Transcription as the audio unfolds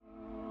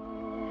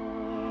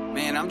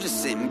Man, I'm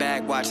just sitting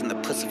back watching the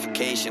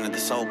pussification of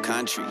this whole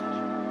country.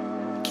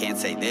 Can't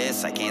say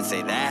this, I can't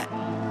say that.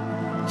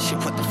 Shit,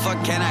 what the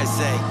fuck can I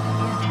say?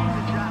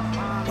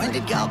 When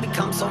did y'all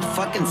become so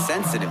fucking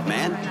sensitive,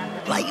 man?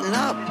 Lighten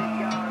up.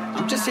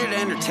 I'm just here to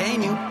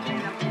entertain you.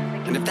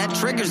 And if that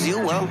triggers you,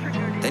 well,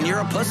 then you're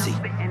a pussy.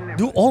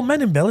 Do all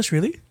men embellish,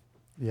 really?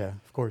 Yeah,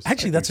 of course.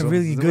 Actually, that's a So,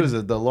 really what good... is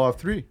it? The law of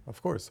three.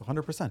 Of course,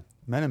 100%.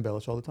 Men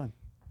embellish all the time.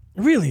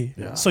 Really?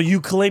 Yeah. So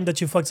you claim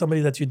that you fucked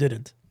somebody that you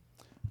didn't?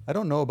 I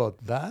don't know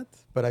about that,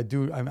 but I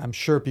do. I'm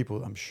sure people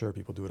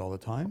do it all the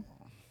time.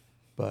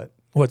 But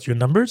What, your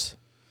numbers?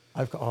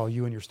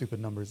 you and your stupid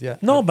numbers. Yeah.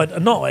 No,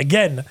 but no,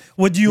 again,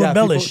 what do you Yeah,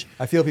 embellish?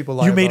 I feel people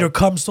lie. You made her about-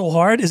 come so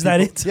hard? Is that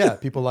it? Yeah,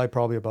 people lie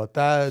probably about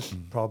that.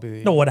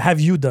 Probably. No, what have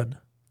you done?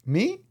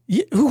 Me?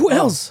 Who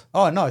else?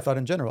 Oh no, I thought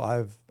in general.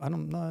 I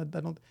don't know. I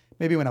don't.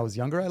 Maybe when I was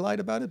younger, I lied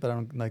about it, but I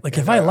don't like. Like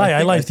if I lie, I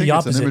think- lie I the think it's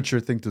opposite. an immature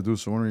thing to do.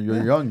 So when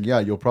you're young,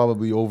 you'll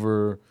probably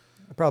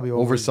probably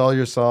oversell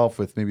yourself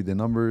with maybe the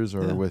numbers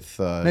or with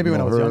Maybe when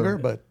I was her. younger,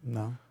 but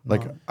no.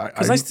 Like no.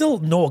 Because I still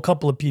know a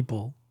couple of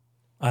people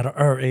at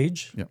our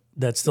age Yeah.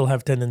 that still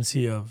have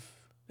tendency of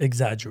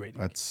exaggerating.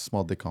 that's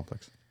small dick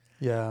complex.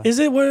 Yeah. Is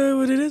it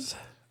what it is?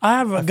 I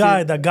have a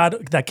guy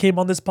that came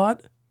on this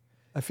pod.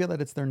 I feel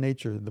that it's their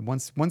nature.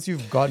 Once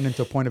you've gotten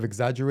into a point of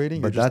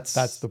exaggerating, But that's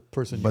the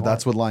person. But you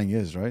that's are. what lying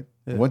is, right?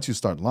 Yeah. Once you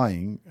start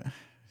lying,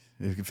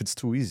 if it's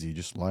too easy, you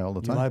just lie all the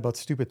You time. lie about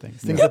stupid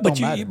things. Things Yeah, that but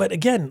don't matter. but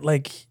again,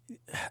 like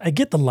I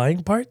get the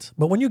lying part,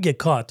 but when you get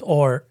caught,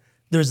 or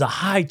there's a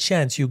high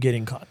chance you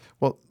getting caught.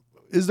 Well,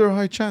 is there a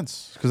high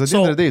chance? Because at the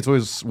So- end of the day, it's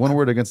always one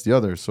word against the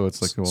other. So it's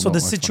like, well, So no, the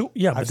I fuck- situation,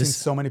 yeah, I've but seen this,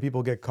 so many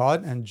people get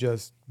caught and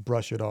just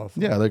brush it off.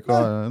 Yeah, like,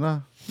 nah.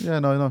 Yeah,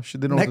 no. She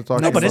didn't know what to Next-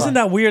 talk no, no, but about. isn't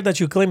that weird that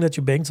you claim that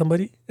you banged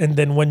somebody and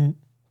then when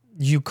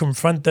you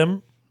confront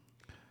them,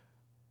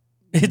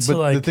 it's But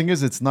like the thing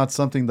is, it's not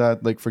something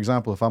that, like, for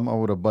example, if I'm out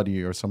with a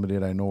buddy or somebody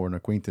that I know or an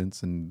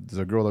acquaintance, and there's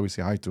a girl that we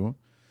say hi to,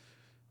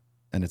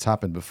 and it's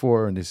happened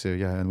before, and they say,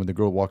 yeah, and when the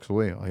girl walks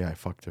away, oh yeah, I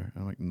fucked her.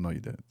 I'm like, no, you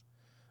didn't.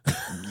 Like,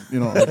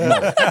 no.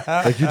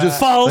 Like you just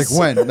False. like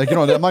when, like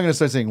I'm not gonna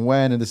start saying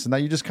when and this and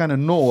that. You just kind of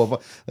know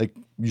of, like,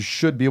 you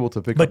should be able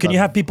to pick. but up can that you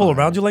have people vibe.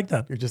 around you like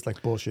that? You're just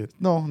like bullshit.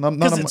 No, not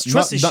Because at it's my-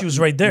 trust not- issues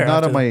right there Not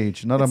after at my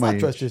age. Not at It's my not age.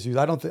 trust issues.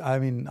 I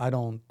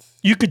don't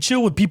You could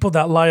chill with people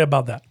that lie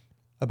about that.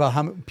 about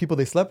how many people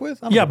they slept with.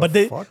 I don't Yeah, give but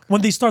a fuck.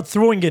 when they start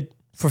throwing it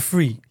for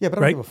free, Yeah, but I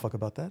don't right? give a fuck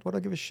about that. What do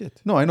I give a shit?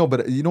 No, I know,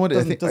 but you know what?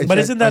 I think, doesn't- But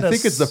isn't that I a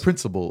think it's the s-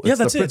 principle. Yeah, It's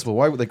that's the it. principle.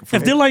 Why, like,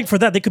 If they're lying for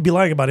that, they could be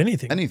lying about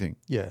anything. anything.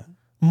 Yeah,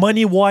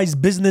 Money wise,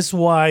 business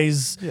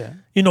wise, Yeah.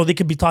 they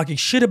could be talking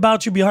shit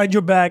about you behind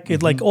your back.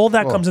 It like all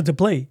that comes into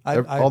play.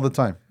 All the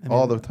time.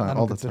 All the time. I don't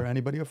All the consider time.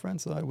 anybody a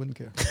friend, so I wouldn't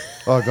care.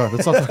 Oh god,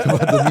 let's not talk about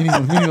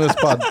the meaningless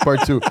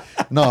part two.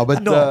 No, but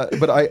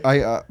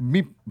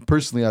me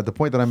personally, at the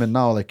point that I'm in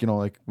now, like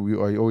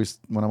I always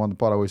when I'm on the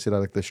pod, I always say that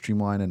like the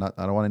streamline and I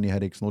don't want any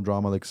headaches, no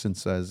drama. Like Sin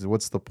says,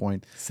 what's the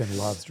point? Sin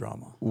loves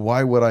drama.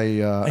 Why would I?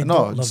 don't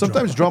No, love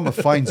sometimes drama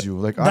finds you.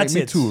 Like That's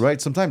me it. too, right?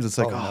 Sometimes it's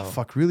like, Oh, oh no.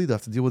 fuck, really? Do I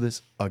have to deal with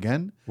this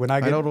again? When I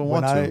don't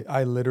want to.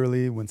 I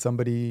literally, when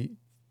somebody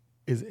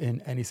is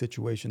in any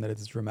situation that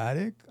is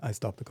dramatic, I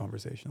stop the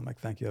conversation. I'm like,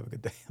 thank you, have a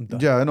good day. I'm done.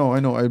 Yeah, I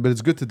know. But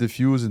it's good to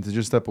diffuse and to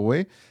just step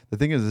away. The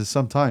thing is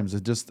sometimes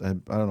it just, I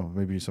don't know,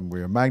 maybe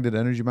somewhere a magnet,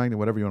 energy magnet,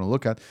 whatever you want to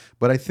look at.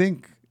 But I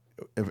think,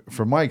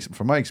 from my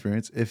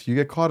experience, if you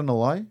get caught in a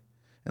lie,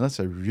 unless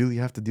I really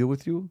have to deal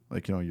with you,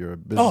 like you're a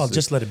business. Oh,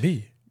 just let it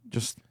be.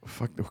 Just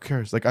fuck. Who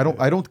cares? Like I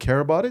don't care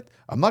about it.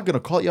 I'm not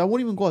gonna call you. I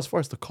won't even go as far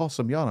as to call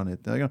somebody out on it.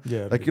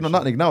 Yeah, like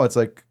not like now. It's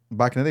like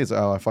back in the day. It's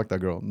like, oh, I fucked that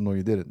girl. No,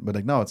 you didn't. But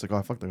like now, it's like, oh,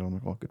 I fucked that girl. I'm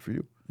like, oh, good for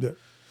you. Yeah.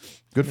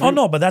 Good for Oh you.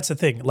 no, but that's the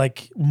thing.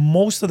 Like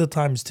most of the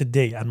times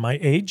today, at my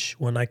age,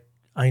 when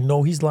I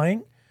know he's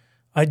lying,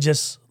 I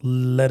just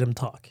let him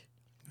talk,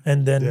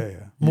 and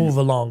then move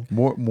along.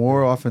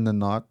 More often than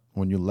not,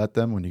 when you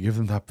give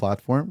them that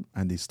platform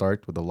and they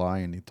start with a lie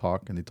and they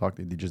talk,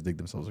 they just dig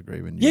themselves a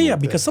grave. And Yeah,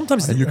 because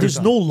sometimes And you there's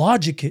no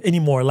logic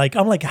anymore. Like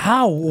I'm like,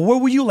 how? Where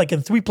were you? Like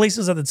in 3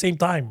 places at the same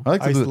time? I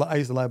like I to used do to, li- I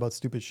used to lie about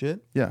stupid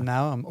shit. Yeah.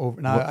 Now I'm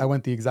over. Now I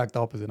went the exact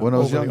opposite. when I'm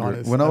I was overly younger.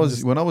 honest. When I I'm was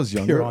just when I was pure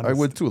younger, I honest.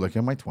 would too. Like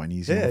in my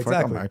 20s. Yeah,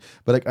 exactly.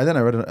 But like then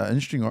I read an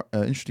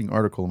interesting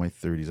article in my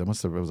 30s.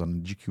 It was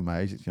on GQ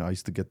mag. I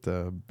used to get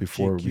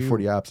before GQ.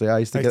 the apps. Yeah, I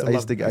used to get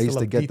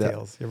get that.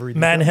 details. You ever read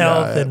Man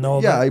details? Health and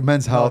all Yeah, that.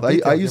 Men's Health.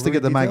 Details. I You used to ever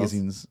get the read details?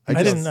 magazines.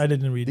 I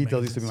didn't read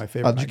Details used to be my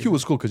magazines. favorite. GQ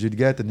was cool because you'd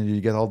get and then you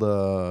get all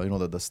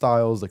the the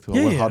styles like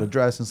Yeah, how yeah. to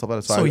dress and stuff like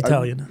that. So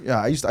Italian. Yeah,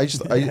 I used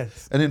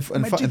Yes. and in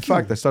My GQ.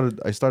 fact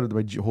I started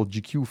my whole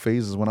GQ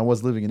phases when I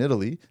was living in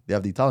Italy. They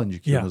have the Italian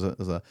GQ. Yeah. It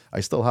was I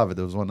still have it.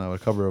 There was one a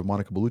cover of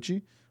Monica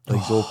Bellucci,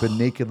 legs open,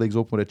 naked, legs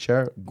open with a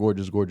chair.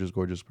 Gorgeous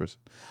person.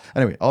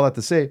 Anyway, all that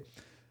to say,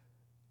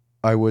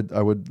 I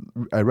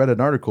read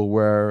an article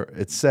where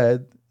it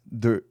said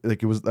there,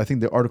 like it was. I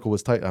think the article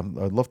was tight.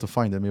 I'd love to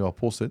find it. Maybe I'll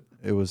post it.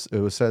 It was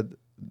said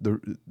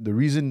the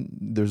reason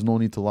there's no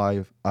need to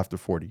lie after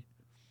 40,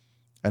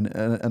 and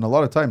a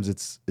lot of times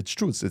it's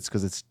true. It's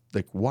because it's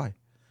like why,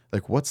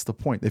 Like, what's the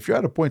point? If you're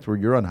at a point where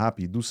you're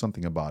unhappy, do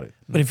something about it.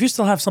 But if you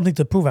still have something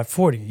to prove at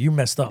 40, you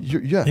messed up. You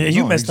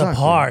You messed up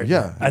hard.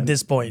 At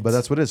this point. But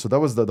that's what it is. So that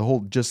was the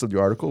whole gist of the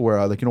article, where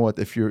like, you know what,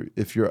 if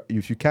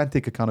you can't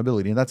take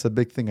accountability, and that's a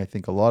big thing. I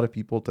think a lot of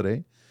people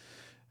today,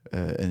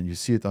 and you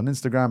see it on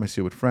Instagram, I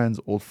see it with friends,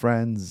 old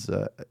friends,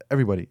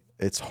 everybody.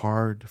 It's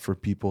hard for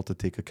people to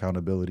take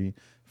accountability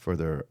for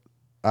their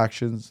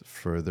actions,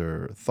 for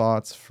their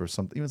thoughts, for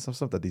something, even some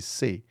stuff that they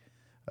say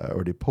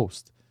or they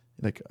post.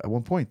 Like at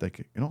one point, like,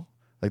 you know,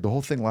 like the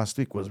whole thing last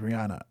week was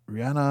Rihanna.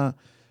 Rihanna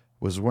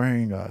was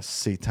wearing a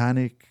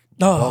satanic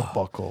belt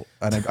buckle,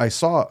 and I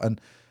saw, and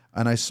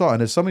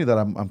there's somebody that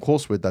I'm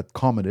close with that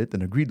commented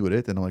and agreed with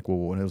it, and I'm like,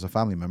 whoa, and it was a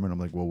family member, and I'm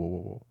like,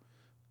 whoa.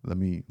 Let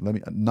me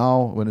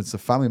now, when it's a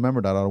family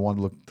member that I don't want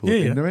to look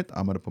ignorant,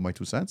 I'm gonna put my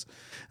 2 cents.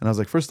 And I was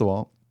like, first of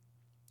all,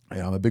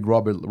 I'm a big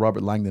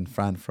Robert Langdon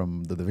fan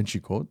from the Da Vinci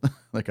Code.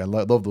 Like I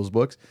love those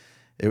books.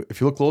 If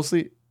you look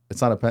closely,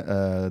 it's not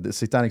the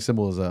satanic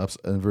symbol is an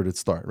inverted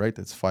star, right?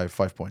 It's five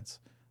points.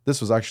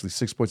 This was actually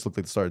 6 points, looked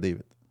like the Star of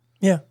David.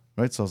 Yeah.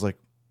 Right. So I was like,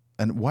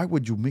 and why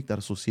would you make that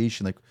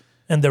association? Like,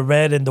 and the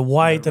red and the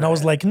white. And I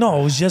was like, no,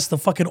 it was just the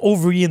fucking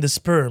ovary and the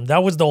sperm.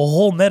 That was the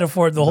whole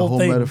metaphor, the whole thing.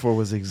 The whole metaphor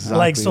was exactly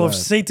like, so if that.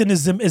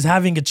 Satanism is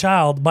having a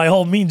child, by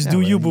all means,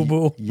 do you,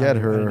 boo-boo. Yet I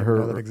didn't even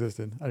know that her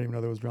existed. I didn't even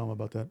know there was drama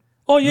about that.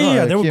 Oh, yeah,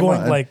 No, They it were came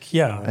going out, like,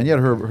 and yet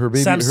her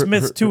baby, Sam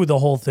Smith, too, the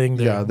whole thing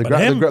there. Yeah, the But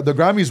him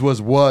Grammys was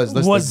the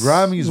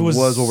Grammys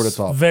was over the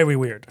top. Very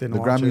weird. Didn't The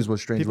watch Grammys it.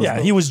 was strange. People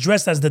Yeah, he was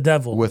dressed as the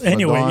devil. with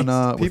anyway,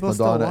 Madonna. With People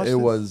still Madonna, watch it this?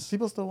 was.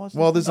 People still watch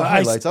Well, this? there's the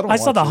highlights. I don't. I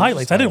saw watch the it, highlights.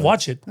 just I didn't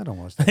watch it. I don't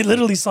watch I that.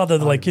 literally saw the,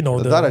 like, you know,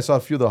 That I saw a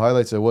few of the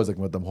highlights. It was like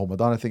with the whole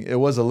Madonna thing. It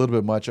was a little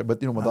bit much,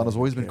 but you know, Madonna's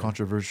always been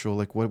controversial.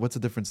 Like, what's the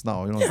difference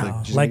now? You know,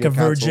 it's she's like gonna a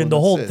get virgin, canceled, the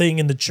whole that's it. thing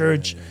in the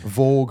church.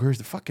 Vogue, her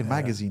the fucking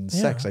magazine,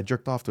 Sex. I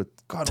jerked off to it.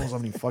 God knows how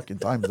many fucking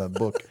times that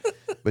book.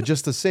 But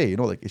just to say, you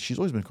know, like she's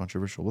always been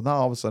controversial. Well, now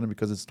all of a sudden,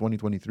 because it's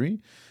 2023,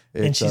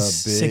 it's And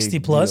she's a big 60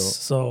 plus, deal.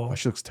 so Oh,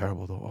 she looks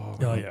terrible though. Oh,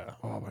 Oh, my yeah. God.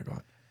 Oh my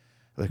god.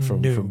 Like from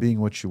No. being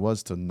what she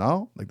was to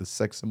now, like the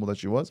sex symbol that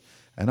she was,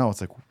 and now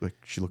it's like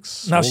she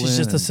looks. now she's swollen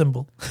just a and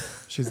symbol.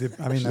 She's the,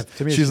 I mean,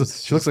 to me, she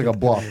looks like a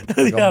blob. Like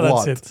a Yeah, that's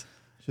blot. it.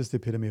 She's the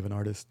epitome of an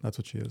artist. That's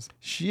what she is.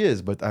 She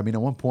is, but I mean,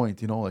 at one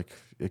point, you know,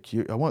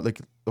 I want like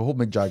the whole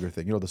Mick Jagger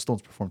thing. You know, the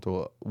Stones performed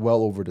to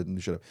well over than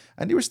they should have,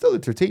 and they were still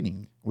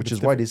entertaining, which It's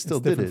is why they different- still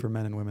it's did different it. for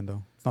men and women,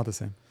 though. It's not the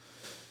same.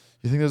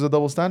 You think there's a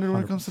double standard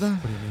when it comes to that?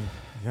 What do you mean?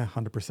 Yeah,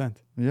 100%.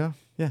 Yeah.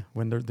 Yeah,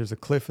 when there's a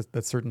cliff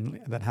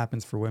that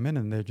happens for women,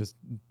 and they just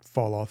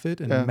fall off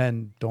it, and Yeah.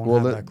 men don't Well,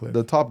 have that cliff.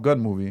 the Top Gun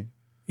movie,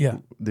 Yeah.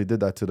 they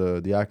did that to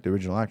the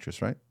original actress,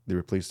 right? They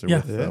replaced her Yeah.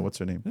 with Yeah. What's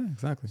her name? yeah,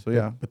 exactly. So,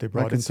 yeah, but they I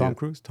brought can in see Tom it.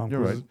 Cruise.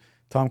 You're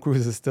Tom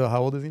Cruise is still,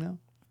 how old is he now?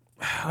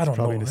 I don't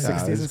Probably know. in his Yeah,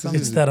 60s. or it's-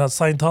 something. It's that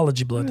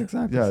Scientology blood. Yeah,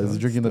 exactly. Yeah, So he's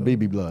drinking the still-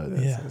 baby blood.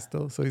 Yeah.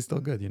 So he's still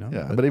good, you know.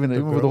 Yeah, but even with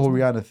the girls, whole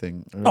man, Rihanna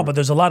thing, No, but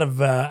there's a lot of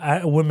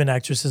women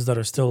actresses that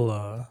are still.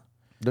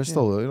 they're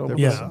still, you know, they're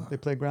Yeah. play- they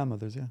play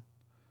grandmothers. Yeah.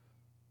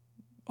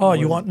 Oh,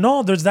 you want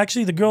no? There's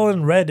actually the girl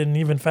in red and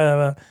even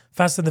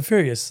Fast and the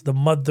Furious, the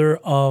mother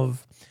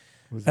of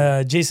Who's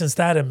that? Jason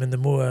Statham in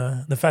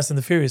the Fast and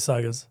the Furious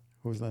sagas.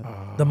 Who's that?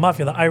 The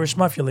mafia, the Irish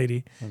mafia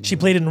lady. She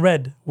played in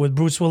Red with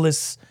Bruce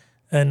Willis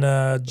and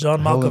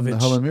John Malkovich.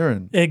 Helen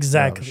Mirren.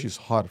 Exactly. Yeah, she's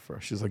hot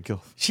she's a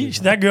gilf.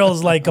 That girl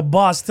is like a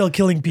boss, still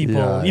killing people.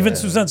 Yeah, Even yeah,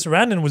 Suzanne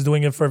Sarandon was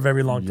doing it for a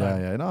very long Yeah,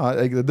 time. yeah, no,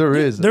 like, there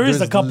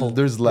is a couple.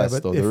 There's less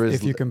but though. if, There is.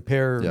 if you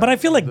compare, But I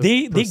feel like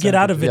they get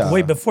out of it Yeah.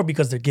 way before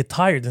because they get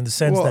tired in the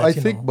sense well, that I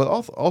you think, know. but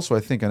also I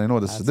think, and I know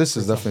this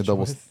is definitely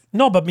double.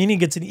 No, but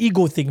meaning it's an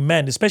ego thing,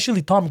 man.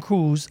 Especially Tom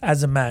Cruise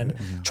as a man,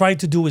 trying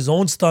to do his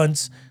own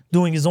stunts,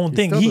 doing his own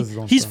thing. still does his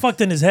own He's stunts.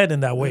 fucked in his head in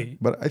that way.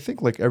 But I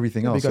think like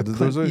everything We else, got there's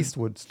Clint a-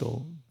 Eastwood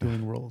still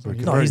doing roles. Or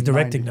No, he's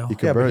directing now. He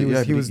could Yeah, but barely- he was,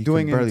 yeah, he but was he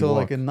doing could it barely until walk.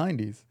 like in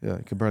 90s. Yeah,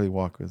 he can barely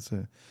walk. That's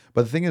it.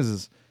 But the thing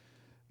is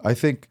I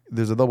think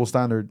there's a double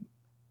standard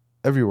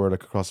everywhere,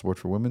 like across the board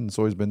for women. It's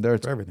always been there.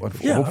 It's, For everything, for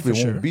sure. Hopefully, Yeah,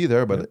 it for won't be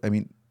there. But I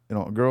mean, you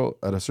know, a girl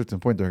at a certain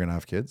point, they're gonna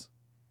have kids,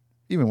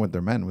 even with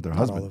their men, with their Not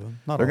all husband. of them.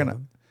 Not They're all gonna. of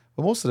them.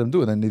 But most of them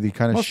do, and then they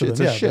kind of Most shit. of It's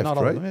them, a yeah, but shift, not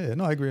all right? of them. Yeah,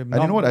 no, I agree. And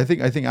you know what? I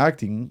think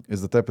acting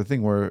is the type of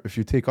thing where if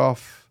you take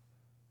off,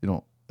 you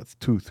know,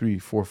 2, 3,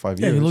 4, 5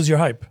 Yeah, years, you lose your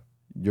hype.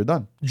 you're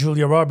done.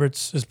 Julia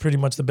Roberts is pretty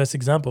much the best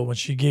example when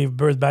she gave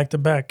birth back to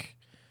back.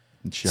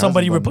 And she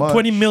Somebody, hasn't done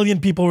 20 much. million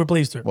people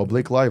replaced her. Well,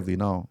 Blake Lively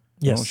now.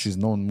 You know, Yes. she's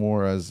known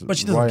more as But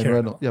she doesn't Ryan care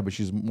Reynolds. now. Yeah, but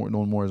she's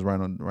known more as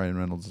Ryan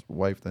Reynolds'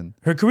 wife than.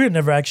 Her career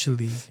never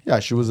actually. Yeah,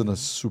 she wasn't a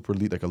super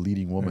lead, like a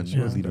leading woman, she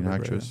a wasn't leading ever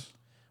great, actress.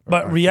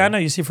 But Actor.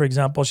 Rihanna, you see, for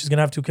example, she's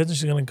gonna have 2 kids and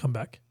she's gonna come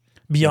back.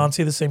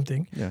 Beyonce, the same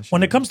thing. Yeah, she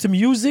When it did. comes to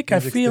music, I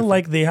Music's feel different.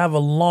 like they have a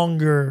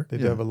longer. they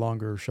do have a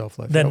longer shelf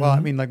life. Then- well, I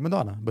mean, like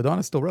Madonna.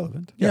 Madonna's still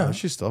relevant. Yeah, Yeah.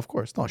 she's still, of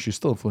course. No, she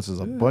still influences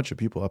a bunch of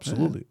people.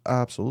 Absolutely,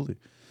 absolutely.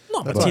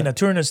 No, but That's Tina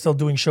Turner's still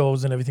doing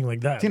shows and everything like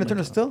that. Tina Like,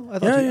 Turner still? I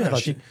thought Yeah, she, yeah, I thought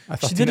she- I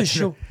thought she Tina did a Turner-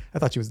 show. I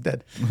thought she was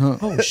dead.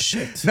 Oh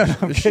shit! No,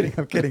 I'm kidding.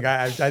 I'm kidding.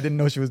 I didn't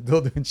know she was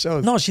still doing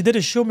shows. No, she did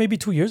a show maybe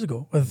 2 years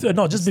ago.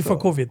 No, just before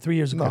COVID, 3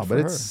 years ago. No, for but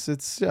her. it's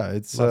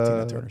Love Tina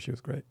uh, Turner. She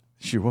was great.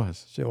 She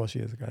was. She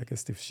is. I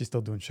guess she's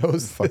still doing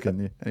shows.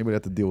 Fucking anybody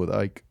had to deal with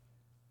Ike.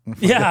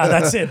 Yeah,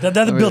 that's it. That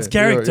I mean, builds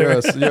character.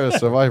 You're a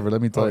survivor.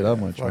 Let me tell you that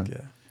much, Fuck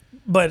man.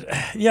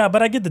 yeah.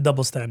 But I get the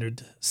double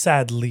standard,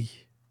 sadly,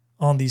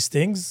 on these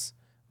things.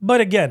 But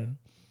again,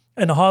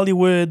 in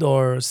Hollywood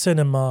or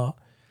cinema,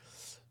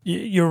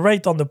 you're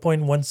right on the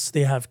point. Once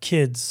they have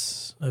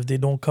kids, if they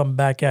don't come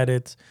back at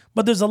it.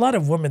 But there's a lot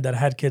of women that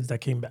had kids that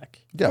came back.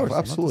 Yeah,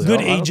 absolutely.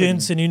 Good I don't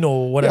agents and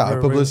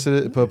whatever.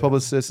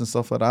 publicists and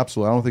stuff like that.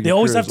 Absolutely. I don't think They your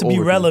always career have is to be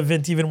over.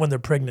 relevant even when they're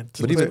pregnant.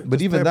 But Just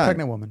even play a that.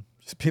 pregnant woman.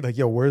 Just be like,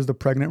 yo, where's the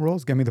pregnant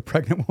roles? Give me the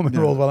pregnant woman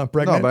role while I'm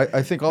pregnant. No, but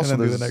I think also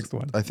and then do there's the next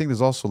one. I think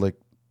there's also like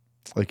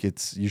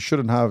it's you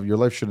shouldn't have your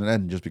life shouldn't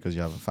end just because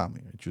you have a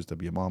family. You choose to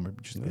be a mom or you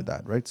choose to be a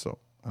dad, right? So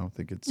I don't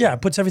think it's Yeah,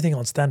 it puts everything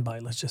on standby,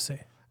 let's just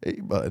say.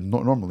 But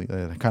normally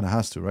it kind of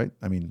has to, right?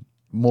 I mean,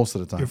 most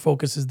of the time. Your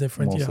focus is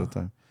different, Most yeah. of the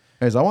time.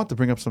 Anyways, I want to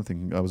bring up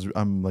something.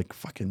 I'm like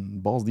fucking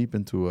balls deep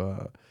into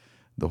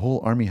the whole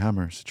Army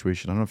Hammer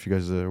situation. I don't know if you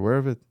guys are aware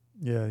of it.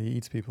 Yeah, he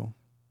eats people.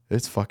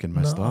 It's fucking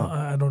messed No, up.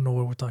 I don't know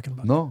what we're talking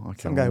about. No,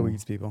 okay. Some guy who well,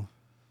 eats people.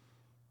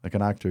 like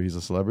an actor. He's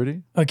a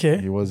celebrity. Okay.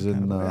 He was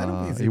in. I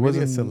don't think he he's was really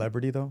a in-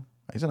 celebrity though.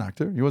 He's an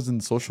actor. He was in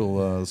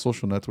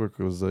Social Network.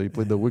 It was he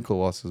played the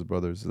Winklevosses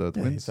brothers, the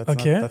twins. That's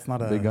Okay. Not, that's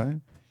not a Big guy.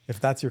 If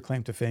that's your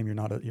claim to fame, you're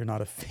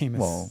not a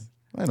famous. Well,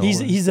 I know.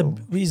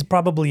 He's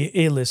probably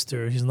a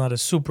A-lister. He's not a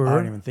super. I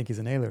don't even think he's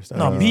an A-lister.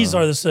 No, these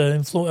are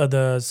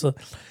the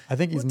I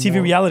think he's TV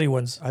more, reality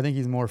ones. I think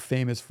he's more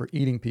famous for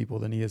eating people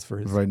than he is for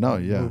his Right now,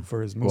 yeah.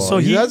 for his Well, movie. So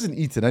he he- hasn't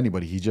eaten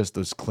anybody. He just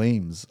there's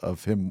claims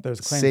of him There's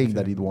claims saying of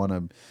that him. he'd want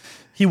to.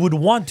 He would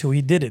want to.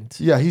 He didn't.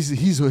 Yeah, he's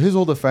his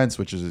whole defense,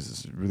 which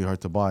is really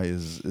hard to buy,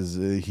 is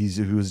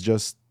he was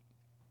just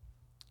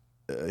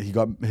he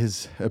got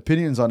his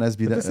opinions on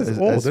SB. But this is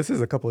old. This is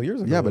a couple of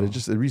years ago. yeah, but though. it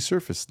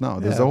resurfaced now.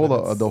 There's Yeah, the whole but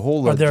it's- the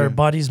whole. Are there gen-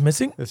 bodies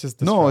missing? it's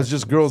just no, it's distraction.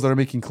 just girls that are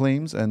making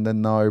claims, and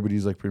then now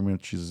everybody's like pretty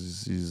much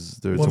he's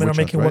there's a Women are witch hunt,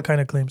 making right? what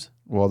kind of claims?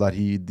 Well, that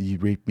he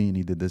raped me and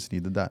he did this and he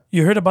did that.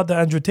 You heard about the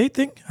Andrew Tate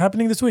thing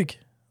happening this week?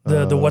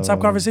 The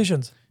WhatsApp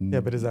conversations. Yeah,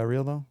 but is that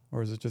real though,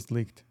 or is it just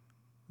leaked?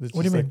 It's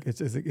What do you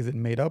just mean? Like, is it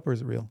made up or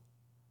is it real?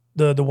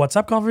 The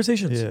WhatsApp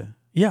conversations. Yeah.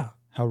 Yeah.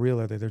 How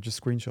real are they? They're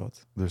just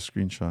screenshots. They're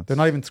screenshots. They're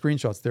not even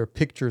screenshots. They're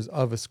pictures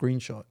of a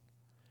screenshot.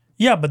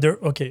 Yeah, but they're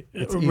okay.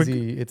 It's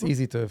easy. It's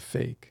easy to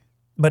fake.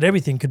 But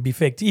everything could be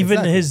faked. Even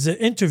Exactly. his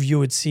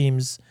interview, it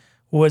seems,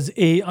 was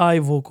AI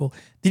vocal.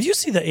 Did you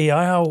see the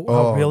AI? How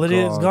real it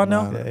is God, gone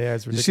now? man. Yeah, yeah,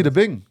 it's Did you ridiculous. see the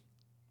Bing?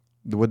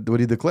 What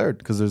he declared?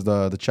 Because there's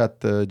the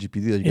chat GPT that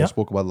you Yeah. guys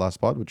spoke about last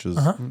pod, which is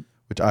Uh-huh.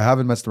 which I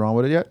haven't messed around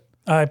with it yet.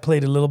 I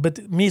played a little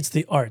bit. Me, it's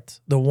the art.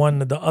 The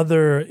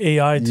other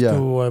AI to Yeah.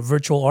 do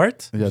virtual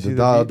art. Yeah, see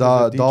the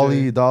the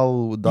Dolly DJ?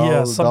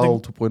 Doll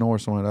something- 2.0 or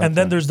something like that. And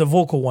then there's the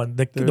vocal one.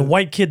 The There-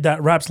 white kid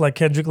that raps like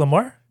Kendrick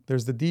Lamar.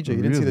 There's the DJ.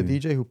 You didn't see the Really?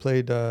 DJ who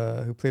played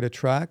a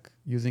track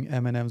using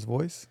Eminem's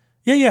voice?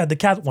 Yeah, the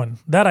cat one.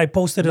 That I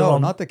posted it No,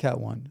 on. not the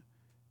cat one.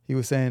 He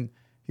was saying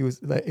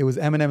it was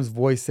Eminem's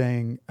voice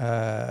saying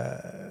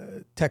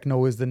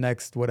techno is the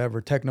next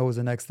whatever. Techno is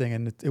the next thing,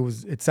 and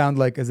it sounded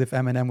like as if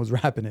Eminem was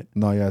rapping it.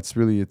 no, yeah, it's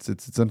really it's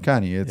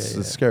uncanny. It's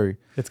Yeah. scary.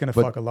 It's gonna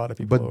But- fuck a lot of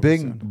people. But over Bing,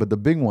 soon. but the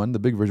Bing one, the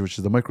big version, which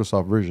is the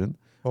Microsoft version.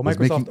 Well, was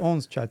Microsoft making-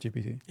 owns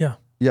ChatGPT. Yeah.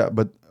 Yeah,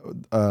 but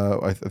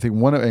I think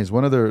one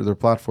of their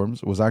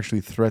platforms was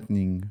actually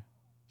threatening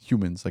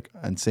humans, like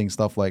and saying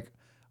stuff like,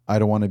 "I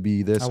don't want to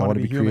be this. I wanna want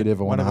to be be human.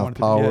 creative. I want to Wanna have be-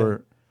 yeah.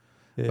 power."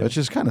 Yeah. It's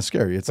just kind of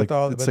scary. It's But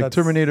like that's-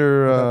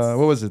 Terminator. that's-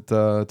 What was it?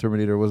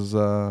 Terminator was.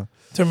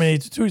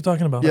 Terminator 2, you're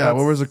talking about. Yeah, that's-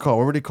 what was it called?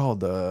 What were they called?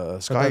 But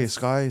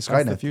Skynet.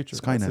 That's the future.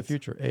 Skynet. That's the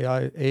future.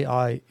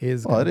 AI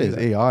is. Well, it gonna is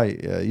do that.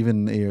 AI,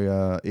 even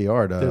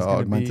AR, the There's gonna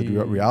augmented be-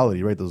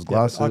 reality, right? Those Yeah, but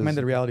glasses.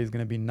 augmented reality is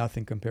going to be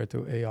nothing compared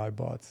to AI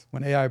bots.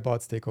 When AI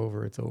bots take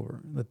over, it's over.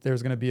 That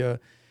there's going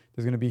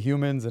to be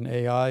humans and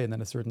AI, and then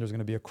there's going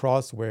to be a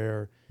cross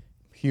where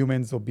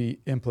humans will be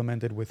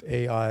implemented with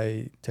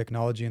AI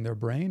technology in their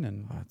brain,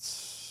 and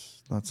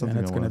That's not something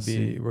it's I going want to to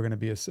be see. we're going to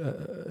be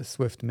a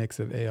swift mix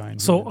of AI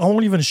and So I humans.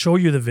 won't even show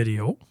you the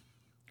video,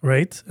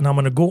 right? And I'm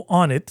gonna go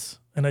on it,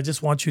 and I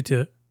just want you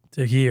to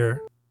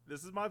hear.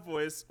 This is my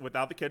voice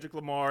without the Kendrick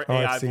Lamar Oh,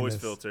 I've AI seen voice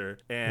this. filter.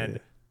 And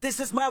This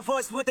is my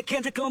voice with the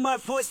Kendrick Lamar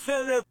voice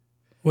filter.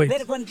 Wait,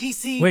 Let it run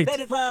DC. Wait. Let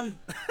it run.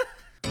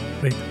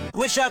 wait.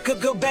 Wish I could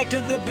go back to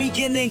the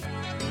beginning.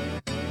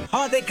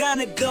 Are they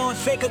gonna go and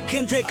fake a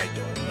Kendrick? I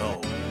don't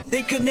know.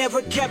 They could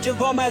never capture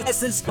all my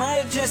lessons. My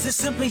objective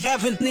simply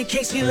haven't. In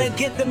case you let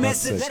get the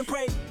message. sick. Let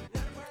pray.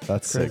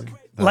 That's sick.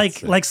 That's Like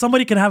sick. like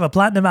somebody can have a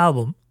platinum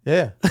album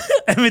yeah.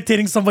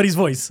 imitating somebody's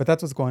voice. But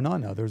that's what's going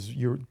on now.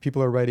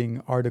 People are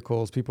writing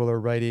articles. People are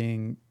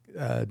writing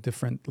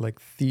different like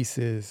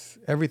theses,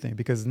 everything,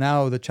 because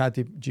now the Chat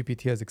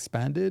GPT has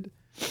expanded.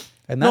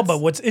 And No, that's,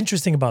 but what's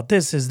interesting about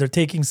this is they're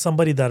taking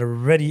somebody that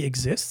already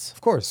exists.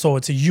 Of course. So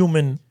it's a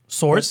human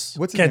source.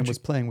 what's his name Kendrick- was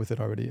playing with it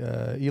already?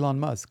 Elon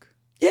Musk.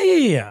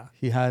 Yeah.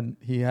 He had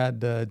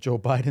Joe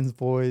Biden's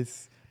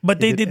voice.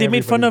 But He they did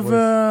made fun of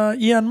everybody's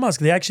voice. Elon Musk.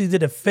 They actually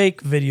did a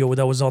fake video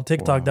that was on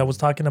TikTok that was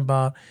talking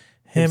about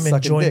him sucking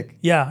enjoying. dick.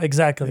 Yeah,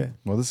 exactly. Yeah.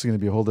 Well, this is going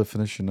to be a whole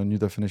definition, a new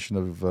definition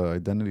of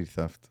identity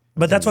theft.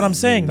 But that's what I'm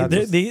saying.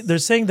 That's- They're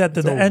saying that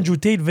the over. Andrew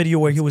Tate video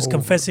where he was over.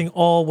 confessing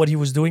all what he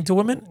was doing to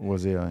women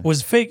Was AI.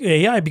 was fake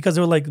AI because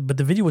they were like, but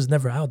the video was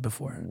never out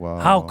before. Wow.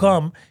 How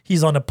come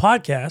he's on a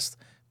podcast,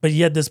 but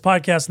yet this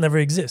podcast never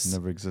exists?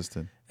 Never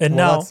existed. And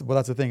Well, now,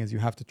 that's the thing is you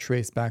have to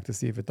trace back to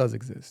see if it does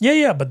exist.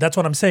 yeah, but that's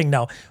what I'm saying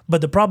now.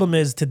 But the problem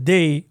is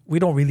today we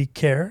don't really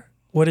care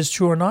what is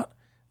true or not.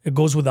 It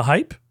goes with the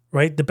hype,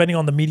 right? Depending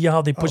on the media,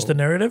 how they push the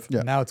narrative.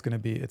 Yeah. Now it's gonna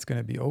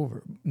be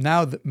over.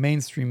 Now the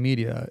mainstream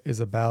media is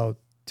about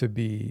to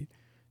be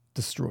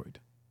destroyed.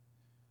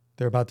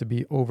 They're about to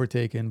be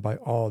overtaken by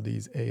all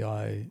these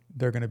AI.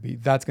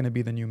 That's gonna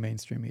be the new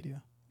mainstream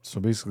media. So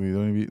basically,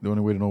 the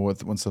only way to know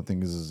when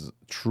something is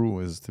true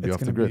is to be It's off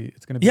the gonna grid. be.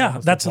 It's gonna be. Yeah,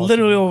 almost that's impossible.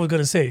 literally what I was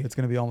gonna say. It's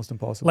gonna be almost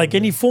impossible. Like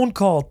any phone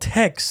call,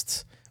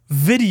 text,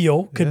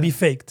 video could Yeah. be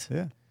faked.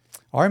 Yeah,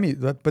 army.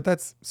 But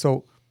that's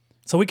so.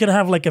 So we can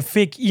have like a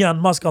fake Elon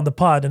Musk on the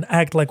pod and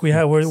act like we're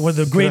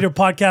the greater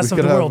podcast of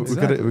the world.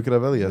 We could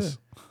have Elias.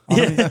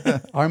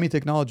 Army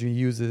technology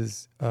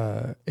uses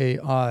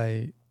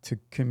AI to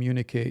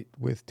communicate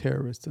with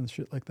terrorists and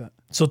shit like that.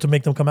 So to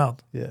make them come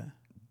out. Yeah.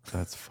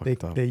 That's They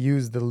fucked up.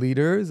 use the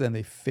leaders and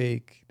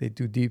they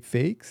do deep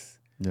fakes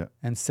Yeah.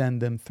 and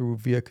send them through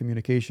via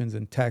communications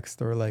and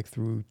text or like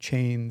through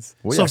chains.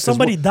 Well, So if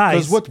somebody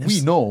dies- because what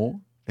we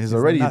know has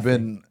already nothing.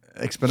 been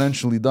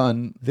exponentially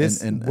done.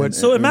 This- what-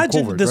 So in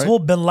imagine covert, this right? whole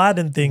Bin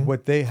Laden thing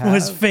What they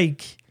was have-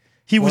 fake.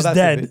 He was Well,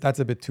 dead. That's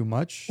a bit too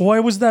much.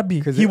 Why was that be?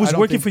 Because He I was don't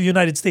working think- for the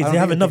United I States. don't They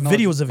have think the enough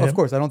technology- videos of him. Of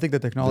course, I don't think the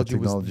technology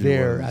was technology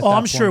there. was- At Oh, that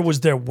I'm sure it point. was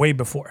there way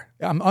before.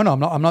 I'm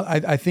not.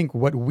 I think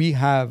what we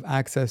have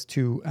access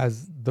to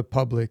as the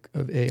public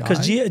of AI Because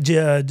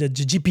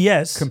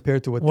GPS,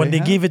 compared to what when they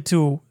have, gave it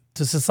to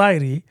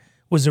society,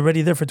 was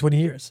already there for 20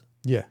 years.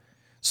 yeah,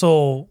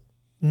 So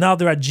now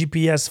they're at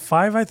GPS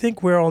 5, I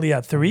think. We're only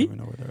at 3. I don't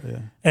know where they're- yeah.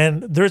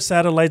 And their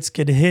satellites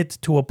can hit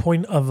to a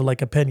point of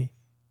like a penny.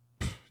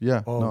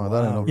 Yeah. Oh, no,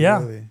 that I wow. know. Yeah,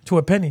 Really? to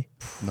a penny.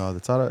 No,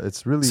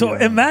 it's really. So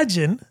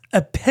imagine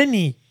a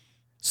penny.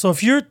 So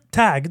if you're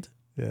tagged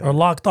Yeah. or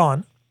locked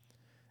on,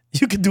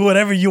 you can do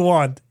whatever you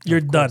want.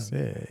 You're done.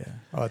 Yeah.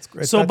 Oh, it's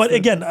great. So, That's but the-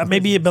 again,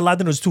 maybe Bin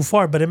Laden was too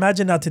far. But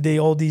imagine now today,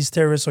 all these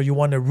terrorists, or you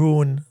want to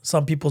ruin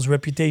some people's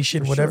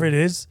reputation, For whatever sure. it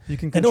is, You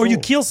can and or you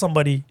control. kill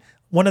somebody,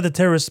 one of the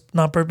terrorists,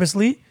 not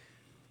purposely.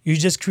 You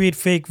just create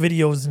fake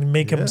videos and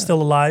make Yeah. them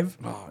still alive.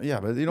 yeah,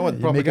 but you know what? you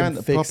make them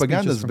Propaganda, fake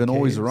propaganda's speeches been from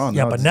always caves. around.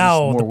 Yeah, but it's now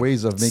just more the-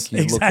 ways of making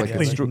it look like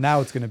Exactly. it's true. now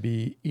it's going to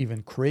be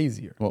even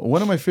crazier. Well,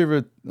 one of my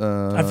favorite.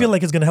 I feel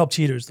like it's gonna help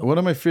cheaters. Though. one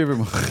of my favorite.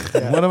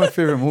 One of my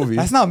favorite movies.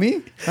 That's not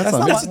me. That's not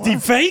not me. That's a deep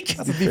fake.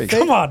 deep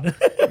Come on.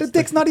 The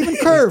dick's not even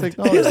curved.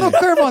 technology. There's no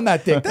curve on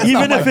that dick. That's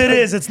Even not if my it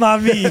is, it's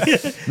not me.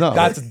 no,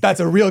 That's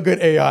a real good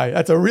AI.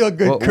 That's a real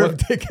good Well,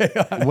 curved dick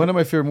AI. one of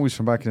my favorite movies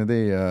from back in the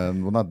day.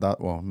 Well, not that.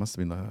 Well, it must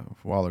have been a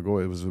while ago.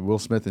 It was Will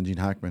Smith and Gene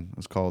Hackman. It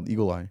was called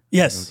Eagle Eye.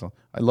 Yes. It was called.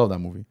 I love that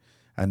movie.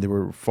 And they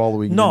were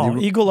following. No,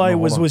 they- Eagle Eye no,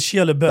 was hold on. with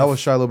Shia LaBeouf. That was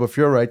Shia LaBeouf.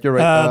 You're right. You're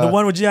right. The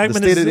one with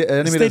Jackman the is state of the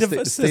enemy state of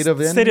the of state of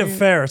the state of enemy?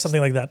 fair or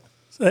something like that.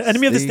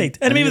 Enemy of the state.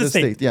 Enemy of the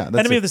state. Yeah, that's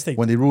enemy it. of the state.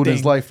 When they ruined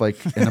his Ding. life, like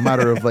in a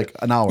matter of like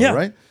an hour, Yeah.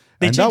 right?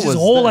 They And changed that his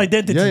was whole that.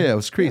 identity. Yeah, it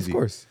was crazy. Of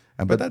course.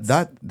 And But but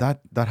that's-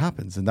 that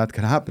happens, and that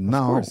can happen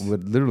now course.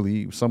 with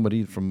literally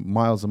somebody from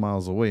miles and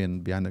miles away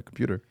and behind a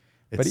computer.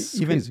 But It's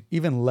even crazy.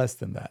 even less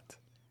than that,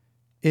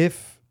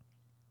 if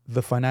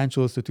the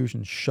financial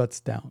institution shuts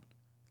down,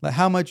 like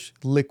how much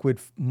liquid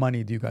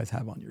money do you guys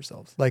have on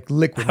yourselves? Like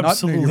liquid,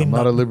 Absolutely not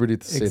I'm not at liberty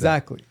to say that.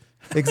 exactly.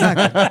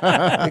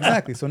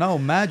 Exactly. So now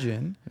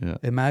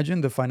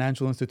imagine the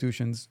financial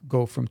institutions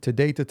go from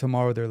today to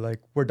tomorrow. They're like,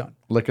 we're done.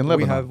 Like in We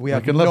Lebanon. have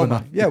Like in no Lebanon.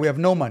 money. Yeah, we have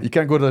no money. You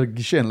can't go to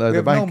Gishen, We the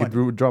have bank no could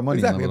money. draw money.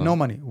 in Exactly. We have no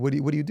Lebanon. money.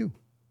 What do you do?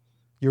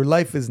 Your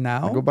life is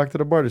now. Go back to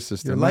the barter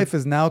system. Your man. life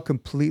is now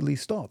completely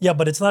stopped. Yeah,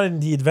 but it's not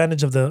in the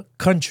advantage of the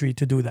country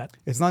to do that.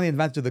 It's not the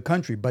advantage of the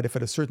country, but if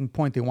at a certain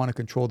point they want to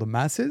control the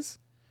masses,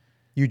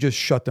 you just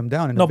shut them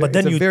down. No, but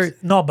then you but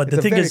it's the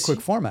a thing very is quick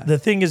format. The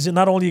thing is, you're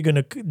not only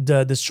going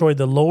to destroy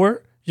the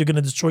lower, you're going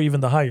to destroy even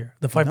the higher,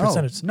 the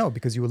 5%. No,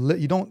 because you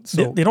don't.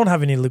 They, So they don't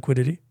have any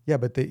liquidity.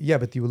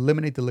 but you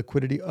eliminate the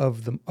liquidity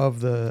of the No, of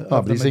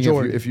but the he's saying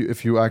majority.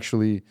 if you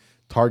actually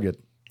target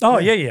Oh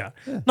yeah.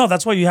 No,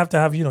 that's why you have to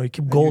have you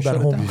keep gold at shut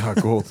it home. down.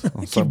 gold,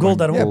 Keep gold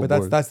at Yeah, home.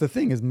 but that's the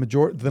thing is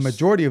the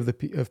majority of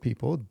of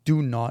people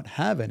do not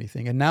have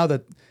anything, and now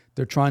that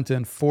they're trying to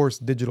enforce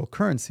digital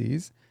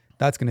currencies,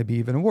 that's going to be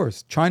even worse.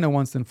 China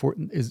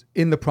is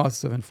in the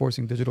process of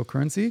enforcing digital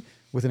currency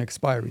with an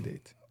expiry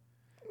date,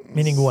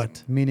 Meaning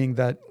what? meaning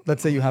that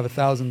let's say you have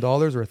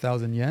 $1,000 or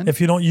 1,000 yen. If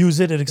you don't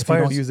use it, it If you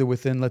expires. don't use it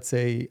within, let's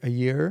say, a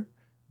year,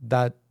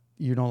 that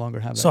you no longer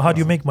have that. So how do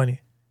you power. make money?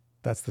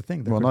 That's the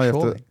thing. They're Well, now you have to-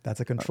 controlling.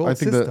 That's a control I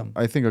think system.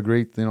 I think a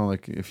great,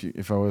 like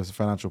if I was a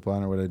financial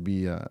planner, what I'd be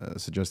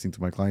suggesting to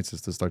my clients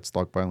is to start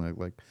stockpiling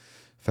like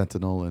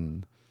fentanyl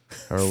and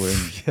heroin,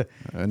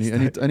 any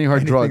hard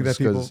anything drugs,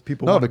 that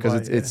people no, wanna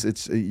because buy,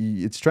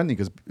 it's trending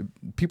because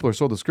people are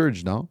so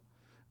discouraged now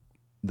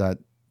that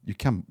you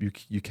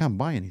can't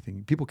buy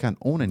anything. People can't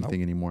own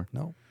anything anymore.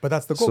 No, but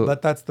that's the goal. So-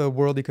 That's the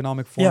World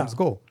Economic Forum's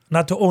goal.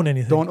 Not to own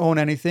anything. Don't own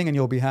anything, and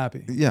you'll be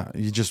happy. Yeah,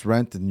 you just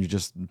rent and you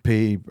just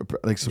pay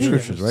like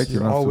subscriptions, right? You're You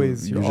don't have to-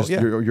 always- you're you're just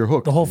al- yeah. you're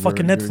hooked. The whole You're-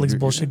 fucking you're- Netflix you're-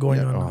 bullshit going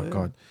yeah, on Oh now.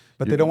 god.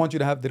 But they don't want you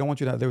to have. They don't want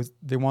you to have.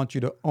 They want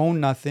you to own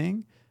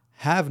nothing,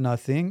 have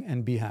nothing,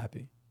 and be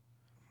happy.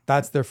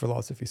 That's their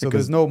philosophy. So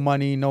Because- there's no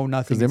money, no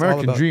nothing. Because the It's all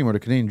American about dream or the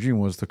Canadian dream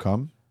was to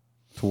come,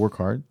 to work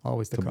hard,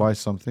 always to to come. buy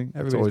something. It's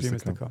Everybody's always dream to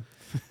is to come. come.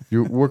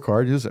 You work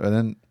hard, and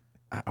then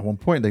at one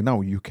point, like now,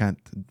 you can't.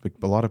 Like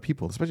a lot of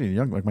people, especially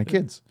young, like my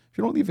kids, if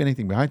you don't leave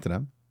anything behind to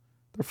them,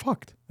 they're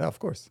fucked. Yeah, of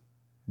course.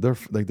 They're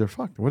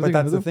fucked. What are But they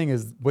gonna that's the do? thing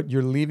is what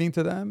you're leaving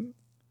to them.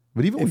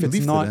 But even when If you it's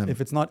leave to not them,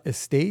 if it's not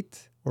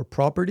estate or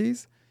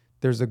properties,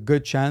 there's a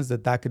good chance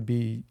that could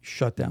be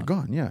shut down.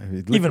 gone. Yeah,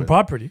 Even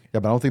property. Yeah,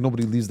 but I don't think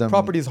nobody leaves them.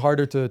 Property is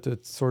harder to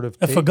sort of.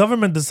 If a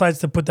government decides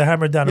to put the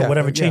hammer down or Yeah,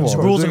 whatever, yeah. change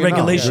Well, rules They're and doing it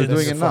now. regulations. They're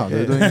doing it now.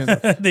 They're doing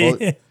it.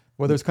 They-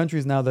 Well, there's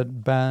countries now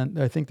that ban.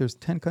 I think there's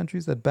 10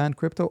 countries that ban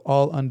crypto,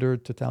 all under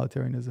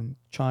totalitarianism.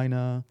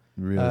 China,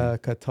 Really?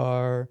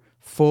 Qatar,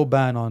 full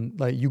ban on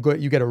like you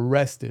get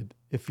arrested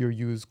if you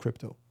use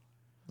crypto.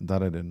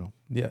 That I didn't know.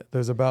 Yeah,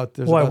 there's about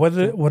Why?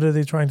 about What are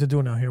they trying to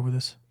do now here with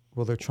this?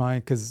 well they're trying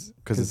because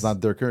It's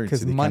not their currency. because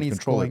They can't money's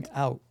control going it.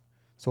 out.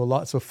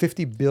 So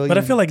 50 billion. But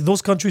I feel like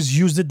those countries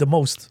used it the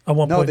most at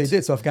one no, point. they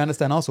did. So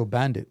Afghanistan also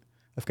banned it.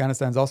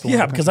 Afghanistan's also one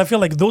Yeah, of the because I feel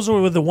like those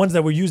were the ones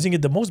that were using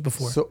it the most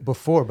before. So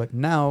before, but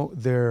now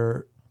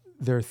their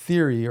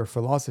theory or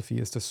philosophy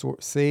is to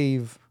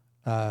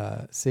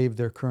save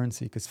their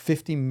currency because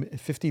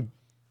 50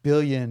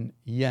 billion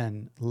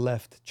yen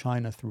left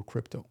China through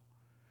crypto.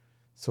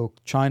 So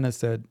China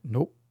said,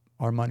 nope,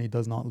 our money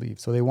does not leave.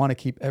 So they want to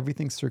keep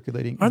everything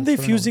circulating. Aren't they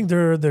internally. fusing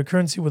their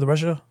currency with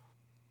Russia?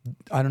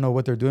 I don't know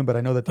what they're doing, but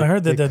I know that I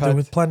heard that they cut,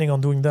 were planning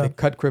on doing they that.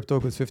 cut crypto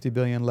because 50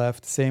 billion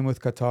left. Same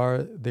with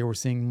Qatar. They were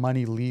seeing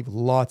money leave,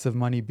 lots of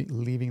money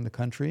leaving the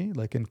country,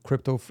 like in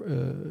crypto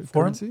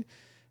currency.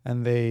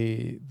 And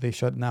they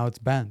shut, now it's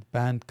banned,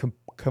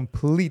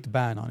 complete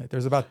ban on it.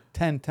 There's about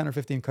 10 or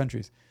 15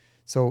 countries.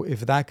 So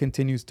if that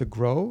continues to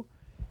grow,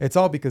 it's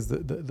all because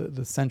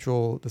the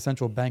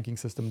central banking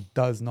system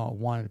does not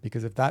want it.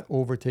 Because if that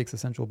overtakes the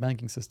central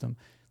banking system,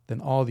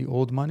 then all the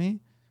old money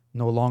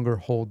no longer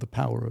hold the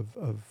power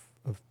of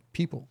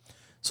people.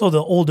 So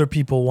the older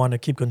people want to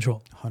keep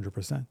control.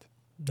 100%.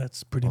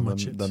 That's pretty Well,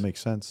 much then it. that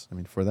makes sense. I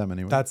mean, for them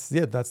anyway. That's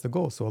the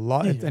goal. So a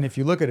lot, Yeah. and if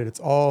you look at it, it's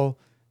all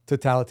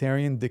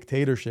totalitarian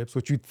dictatorships,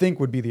 which you'd think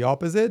would be the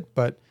opposite,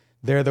 but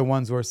they're the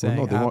ones who are Well, saying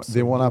no, they want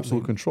absolutely.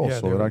 absolute control. Yeah,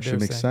 so it actually they're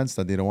makes saying sense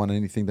that they don't want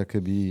anything that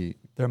could be.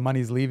 Their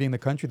money's leaving the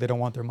country. They don't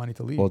want their money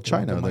to leave. Well, They want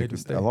China, their money like to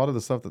stay. a lot of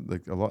the stuff that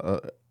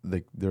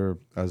like they're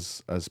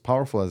as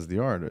powerful as they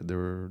are. They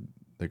were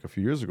like a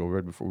few years ago,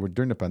 right before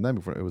during the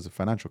pandemic, it was a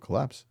financial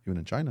collapse even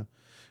in China.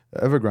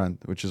 Evergrande,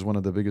 which is one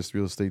of the biggest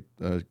real estate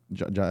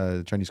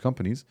Chinese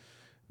companies,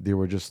 they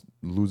were just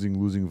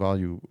losing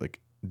value like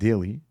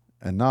daily.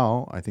 And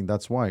now I think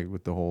that's why,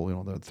 with the whole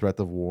the threat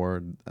of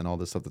war and all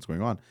this stuff that's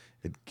going on,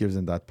 it gives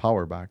them that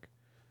power back.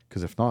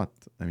 Because if not,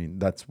 I mean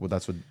that's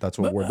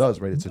what war does,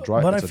 right? It's a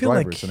drive. But It's I a feel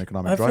driver. like It's an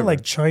economic I driver. feel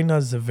like China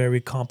is a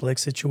very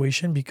complex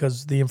situation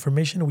because the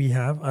information we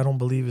have, I don't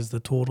believe, is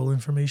the total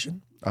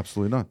information.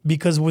 Absolutely not.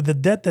 Because with the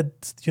debt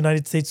that the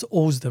United States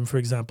owes them, for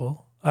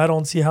example, I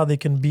don't see how they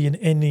can be in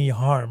any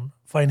harm,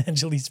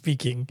 financially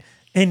speaking,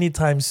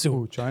 anytime soon.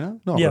 Ooh, China?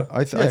 No, Yeah.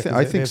 but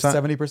I think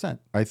 70%.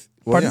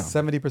 well, yeah.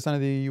 70%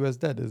 of the U.S.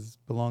 debt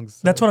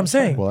belongs. That's what I'm to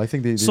China. saying. Well, I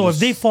think they So if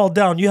just- they fall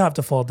down, you have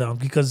to fall down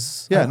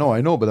because Yeah, no,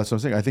 I know, but that's what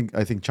I'm saying.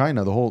 I think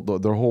China,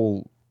 their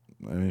whole,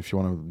 I mean, if you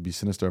want to be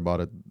sinister about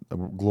it, a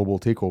global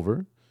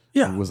takeover.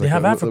 yeah, was they like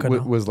have Africa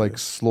now. was like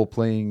slow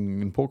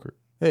playing in poker.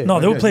 Hey,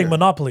 No, they were yeah, playing yeah.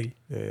 Monopoly.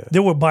 yeah. They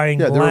were buying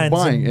Yeah, they were lands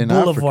buying and in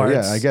boulevards.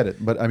 Africa. Yeah, I get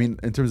it. But I mean,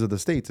 in terms of the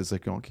States, it's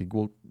like, okay,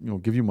 we'll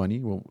give you money.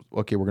 Well,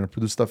 okay, we're going to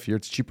produce stuff here.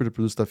 It's cheaper to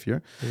produce stuff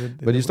here.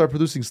 But you start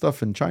producing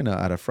stuff in China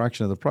at a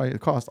fraction of the price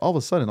cost. All of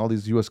a sudden, all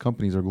these U.S.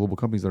 companies or global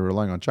companies that are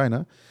relying on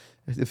China,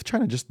 if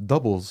China just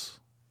doubles,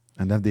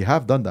 and then they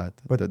have done that.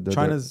 But the-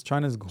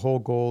 China's whole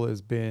goal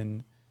has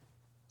been,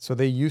 so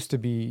they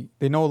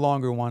no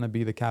longer want to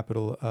be the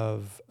capital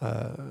of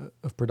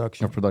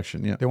production. of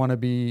production, yeah. They want to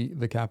be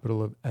the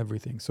capital of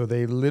everything. So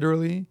they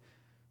literally,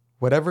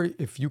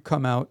 if you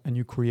come out and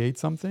you create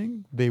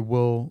something, they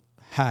will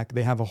hack.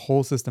 They have a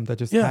whole system that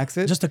just Yeah, hacks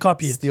it, just to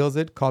copy it. steals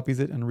it, copies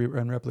it, and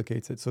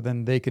replicates it. So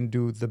then they can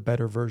do the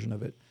better version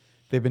of it.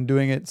 They've been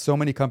doing it. So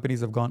many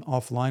companies have gone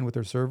offline with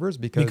their servers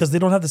because they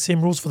don't have the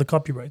same rules for the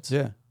copyrights.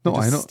 yeah, No, they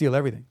just I know. steal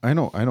everything. I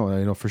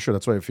know for sure.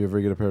 That's why if you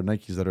ever get a pair of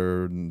Nikes that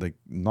are like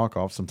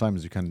knockoffs,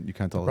 sometimes you can't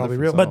tell Probably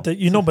the real. difference.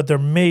 But but they're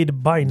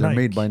made by they're Nike.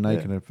 made by Nike.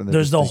 Yeah. And they're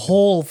There's just the taking-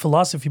 whole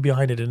philosophy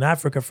behind it. In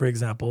Africa, for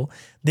example,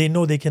 they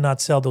know they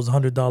cannot sell those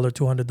 $100,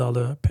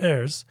 $200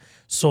 pairs,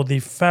 so they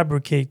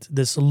fabricate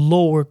this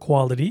lower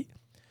quality,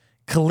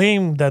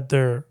 claim that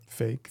they're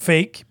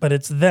Fake. but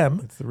it's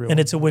them, It's the real and one.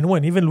 it's a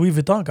win-win. Even Louis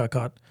Vuitton got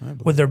caught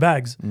with their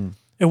bags. Mm.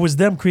 It was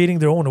them creating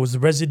their own. It was the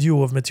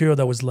residue of material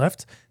that was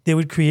left. They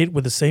would create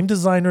with the same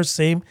designer,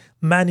 same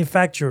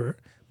manufacturer,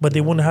 but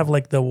they wouldn't have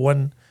like the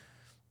one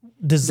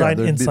design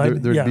there'd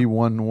inside. There'd be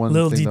one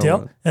little thing that detail,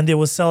 would- and they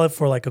will sell it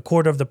for like a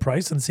quarter of the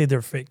price and say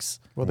they're fakes.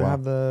 Well, they Wow.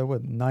 have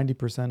the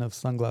 90% of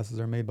sunglasses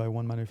are made by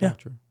one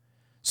manufacturer.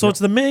 So it's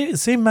the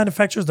same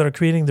manufacturers that are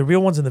creating the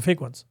real ones and the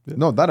fake ones.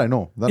 No, that I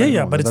know. That I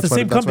Yeah, know. but it's That's the why-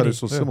 same that's why company. they're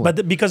so similar.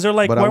 But because they're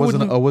like, But why I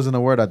would wasn't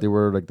aware that they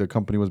were like the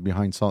company was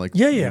behind Sonic.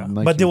 yeah,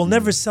 Nike but they will was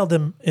never behind- sell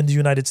them in the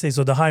United States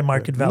or the high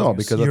market values. No,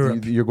 because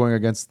Europe. you're going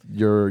against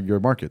your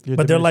market. You're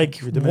But they're diminishing- like,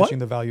 you're what? diminishing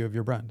the value of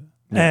your brand.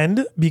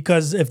 And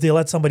because if they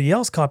let somebody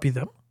else copy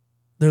them,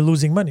 they're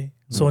losing money.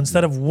 So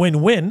instead of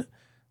win-win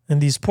in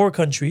these poor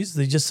countries,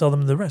 they just sell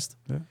them the rest.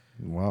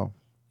 Wow.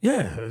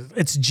 Yeah,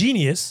 it's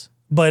genius,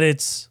 but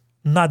it's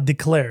not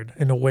declared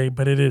in a way,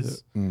 but it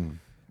is.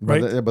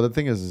 Right? But the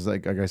thing is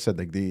like I said,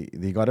 like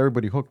they got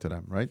everybody hooked to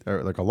them, right?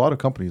 Like a lot of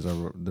companies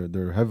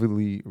they're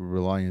heavily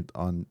reliant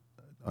on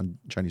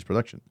Chinese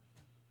production.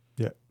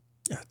 Yeah.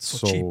 Yeah, it's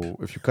So cheap.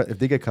 if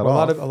they get cut Well,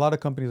 off, a lot of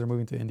companies are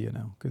moving to India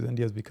now because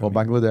India is well, becoming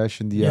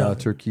Bangladesh, India, Yeah.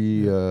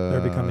 Turkey,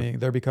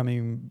 they're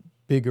becoming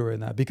bigger in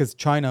that because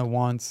China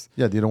wants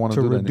yeah, they don't want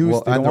to do that. reduce.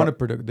 Well, They don't and want to they're-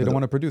 produce. They don't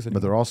want to produce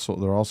But anymore.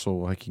 they're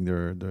also hiking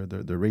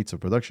their rates of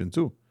production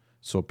too.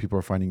 So people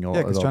are finding Yeah,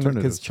 because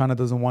alternatives. China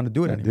doesn't want to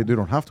do it Yeah, anymore. they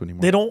don't have to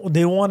anymore. They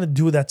don't want to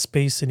do that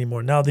space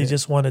anymore. Now they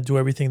just want to do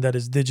everything that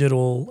is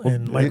digital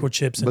and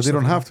microchips. And But they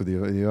don't stuff have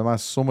to. They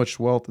amass so much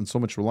wealth and so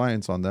much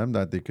reliance on them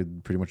that they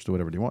could pretty much do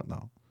whatever they want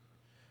now.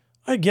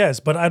 I guess,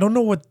 but I don't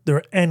know what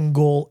their end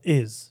goal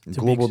is. to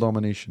Global make-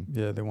 domination.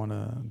 Yeah, they want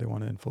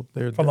to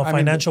infiltrate. from a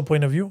financial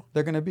point of view,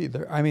 they're going to be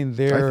there. I mean,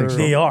 they're so.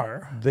 they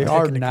are. They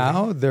are technically.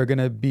 now. They're going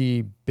to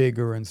be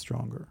bigger and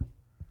stronger.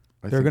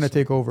 They're going to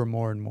take over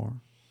more and more.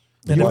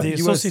 And if US they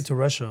associate to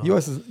Russia,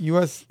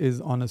 US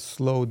is on a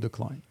slow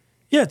decline.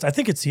 yeah, I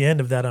think it's the end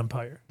of that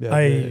empire.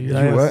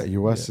 Yeah,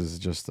 US is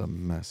just a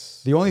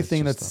mess. The only It's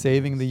thing just that's a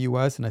saving mess. the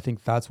U.S. and I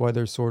think that's why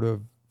they're sort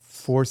of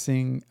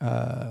forcing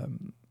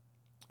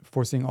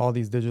all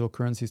these digital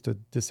currencies to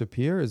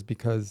disappear is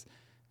because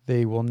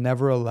they will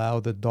never allow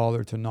the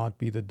dollar to not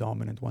be the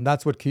dominant one.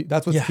 That's what's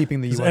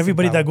keeping the 'cause U.S.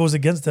 everybody in that power. goes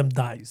against them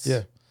dies.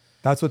 Yeah,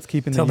 that's what's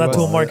keeping Tell the that U.S.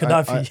 to Omar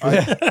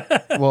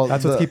Gaddafi. Well,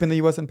 That's what's keeping the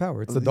U.S. in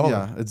power. It's the dollar.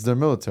 Yeah, it's their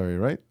military,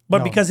 right? But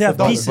No, because they the have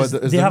dollar. pieces,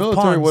 But is they the have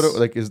military pawns. what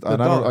like is? And I don't,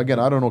 dollar. again,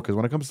 I don't know because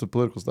when it comes to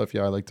political stuff,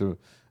 yeah, I like to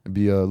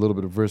be a little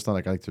bit versed on.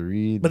 Like I like to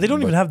read, But they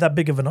don't even have that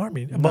big of an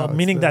army. it's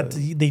Meaning the- that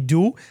they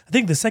do. I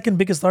think the second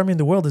biggest army in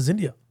the world is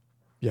India.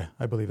 Yeah,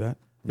 I believe that.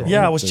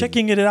 Yeah, I was the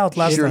checking it out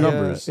last sheer night.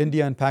 numbers.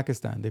 India and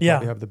Pakistan, they Yeah.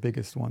 probably have the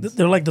biggest ones.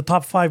 They're like the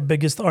top 5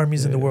 biggest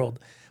armies in the world.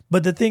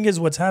 But the thing is,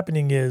 what's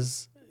happening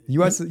is,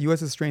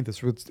 U.S.'s strength is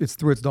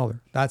through its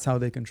dollar. That's how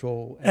they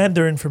control. and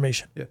their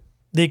information. Yeah.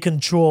 They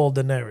control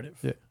the narrative.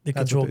 Yeah, They that's what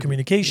control they do.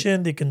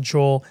 communication.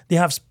 They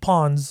have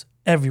pawns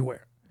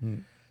everywhere.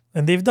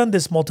 And they've done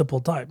this multiple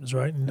times,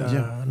 right?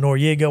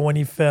 Noriega when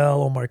he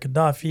fell, Omar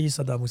Gaddafi,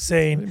 Saddam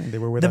Hussein. I mean, they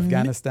were with The mi-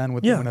 Afghanistan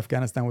when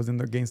Afghanistan was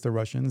against the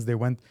Russians. They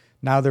went.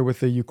 Now they're with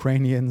the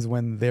Ukrainians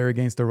when they're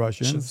against the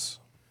Russians.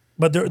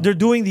 But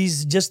they're doing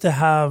these just to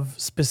have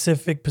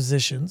specific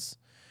positions.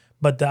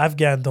 But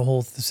the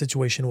whole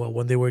situation,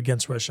 when they were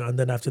against Russia, and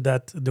then after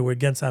that, they were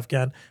against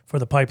Afghan for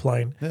the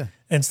pipeline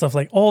and stuff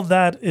like all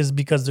that is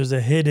because there's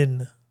a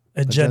hidden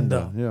agenda.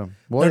 Yeah,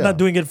 well, They're yeah. not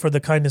doing it for the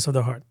kindness of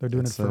their heart. They're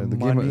doing It's, it for the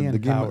money game,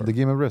 and power. the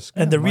game of risk.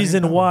 And the money and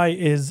reason power. why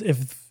is if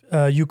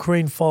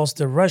Ukraine falls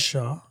to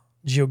Russia,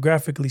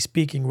 geographically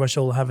speaking,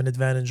 Russia will have an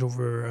advantage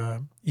over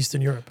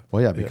Eastern Europe.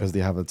 Well, yeah, because they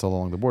have it all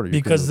along the border.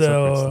 Because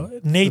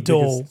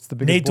NATO it's the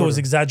biggest NATO is border.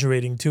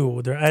 exaggerating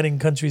too. They're adding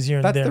countries here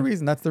and That's there. the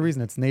reason. That's the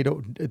reason. It's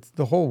NATO. It's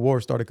the whole war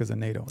started because of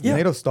NATO. Yeah.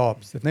 NATO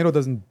stops. If NATO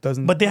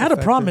doesn't. But they had a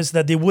affect it- promise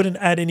that they wouldn't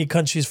add any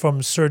countries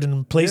from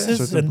certain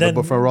places, and then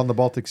but for around the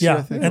Baltic Sea, I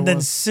yeah, think and it then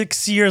was.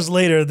 6 years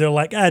later they're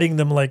like adding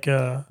them like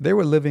They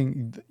were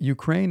living.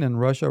 Ukraine and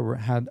Russia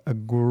had a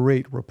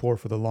great rapport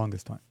for the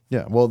longest time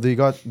Yeah, well, they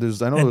got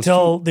there's I know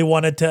until they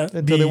wanted to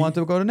until they wanted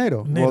to go to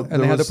NATO. NATO. And There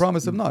they had the was-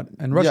 promise of not.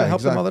 And Russia Yeah,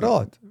 helped them out a exactly.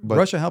 lot. But-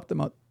 Russia helped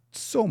them out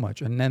so much,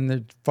 and then they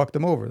fucked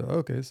them over.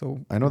 Okay, so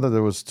I know that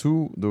there was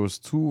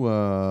two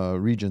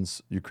regions,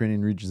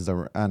 Ukrainian regions that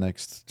were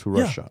annexed to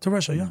Yeah, Russia. to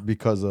Russia, yeah.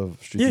 Because of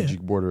strategic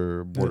border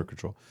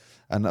control.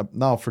 And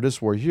now for this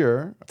war here,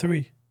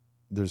 3.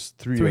 there's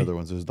three Three. other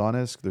ones. There's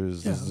Donetsk. There's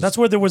Yeah, that's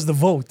where there was the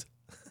vote.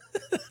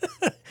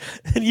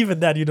 And even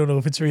that you don't know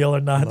if it's real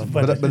or not.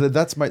 but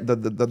that's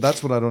that's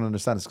what I don't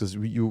understand. Is because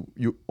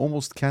you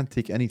almost can't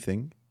take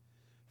anything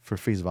for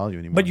face value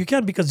anymore. But you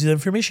can because the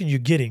information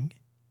you're getting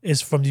is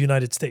from the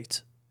United States.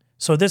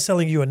 So they're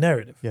selling you a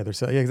narrative. yeah,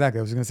 exactly.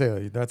 I was going to say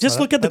that's Just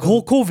look at the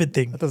whole COVID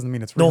thing. That doesn't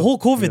mean it's The real. whole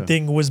COVID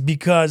thing was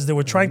because they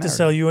were trying to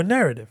sell you a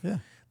narrative. Yeah.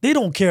 They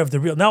don't care if the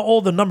real. Now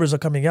all the numbers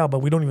are coming out, but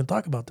we don't even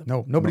talk about them. No,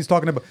 nobody's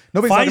talking about.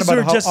 Nobody's talking Pfizer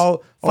about how just-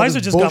 all Pfizer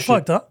this just got bullshit.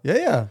 fucked, huh?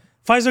 Yeah.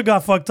 Pfizer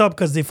got fucked up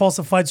because they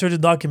falsified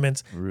certain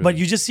documents, but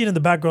you just see it in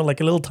the background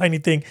like a little tiny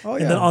thing, Oh,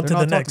 and then on to they're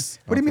the not next.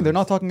 What do you mean? They're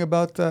not talking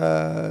about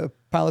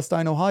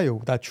Palestine,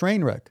 Ohio, that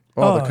train wreck.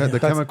 Oh, Oh, the yeah.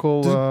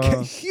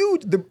 chemical.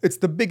 Huge. It's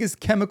the biggest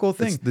chemical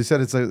thing. They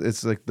said it's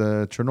like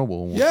the Chernobyl.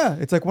 Almost. Yeah,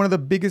 it's like one of the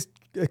biggest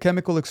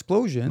chemical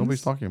explosions.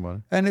 Nobody's talking about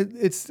it. And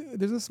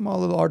there's a small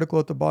little article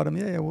at the bottom.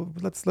 Yeah. Well,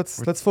 let's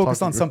focus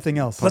talking- on something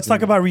else. Let's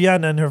talk about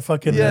Rihanna and her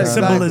fucking Yeah,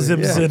 exactly.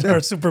 symbolisms Yeah. in her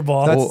Super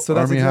Bowl. That's- so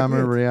Army exactly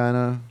Hammer, it.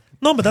 Rihanna.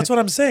 No, but that's what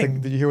I'm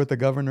saying. Did you hear what the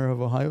governor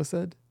of Ohio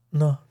said?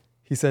 No.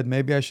 He said,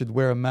 maybe I should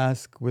wear a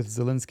mask with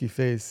Zelensky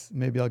face.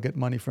 Maybe I'll get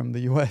money from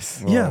the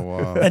U.S. Yeah.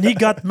 wow. And he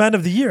got Man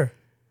of the Year.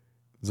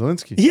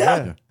 Zelensky.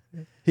 Yeah.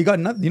 He got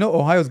nothing. You know,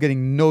 Ohio's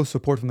getting no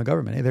support from the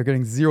government. They're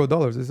getting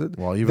 $0. Is it?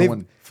 Well, even They've-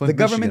 when Flint,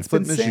 government's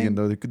Flint, been Michigan, saying-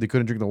 though they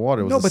couldn't drink the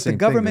water. It was No, the but the same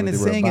government thing. is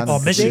They were saying it's Oh,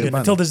 abandoned. Michigan,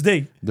 Abandoned. until this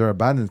day. They're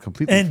abandoned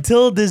completely.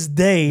 Until this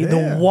day, the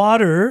Yeah.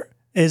 water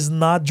is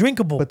not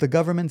drinkable. But the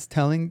government's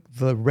telling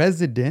the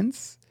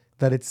residents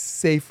that it's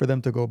safe for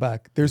them to go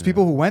back. There's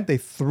people who went, they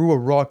threw a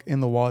rock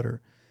in the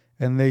water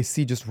and they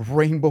see just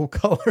rainbow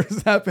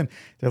colors happen.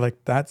 They're like,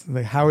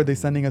 how are they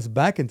sending us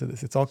back into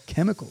this? It's all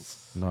chemicals.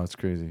 No, it's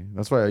crazy.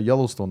 That's why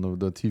Yellowstone,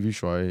 the TV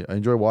show, I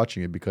enjoy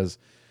watching it because,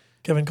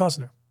 Kevin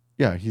Costner.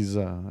 yeah, he's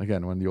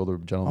again one of the older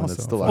gentlemen that's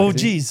Also, still Oh, acting.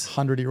 geez.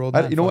 100-year-old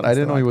I, man. you know what? I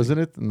fucking didn't know he still was in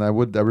it, and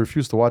I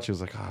refused to watch it. I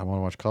was like, I want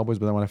to watch Cowboys,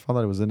 but then when I found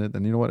out he was in it,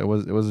 and you know what? It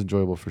was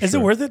enjoyable for Is sure.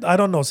 it worth it? I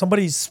don't know.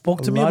 Somebody spoke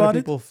to acting. me A lot about of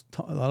it.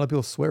 people, a lot of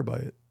people swear by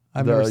it.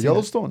 I've never The seen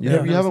Yellowstone. It. You, Yeah.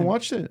 never, you Never haven't seen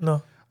watched it?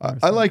 No.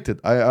 I liked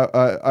it.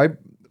 I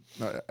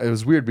it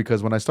was weird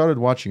because when I started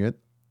watching it,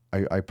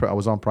 I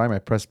was on Prime. I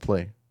pressed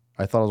play.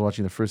 I thought I was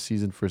watching the first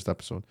season, first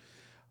episode.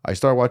 I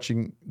started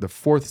watching the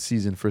fourth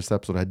season, first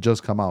episode had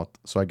just come out,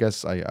 so I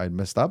guess I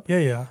messed up. Yeah,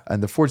 yeah.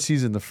 And the fourth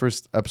season, the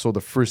first episode,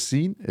 the first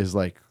scene is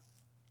like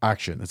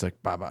action. It's like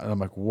bah, bah, and I'm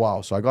like,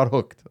 wow. So I got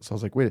hooked. So I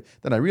was like, wait.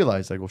 Then I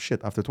realized, like, oh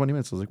shit. After 20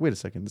 minutes, I was like, wait a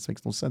second, this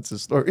makes no sense.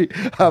 This story,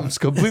 I'm just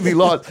completely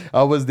lost.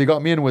 They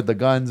got me in with the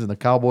guns and the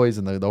cowboys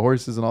and the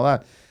horses and all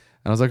that.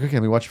 And I was like, okay,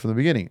 let me watch it from the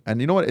beginning. And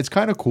you know what? It's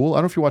kind of cool. I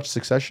don't know if you watch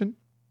Succession.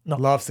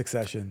 Love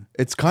Succession.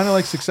 It's kind of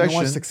like You Succession.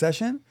 watch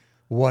Succession?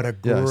 What a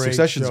great Yeah,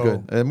 Succession's show.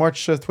 good.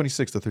 March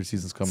 26th, the third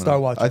season's coming Start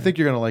out. watching I it. think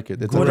you're gonna like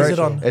it. It's What a is very, it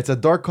on? It's a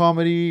dark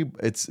comedy.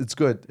 It's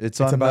good. It's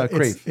on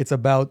Crave. It's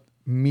about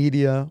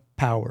media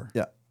power.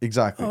 Yeah,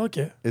 exactly. Oh,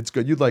 okay. It's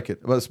good. You'd like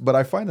it. But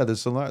I find that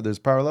there's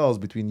parallels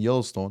between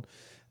Yellowstone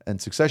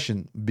and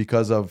Succession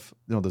because of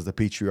there's the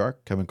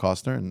patriarch Kevin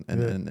Costner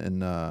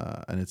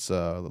and it's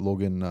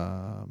Logan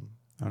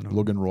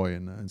Logan Roy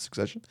in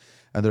Succession,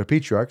 and they're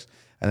patriarchs.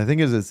 And the thing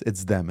is,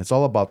 it's them. It's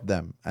all about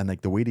them and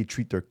like the way they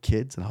treat their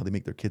kids and how they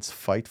make their kids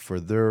fight for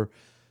their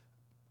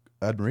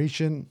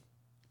admiration.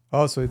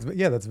 Oh, so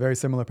that's very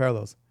similar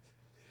parallels.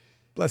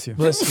 Bless you.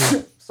 Bless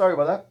you. Sorry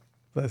about that.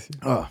 Bless you.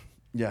 Oh,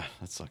 yeah,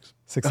 that sucks.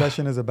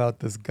 Succession is about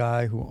this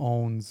guy who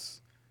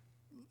owns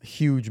a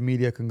huge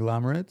media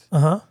conglomerate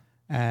Uh-huh.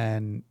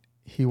 and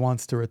he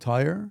wants to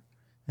retire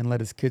and let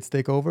his kids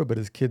take over, but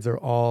his kids are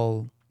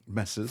all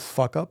Messes.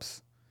 fuck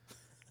ups.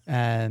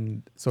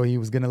 And so he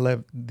was going to let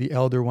the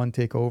elder one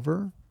take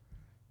over.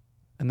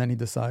 And then he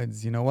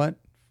decides, you know what?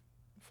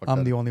 Fuck I'm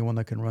that. the only one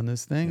that can run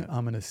this thing. Yeah.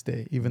 I'm going to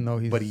stay, even though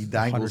he's. But he 100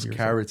 dangles years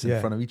carrots old. in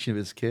front of each of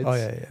his kids. Oh,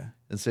 yeah.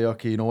 And say,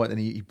 okay, you know what? And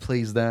he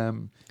plays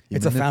them. He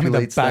It's a family that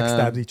manipulates them.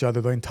 backstabs each other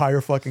the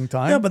entire fucking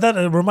time. Yeah, but that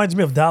reminds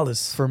me of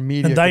Dallas For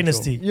media and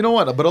Dynasty. You know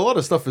what? But a lot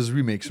of stuff is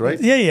remakes, right?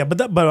 Yeah,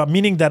 but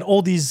meaning that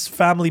all these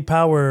family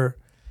power.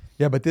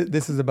 Yeah, but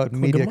this is about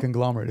media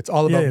conglomerate. It's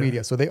all about Yeah.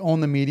 media. So they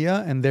own the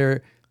media, and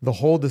the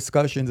whole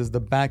discussions is the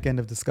back end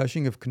of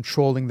discussion of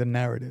controlling the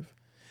narrative.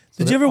 So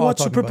Did you they're ever all watch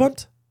talking Super about it.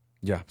 Punt?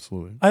 Yeah,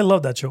 absolutely. I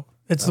love that show.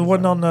 It's the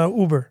one on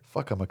Uber.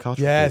 Fuck, I'm a couch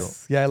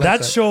Yes, yeah, I like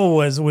That show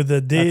was with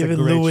the David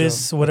great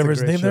Lewis, show. whatever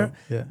That's his a name great there.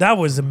 show. Yeah. That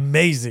was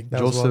amazing.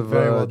 That was Joseph,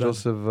 very well done.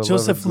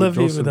 Joseph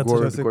Levy, that's Joseph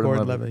Gordon-Levitt.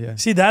 Gordon-Levitt, yeah.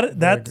 See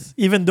that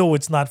even though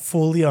it's not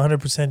fully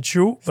 100%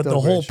 true, but Still the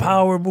a great whole show.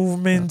 power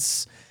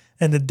movements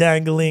and the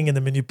dangling and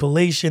the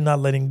manipulation, not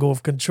letting go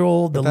of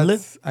control, the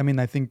That's, I mean,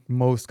 I think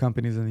most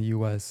companies in the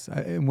U.S.,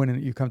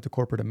 when you come to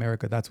corporate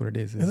America, that's what it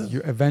is.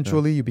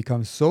 Eventually, you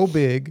become so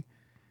big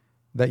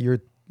that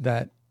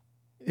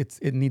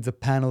it needs a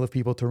panel of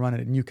people to run it,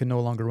 and you can no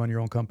longer run your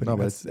own company. No,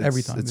 but That's it's,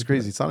 every time. It's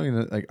crazy. It's not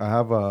even like I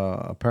have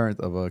a parent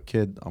of a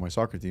kid on my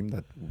soccer team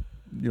that,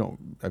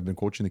 I've been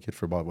coaching the kid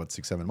for about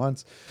 6-7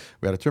 months.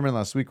 We had a tournament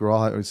last week. We're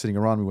all sitting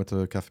around. We went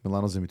to Cafe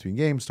Milano's in between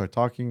games, start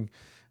talking.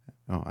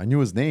 I knew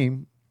his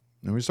name.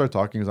 And we started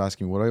talking. He was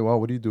asking me,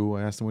 what do you do?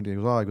 I asked him what he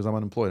goes, he goes, I'm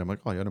unemployed. I'm like,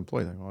 oh, you're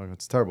unemployed. I go, oh,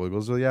 it's terrible. He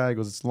goes, well, yeah. He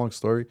goes, it's a long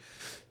story.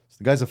 So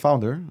the guy's a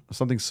founder,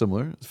 something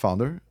similar,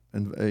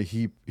 and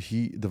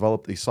he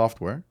developed a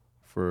software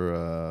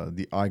for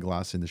the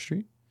eyeglass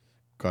industry.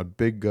 Got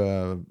big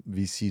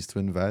VCs to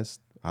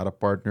invest. Had a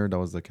partner that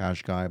was the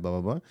cash guy, blah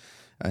blah blah,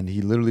 and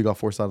he literally got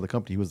forced out of the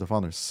company. He was the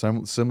founder,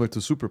 similar to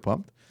Super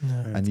Pumped,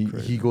 and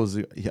he goes,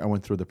 I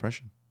went through a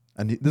depression.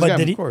 And this But guy,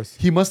 did he- Of course.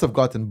 he must have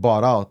gotten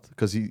bought out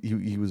because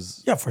he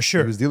was Yeah, for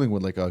sure. he was dealing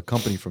with like a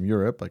company from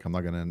Europe. Like I'm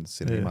not gonna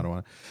say the name, Yeah. I don't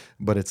want,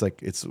 but it's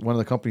like it's one of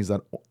the companies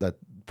that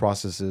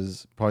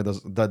processes probably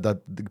does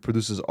that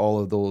produces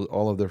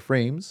all of their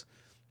frames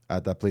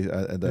at that place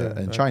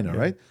in China, yeah.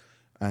 right?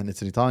 And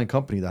it's an Italian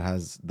company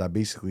that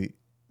basically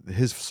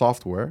his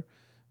software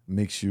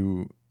makes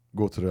you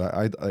go to the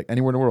eye, like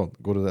anywhere in the world,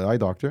 go to the eye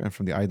doctor, and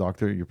from the eye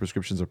doctor your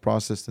prescriptions are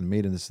processed and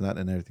made and this and that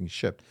and everything's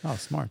shipped. Oh,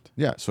 smart.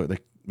 Yeah, so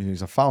like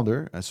he's a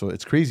founder, and so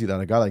it's crazy that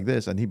a guy like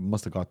this, and he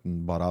must have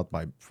gotten bought out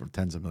for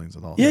tens of millions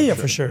of dollars. Yeah,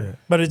 for sure.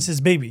 But it's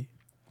his baby.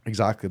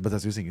 Exactly, but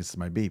that's the thing. It's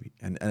my baby,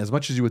 and as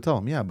much as you would tell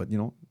him, yeah, but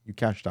you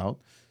cashed out,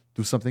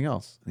 do something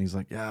else, and he's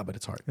like, yeah, but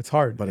it's hard. It's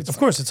hard. But it's Of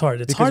course, it's hard.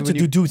 It's Because hard to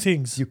when you- do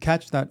things.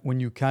 when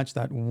you catch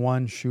that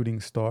one shooting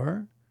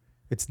star,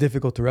 it's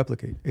difficult to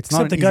replicate. It's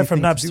Except not the an guy easy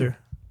from thing to do. Napster.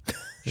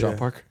 Sean Yeah.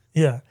 Parker,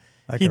 Yeah.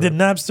 I He can did re-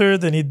 Napster,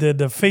 then he did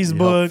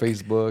Facebook,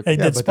 Facebook. and he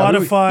did but that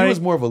really- Spotify. He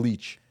was more of a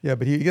leech. Yeah,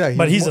 but he but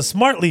was he's more, a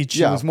smart leech.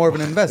 Yeah. he was more of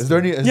an investor. Is there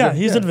any? Is Yeah, there,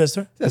 he's yeah. an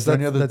investor. Is there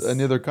That's-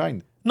 any other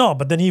kind? No,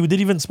 but then he did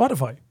even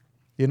Spotify.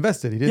 He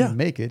invested. He didn't Yeah.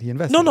 make it. He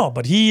invested. No,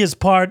 but he is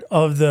part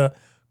of the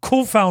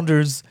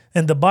co-founders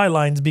and the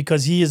bylines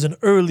because he is an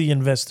early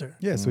investor.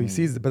 Yeah, so he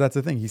sees. But that's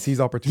the thing. He sees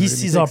opportunity. He and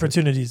sees takes it.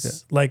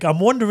 opportunities. Like I'm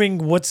wondering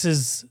what's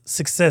his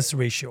success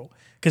ratio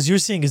because you're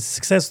seeing his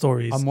success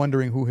stories. I'm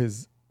wondering who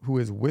his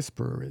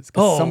whisperer is.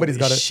 'Cause Oh, somebody's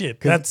got to. shit!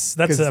 That's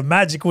a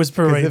magic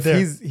whisper right if there.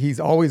 he's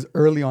always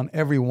early on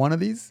every one of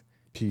these,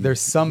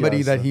 there's somebody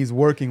yes, that he's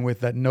working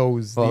with that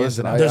knows Well, the listen, ins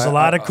and outs. There's a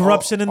lot of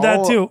corruption in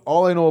that too.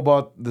 All I know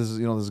about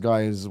this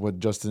guy is what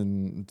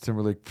Justin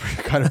Timberlake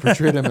kind of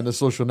portrayed him in the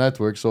Social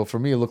Network. So for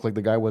me, it looked like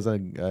the guy was a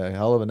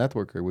hell of a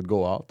networker. Would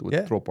go out, would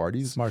Yeah. throw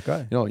parties. Smart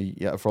guy.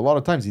 For a lot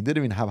of times he didn't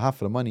even have half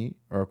of the money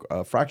or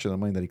a fraction of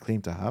the money that he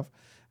claimed to have,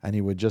 and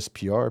he would just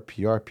PR,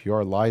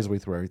 lie his way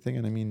through everything.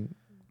 And I mean,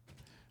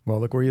 Well,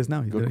 look where he is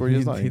now. Look where he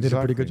is now, He did a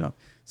pretty good exactly.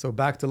 job. So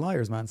back to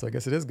liars, man. So I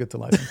guess it is good to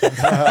lie sometimes.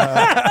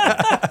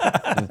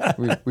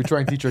 we try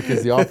and teach our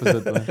kids the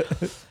opposite. Man.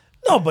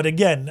 No, but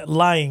again,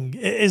 lying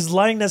is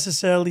lying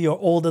necessarily or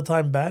all the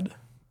time bad?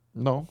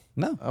 No,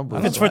 No. I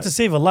believe If it's it. for to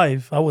save a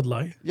life, I would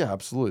lie. Yeah,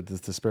 absolutely.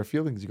 To spare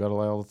feelings, you got to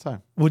lie all the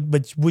time.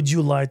 Would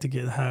you lie to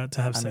to have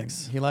I mean,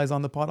 sex? he lies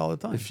on the pot all the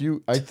time. If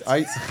you,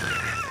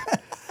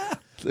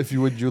 if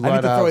you would, you I lie need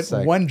to to throw have it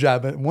sex. one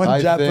jab per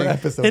think-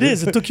 episode. It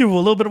is. It took you a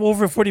little bit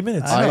over 40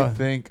 minutes. I know. I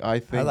think I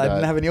that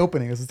didn't have any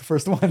opening. This is the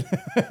first one.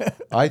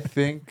 I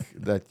think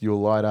that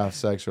you'll lie to have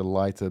sex or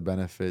lie to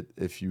benefit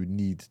if you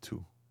need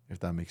to, if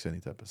that makes any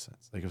type of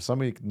sense. Like if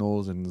somebody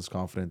knows and is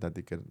confident that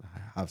they can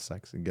have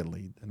sex and get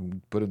laid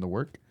and put in the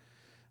work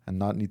and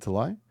not need to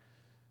lie.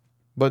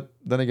 But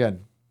then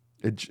again,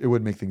 it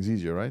would make things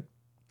easier, right?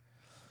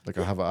 Like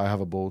I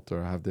have a boat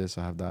or I have this,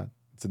 I have that.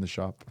 It's in the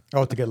shop.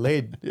 Oh, to get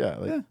laid. Yeah.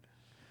 Like, Yeah.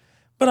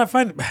 But I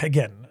find,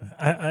 again,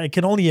 I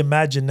can only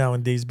imagine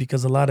nowadays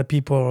because a lot of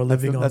people are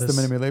living That's on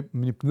the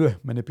this.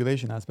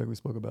 manipulation aspect we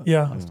spoke about.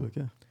 Yeah. last week,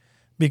 yeah.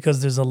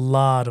 Because there's a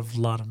lot of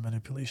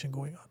manipulation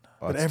going on. oh,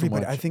 But it's too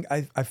everybody, much. I think,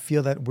 I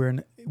feel that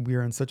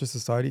we're in such a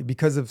society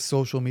because of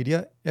social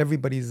media.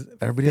 Everybody has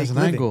fake an living.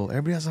 angle.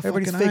 Everybody has a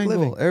Everybody's fucking fake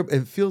angle. living.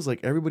 It feels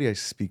like everybody I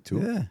speak to,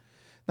 Yeah.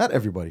 not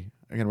everybody.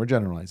 Again, we're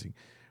generalizing,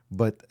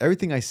 but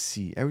everything I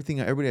see,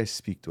 everybody I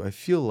speak to, I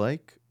feel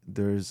like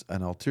there's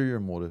an ulterior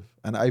motive.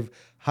 And I've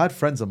had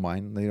friends of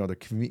mine,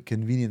 the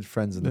convenient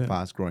friends in the Yeah.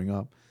 past growing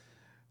up,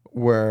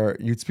 where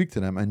you'd speak to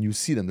them and you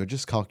see them, they're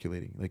just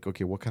calculating, like,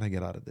 okay, what can I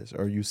get out of this?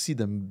 Or you see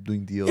them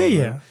doing deals.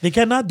 Yeah. They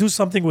cannot do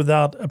something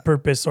without a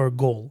purpose or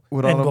goal.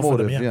 Without and a go for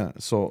them, motive, yeah.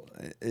 So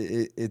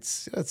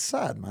it's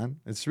sad, man.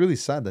 It's really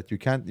sad that you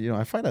can't.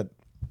 I find that,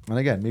 and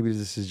again, maybe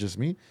this is just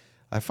me.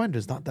 I find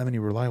there's not that many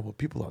reliable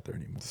people out there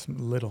anymore. It's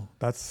little.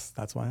 That's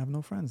why I have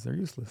no friends. They're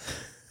useless.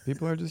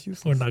 People are just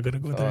useless. We're not going to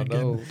go there Oh,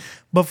 again. no.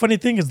 But funny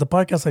thing is, the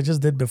podcast I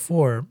just did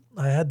before,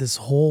 I had this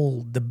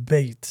whole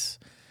debate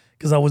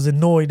because I was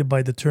annoyed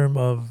by the term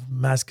of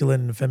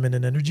masculine and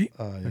feminine energy.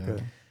 Yeah.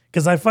 Okay.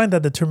 Because I find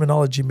that the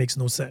terminology makes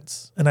no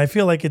sense. And I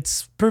feel like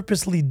it's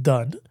purposely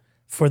done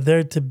for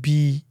there to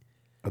be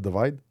A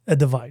divide? a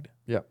divide,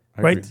 Yeah.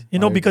 I right?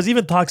 agree. Because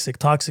even toxic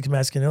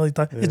masculinity,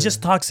 it's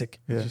just toxic.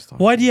 Yeah.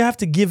 Why do you have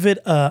to give it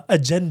a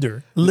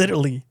gender,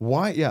 literally?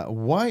 Why? Yeah.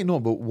 Why? No,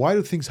 but why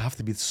do things have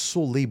to be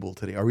so labeled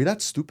today? Are we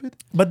that stupid?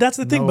 But that's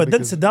the thing. No, But then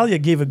because Sedalia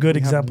gave a good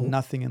We have example.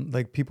 nothing in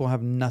people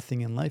have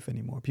nothing in life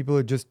anymore. People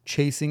are just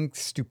chasing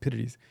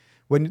stupidities.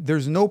 When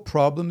there's no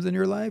problems in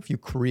your life, you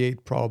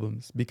create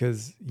problems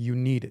because you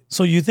need it.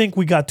 So you think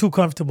we got too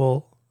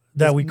comfortable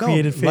that we No,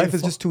 created life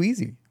is just too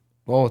easy.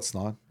 Oh, it's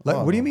not. Like,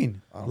 Oh, what do you no.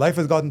 mean? Life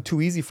has gotten too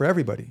easy for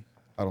everybody.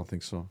 I don't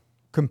think so.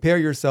 Compare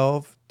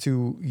yourself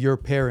to your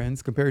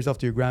parents. Compare yourself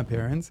to your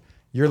grandparents.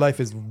 Your life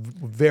is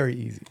very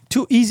easy.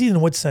 Too easy in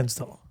what sense,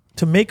 though?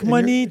 To make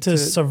money, to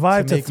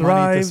survive, to make money,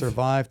 thrive? to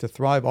survive, to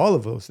thrive. All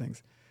of those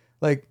things.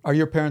 Like, are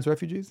your parents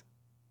refugees?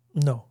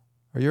 No.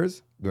 Are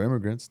yours? They're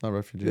immigrants, not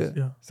refugees.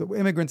 Yeah. So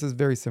immigrants is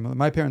very similar.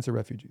 My parents are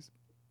refugees.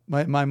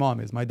 My mom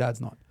is. My dad's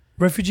not.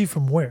 Refugee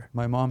from where?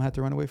 My mom had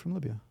to run away from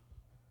Libya.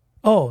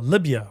 Oh,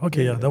 Libya.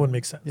 Okay, yeah, that would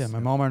make sense. Yeah, my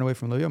mom ran away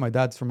from Libya. My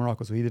dad's from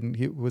Morocco, so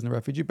he wasn't a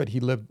refugee, but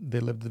they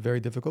lived a very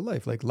difficult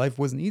life. Like life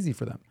wasn't easy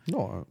for them.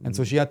 No, And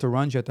so she had to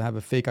run. She had to have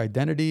a fake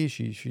identity.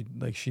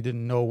 She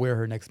didn't know where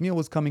her next meal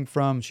was coming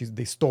from.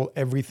 They stole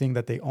everything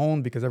that they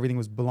owned because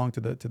everything belonged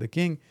to the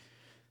king.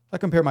 I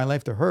compare my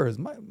life to hers.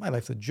 My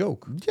life's a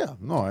joke. yeah,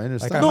 no, I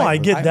understand. No, I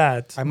get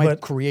that, I might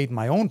but- create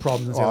my own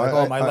problems and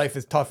say, my life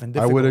is tough and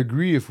I difficult. would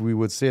agree if we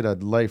would say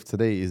that life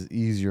today is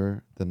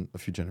easier than a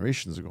few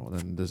generations ago.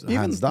 Then there's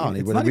hands down.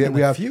 It's But not we, even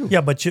we a have few.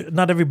 Yeah, but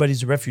not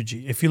everybody's a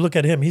refugee. If you look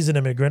at him, he's an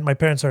immigrant. My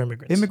parents are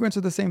immigrants. Immigrants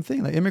are the same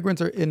thing. Like immigrants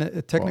are in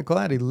a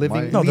technicality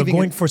living. No, they're leaving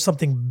going in- for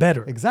something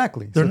better.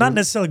 exactly. They're So not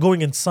necessarily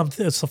going in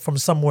something from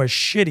somewhere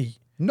shitty.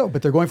 No,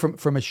 but they're going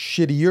from a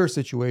shittier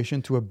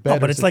situation to a better. No,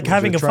 but it's like situation.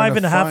 having a They're trying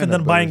 5.5 to and find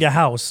then a buying better- a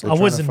house. they're I trying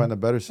to wasn't find a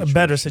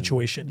better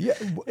situation. Yeah,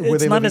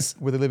 It's not as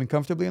were they living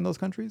comfortably in those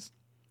countries?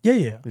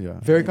 yeah. yeah.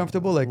 Very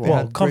comfortable. Like they Well,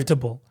 had great-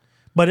 comfortable.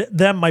 But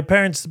my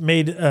parents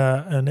made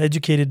an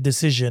educated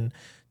decision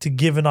to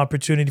give an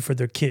opportunity for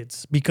their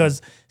kids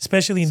because,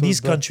 especially in So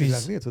these that's countries,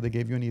 exactly it. So they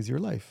gave you an easier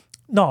life.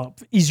 no,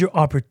 easier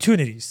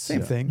opportunities.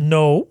 Same thing.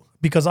 No,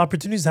 because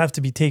opportunities have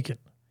to be taken.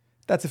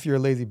 That's if you're a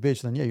lazy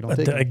bitch, then yeah, you don't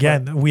take it.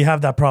 Again, we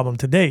have that problem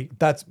today.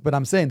 But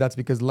I'm saying that's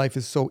because life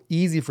is so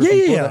easy for Yeah,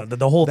 people. yeah. that-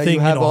 The whole that thing,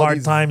 have all hard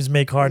these- times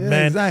make hard Yeah,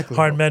 men. exactly.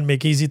 Hard men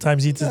make easy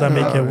times that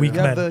make weak you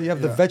have men. you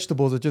have the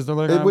vegetables that just are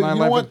like, But my you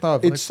know life what? is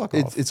tough. It's Like,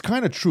 fuck off. it's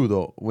kind of true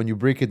though. When you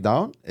break it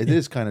down, it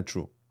is kind of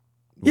true.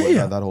 Yeah,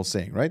 yeah. That whole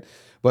saying, right?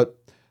 But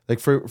like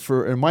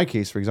for in my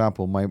case, for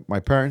example, my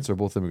parents are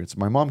both immigrants.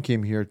 My mom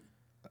came here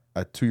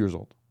at 2 years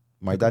old.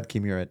 My dad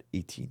came here at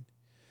 18.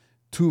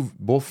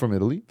 Both from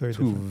Italy. Very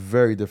two different.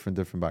 very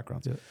different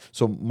backgrounds. Yeah.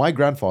 So my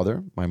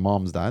grandfather, my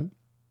mom's dad,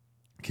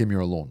 came here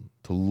alone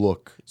to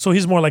look. So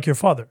he's more like your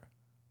father.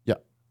 Yeah.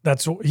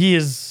 He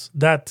is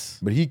that.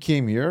 But he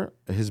came here.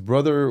 His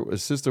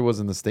sister was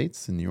in the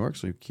States in New York,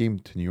 so he came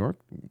to New York.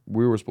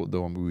 We were supposed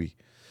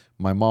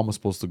my mom was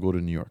supposed to go to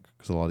New York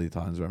because a lot of the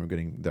times when we're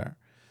getting there.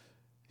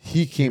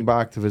 He came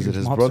back to visit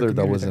his mobster brother that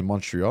community was there. in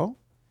Montreal,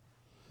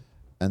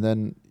 and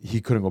then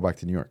he couldn't go back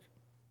to New York.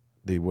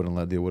 They wouldn't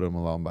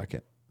allow him back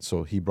in.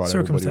 So he brought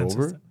everybody Circumstances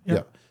over. then,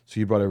 yeah. So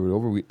he brought everybody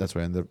over. That's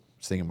why I ended up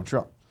staying in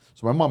Montreal.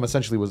 So my mom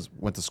essentially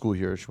went to school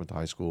here. She went to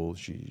high school.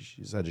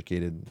 She's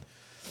educated.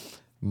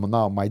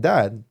 Now my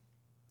dad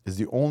is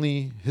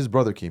his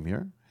brother came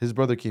here. His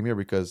brother came here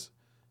because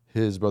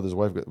his brother's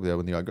wife,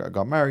 when they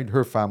got married,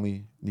 her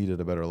family needed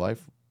a better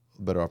life,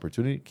 a better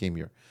opportunity, came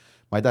here.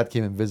 My dad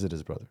came and visited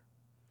his brother.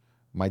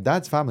 My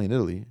dad's family in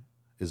Italy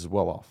is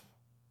well off.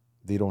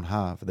 They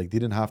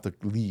didn't have to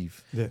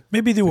leave. Yeah.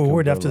 Maybe they were become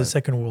worried better after the life.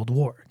 Second World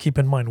War. Keep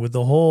in mind with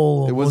the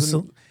whole It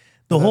wasn't-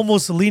 whole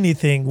Mussolini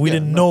thing, we Yeah,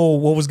 didn't no. know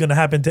what was going to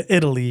happen to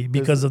Italy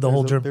because of the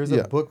whole German. There's Yeah.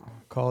 a book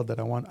called that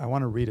I want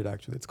to read it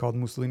actually. It's called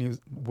Mussolini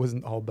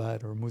wasn't all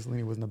bad, or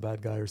Mussolini wasn't a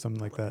bad guy, or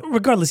something like that.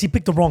 Regardless, he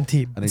picked the wrong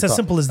team. An It's as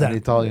simple as that. An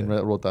Italian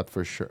wrote that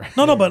for sure.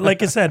 No, but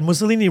like I said,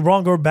 Mussolini,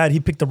 wrong or bad, he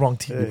picked the wrong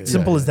team.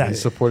 Simple as that. He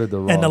supported the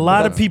wrong. And a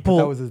lot of That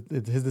people, was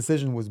his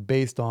decision was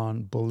based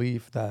on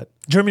belief that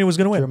Germany was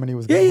going to win. Germany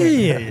was yeah, gonna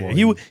yeah, win.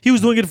 yeah, yeah. He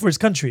was doing it for his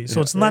country,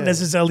 so it's not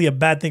necessarily a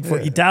bad thing for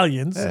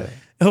Italians.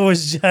 It was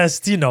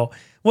just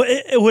well,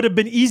 it would have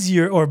been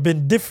easier or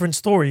been different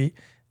story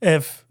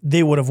if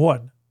they would have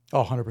won.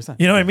 oh, 100%.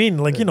 You know what I mean?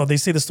 Like they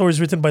say the story is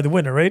written by the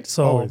winner, right?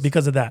 So Always.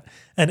 because of that,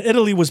 and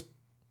Italy was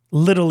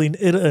literally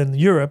in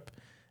Europe,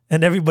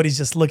 and everybody's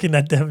just looking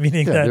at them,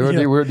 meaning Yeah, that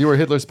they were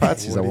Hitler's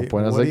patsies at one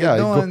point. I was what like, are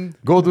you yeah, doing?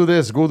 go do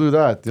this, go do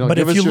that. But give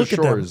if us you your look at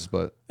them- shores.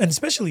 But and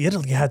especially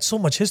Italy had so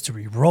much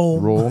history,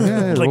 Rome, Rome, yeah,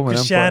 like Roman Empire.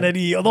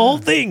 Christianity, the whole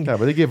thing. yeah,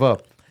 but they gave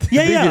up.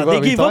 Yeah, They yeah, gave they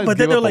up. gave up, Italians but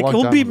then gave they're up a like, long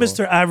we'll time be ago.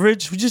 Mr.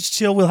 Average. We just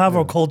chill. We'll have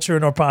our culture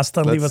and our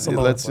pasta and leave us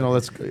alone. Let's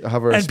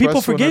have our And people espresso on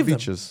our forgave them.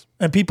 beaches.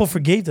 And people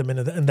forgave them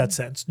in that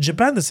sense.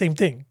 Japan, the same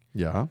thing.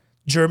 Yeah,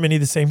 Germany,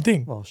 the same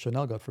thing. Well,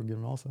 Chanel got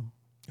forgiven also.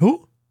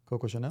 Who?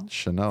 Coco Chanel.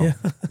 Chanel. Yeah.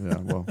 Yeah,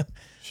 well,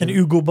 And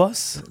Hugo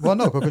Boss. Well,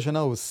 no, Coco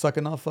Chanel was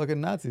sucking off fucking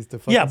Nazis to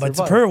fucking Yeah, but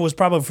survive. her was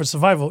probably for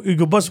survival.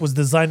 Hugo Boss was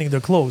designing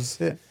their clothes.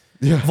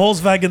 Yeah.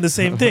 Volkswagen, the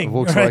same thing.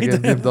 Volkswagen,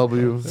 right?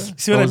 BMW.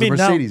 See what I it was mean?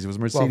 Now- Mercedes. It was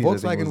Well, Mercedes.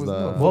 Volkswagen was,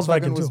 the,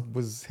 Volkswagen was, too.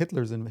 was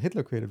Hitler's and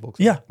Hitler created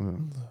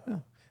Volkswagen. Yeah.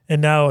 And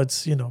now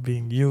it's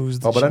being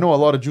used. Oh, but I know a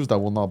lot of Jews that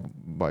will not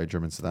buy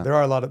German sedan. There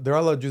are a lot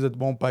of Jews that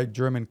won't buy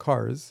German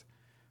cars,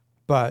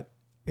 but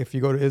if you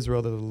go to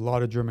Israel, there's a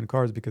lot of German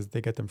cars because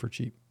they get them for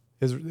cheap.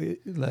 I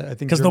think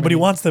Because nobody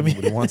wants them.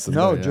 Nobody wants them.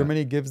 No, there, yeah.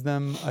 Germany gives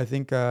them I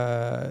think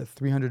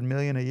 300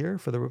 million a year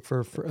for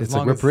as It's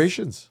long like as-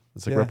 reparations.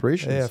 It's like yeah,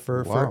 reparations. Yeah,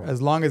 for Wow.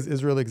 as long as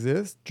Israel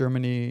exists,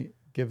 Germany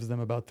gives them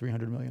about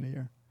 300 million a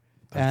year,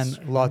 and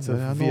lots of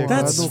I know. vehicles.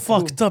 That's no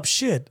fucked up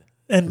shit.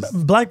 And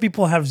black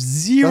people have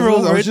zero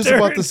I was just return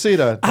about to say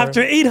that.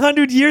 after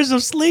 800 years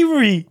of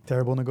slavery.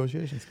 Terrible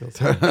negotiation skills.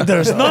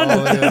 There's none.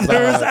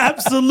 There's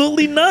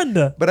absolutely none.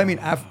 But I mean,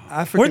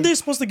 African. Weren't they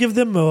supposed to give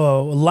them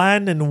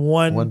land and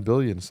 1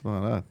 billion,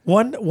 something like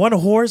that. one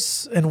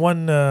horse and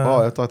one?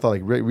 Oh, I thought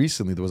like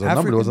recently there was a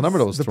number. There was a number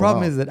that was The thrown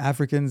problem out. is that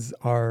Africans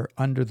are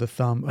under the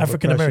thumb of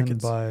African oppression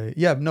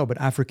Americans. but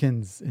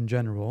Africans in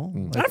general.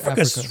 Like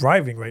Africa's Africa-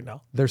 thriving right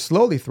now. they're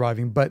slowly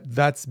thriving, but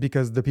that's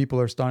because the people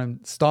are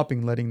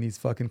stopping letting these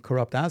fucking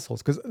corrupt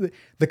assholes. Because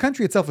the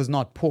country itself is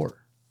not poor.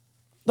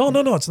 No,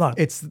 it's not.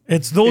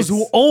 It's those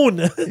who own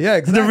Yeah,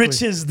 exactly. the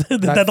riches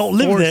that don't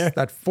live there.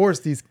 That force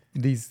these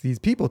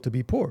people to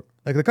be poor.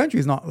 Like the country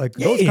is not like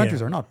those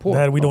countries are not poor.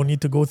 That we don't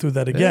need to go through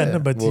that again. Yeah.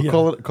 But Well,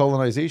 yeah,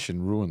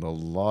 colonization ruined a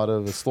lot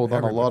of, slowed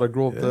down a lot of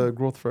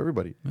growth for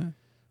everybody.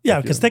 yeah,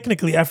 because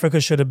technically Africa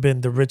should have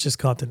been the richest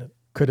continent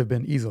Could have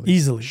been easily.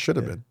 easily. Should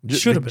have been.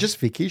 Should have been. Just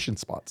vacation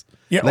spots.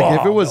 Yeah, like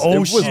if it was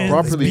oceans,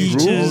 properly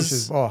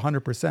beaches. ruled. Oh,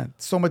 100%.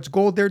 So much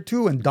gold there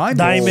too, and diamonds.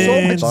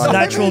 Diamonds, so much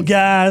natural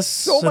gas,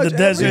 So the much They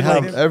desert. everything.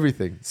 Like, have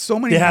everything. So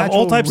many. they have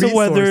all natural types of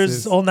weathers,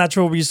 resources. all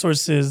natural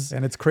resources.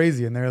 And it's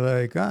crazy. And they're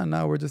like,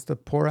 now we're just a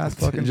poor ass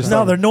fucking. Just Now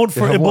town." they're known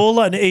for have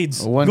Ebola and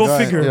AIDS. One Go guy,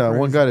 figure. Yeah,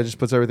 one guy that just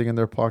puts everything in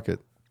their pocket.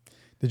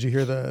 Did you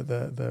hear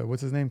the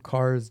what's his name?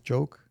 Cars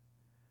joke.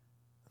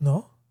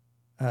 No.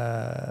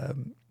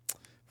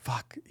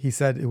 Fuck. He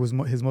said it was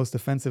his most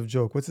offensive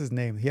joke. What's his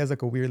name? He has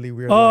like a weirdly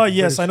weird. Oh like,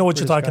 yes, I know what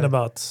you're British talking guy.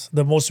 about.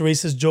 The most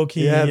racist joke.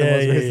 Yeah, the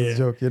most racist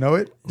joke. You know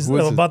it? It's Who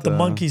is it? about the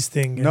monkeys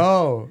thing.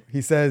 No,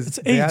 he says It's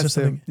they AIDS or asked him-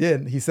 something. Yeah,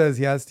 he says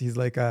he's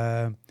like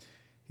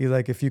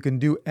if you can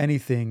do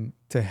anything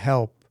to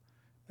help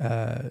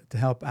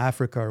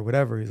Africa or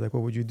whatever, he's like,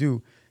 what would you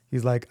do?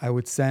 He's like, I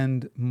would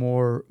send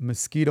more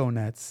mosquito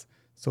nets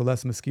so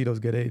less mosquitoes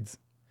get AIDS.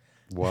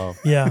 Wow.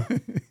 Yeah.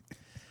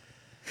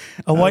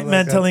 A white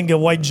man telling a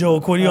white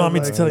joke. What do you want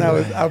me to tell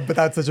you? But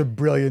that's such a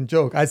brilliant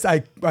joke.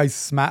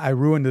 I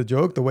ruined the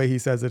joke. The way he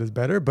says it is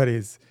better, but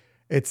it's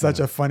such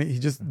a funny. He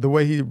just the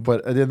way he.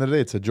 But at the end of the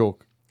day, it's a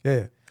joke.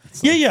 Yeah.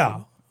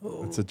 Yeah.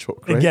 It's a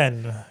joke, right?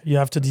 Again, you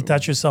have to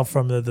detach yourself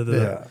from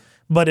the.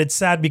 But it's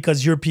sad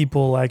because your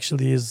people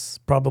actually is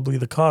probably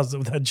the cause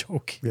of that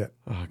joke. Yeah.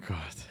 Oh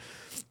God.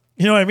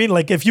 You know what I mean?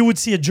 Like if you would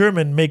see a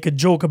German make a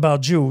joke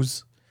about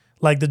Jews,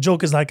 like the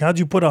joke is like, how'd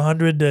you put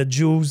 100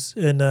 Jews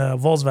in a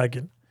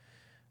Volkswagen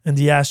in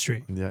the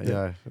ashtray? Yeah.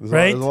 There's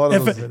Right? A lot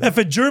of those. If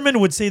a German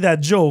would say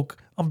that joke,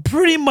 I'm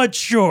pretty much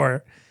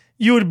sure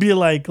you would be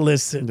like,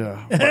 listen.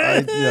 Yeah.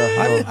 But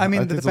no, I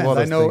mean, it think it's a depends. lot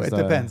I of know things it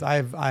that- depends.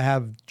 I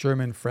have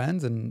German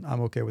friends, and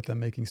I'm okay with them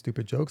making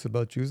stupid jokes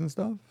about Jews and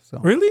stuff. So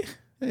Really?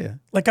 yeah,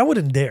 Like I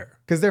wouldn't dare.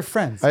 because they're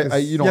friends. I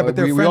 'Cause- you know, yeah, but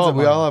they're we friends all of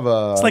we mine. all have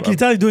a. It's like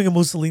Italy doing a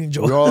Mussolini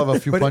joke. we all have a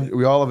few But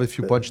we all have a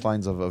few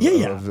punchlines of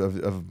Yeah.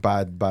 of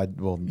bad.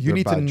 Well, You they're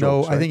need to bad know.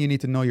 jokes, I right? think you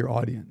need to know your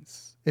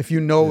audience. If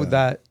you know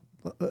that,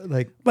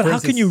 like, But for how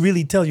can you instance-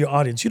 really tell your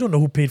audience? You don't know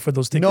who paid for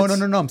those tickets.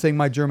 No. I'm saying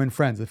my German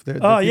friends. If they're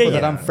Oh, the yeah, people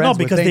that yeah. I'm No, friends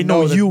with, because they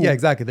know that- you. Yeah,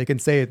 exactly. They can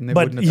say it, and they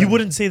But wouldn't. have you done it.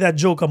 wouldn't say that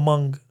joke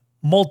among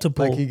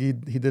multiple. Like he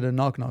did a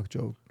knock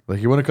joke. Like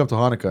you want to come to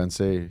Hanukkah and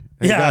say,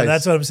 hey, yeah, guys,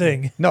 that's what I'm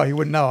saying. No, he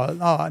wouldn't. No,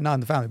 not in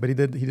the family. But he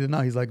did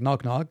not. He's like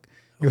knock.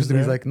 He's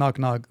there? like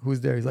knock. Who's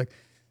there? He's like,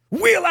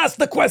 we'll ask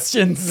the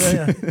questions.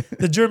 Yeah.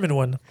 The German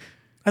one.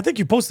 I think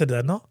you posted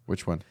that, no?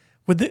 Which one?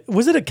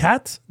 Was it a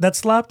cat that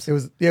slapped? It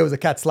was a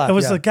cat slap. It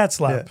was yeah. a cat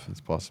slap. Yeah.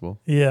 It's possible.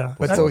 Yeah.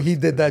 But so he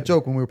did that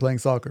joke when we were playing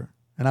soccer,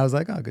 and I was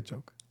like, oh, good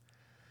joke.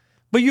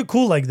 But you're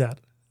cool like that.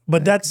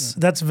 But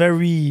that's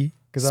very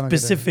 'Cause I don't get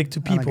specific it. to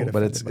I don't get people. it.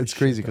 But offended by it's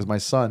crazy shit, because my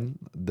son,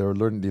 they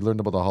learned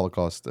about the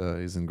Holocaust.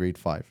 He's in grade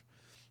 5.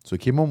 So he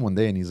came home one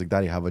day and he's like,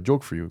 Daddy, I have a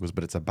joke for you. He goes,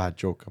 but it's a bad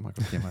joke. I'm like,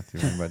 okay, Matthew,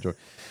 you're learning a bad joke.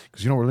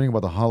 Because we're learning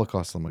about the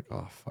Holocaust. I'm like,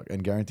 oh, fuck.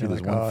 And guarantee You're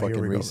there's like, one oh, here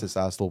fucking we go. racist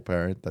asshole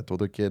parent that told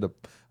their kid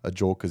a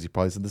joke because he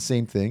probably said the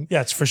same thing. Yeah,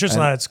 it's for sure it's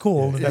And- not at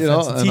school. You That's know,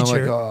 a and I'm like,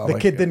 teacher. oh, The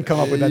like, kid didn't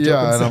come up with that joke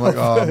yeah, and I'm like,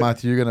 himself. oh,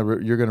 Matthew,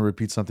 you're gonna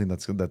repeat something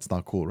that's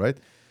not cool, right?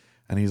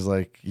 And he's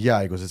like, yeah.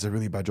 He goes, it's a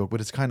really bad joke,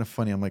 but it's kind of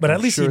funny. I'm like, But I'm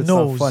at least sure he it's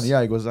knows. not funny.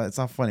 Yeah, he goes, it's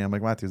not funny. I'm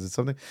like, Matthew, is it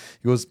something?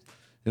 He goes,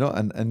 you know,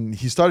 and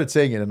he started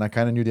saying it, and I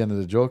kind of knew the end of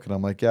the joke, and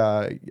I'm like,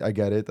 yeah, I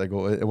get it. I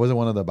go, it wasn't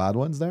one of the bad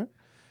ones there,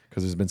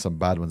 because there's been some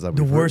bad ones that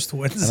The we've heard. worst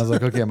ones. And I was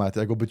like, okay,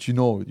 Matthew. I go, but you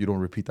know, you don't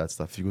repeat that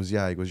stuff. He goes,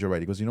 yeah. He goes, you're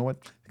right. He goes, you know what?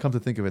 Come to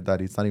think of it,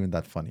 Daddy, it's not even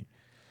that funny.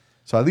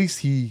 So at least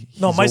he's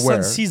No, my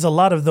aware. son sees a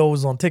lot of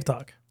those on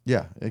TikTok.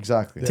 Yeah,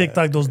 exactly.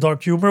 TikTok, those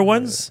dark humor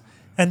ones.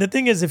 And the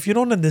thing is, if you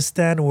don't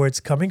understand where it's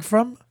coming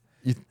from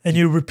You- and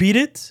you repeat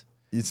it,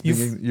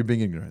 you're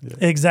being ignorant.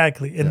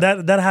 exactly. And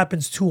that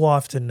happens too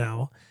often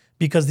now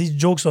because these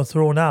jokes are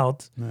thrown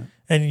out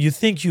and you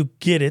think you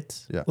get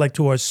it, Yeah. like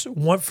to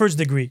one first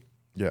degree.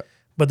 Yeah.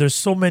 But there's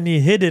so many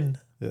hidden.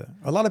 Yeah,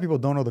 a lot of people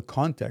don't know the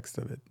context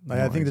of it. Like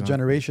I think the exactly.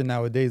 generation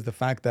nowadays, the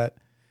fact that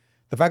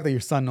your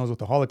son knows what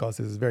the Holocaust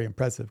is very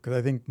impressive because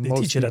I think They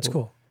most teach it at people-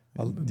 school.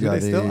 Do Yeah,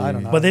 they still? I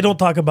don't know. But they don't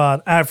talk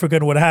about Africa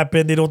and what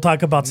happened. They don't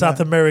talk about South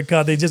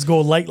America. They just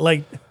go light.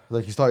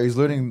 Like he's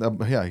learning.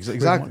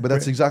 Exactly. But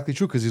that's exactly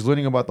true because he's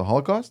learning about the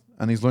Holocaust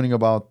and he's learning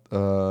about.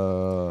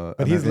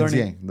 But he's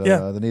learning-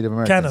 the Native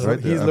Americans, Canada. right?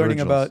 He's The learning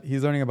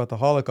Aboriginals. about the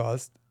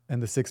Holocaust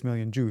and the 6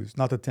 million Jews,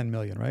 not the 10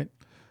 million, right?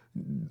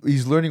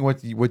 He's learning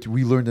what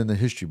we learned in the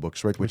history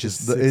books, right? Which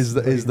is is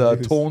the 6 the million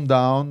Jews. toned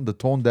down, the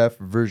tone deaf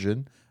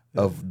version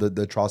of the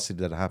atrocity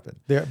that happened.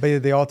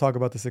 They all talk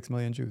about the 6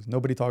 million Jews.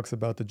 Nobody talks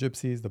about the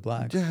gypsies, the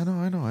blacks. Yeah,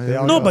 I know. They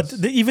all No, know. but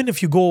even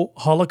if you go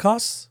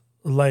Holocaust,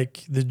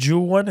 like the Jew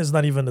one is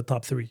not even the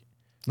top 3,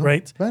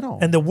 right? I know.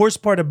 And the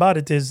worst part about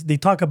it is they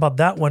talk about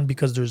that one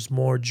because there's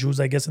more Jews,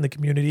 I guess, in the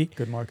community.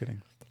 Good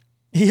marketing.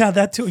 Yeah,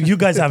 that too. You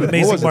guys have What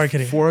amazing was it,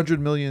 marketing. 400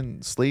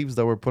 million slaves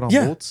that were put on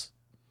Yeah. boats.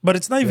 But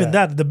it's not even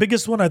Yeah. that. The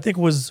biggest one I think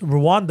was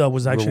Rwanda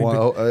was actually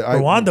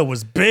Rwanda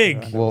was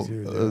big. Well,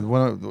 huge,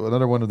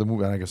 another one of the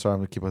movie, and I guess sorry, I'm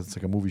gonna keep it. It's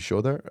like a movie show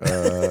there.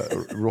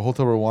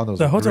 Hotel Rwanda was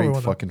The a Hotel great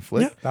Rwanda. fucking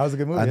flick. Yeah. That was a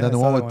good movie. And yeah, then the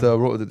I saw one that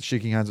with the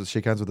Shake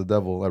Hands with the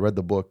Devil. I read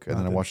the book and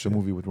then I that's watched the it.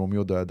 movie with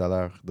Romeo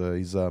Dallaire.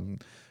 He's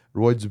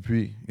Roy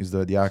Dupuis. He's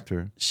the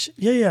actor.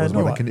 Yeah, I Was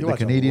know. one of You the watch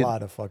Canadian. a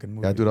lot of fucking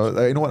movies. Yeah, dude.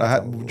 You know what? I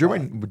had That's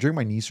a during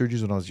my knee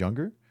surgeries when I was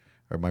younger,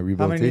 or my How many knee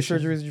rehabilitation.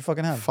 surgeries did you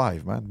fucking have?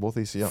 5, man. Both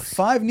ACLs.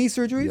 5 knee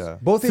surgeries? Yeah.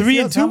 Both 3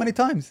 and ACLs? How 2? many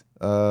times?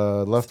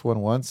 Left one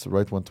once,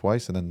 right one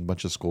twice, and then a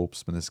bunch of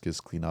scopes, meniscus,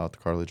 clean out,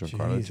 cartilage on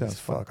cartilage. Jesus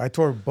fuck. I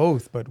tore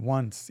both, but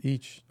once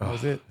each. That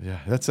was it. Yeah,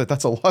 that's it.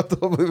 That's a lot,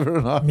 though, believe it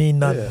or not. Me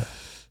none. Yeah.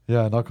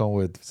 Yeah, knock on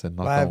wood. Said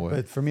knock on wood.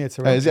 But for me, it's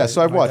Yeah, hereditary.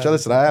 so I've My watched. dad-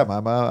 Listen,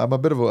 I'm a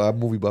bit of a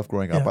movie buff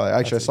growing up. Yeah,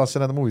 Actually, I saw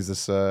cinema movies.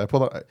 I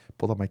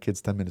pulled up my kids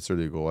 10 minutes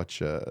early to go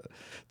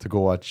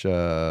watch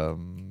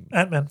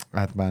Ant-Man.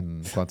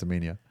 Ant-Man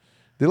Quantumania.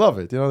 They love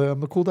it. You know, I'm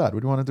the cool dad.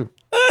 What do you want to do?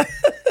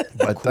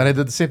 And I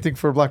did the same thing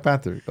for Black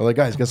Panther. I'm like,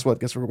 guys, guess what?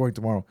 Guess where we're going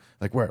tomorrow?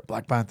 Like, where?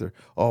 Black Panther.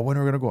 Oh, when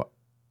are we gonna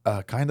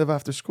go? Kind of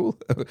after school.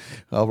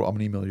 I'm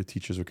gonna email your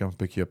teachers. We'll come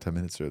pick you up 10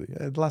 minutes early.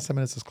 The last 10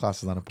 minutes of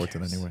class is not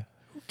important anyway.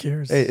 Who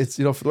cares? Hey, it's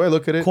for the way I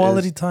look at it.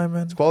 Quality is- time,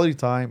 man. It's quality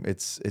time.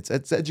 It's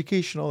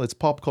educational. It's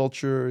pop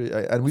culture,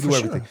 and we do For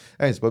everything. sure.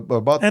 Anyways, but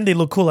about And they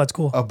look cool at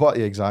school.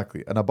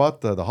 exactly, and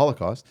about the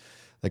Holocaust,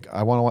 like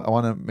I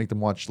want to make them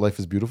watch Life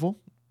is Beautiful,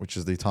 which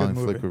is the Italian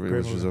movie. flick, Great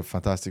which is movie. a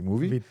fantastic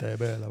movie. Vita è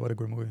bella. What a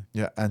great movie.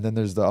 Yeah, and then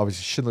there's the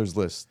obviously Schindler's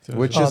List,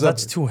 which Oh, is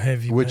that's too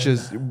heavy. which man.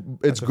 is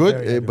it's a good,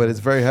 very heavy but it's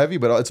very heavy.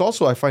 But it's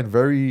also I find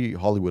very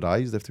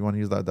Hollywoodized, if you want to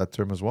use that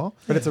term as well.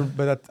 But it's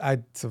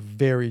a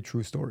very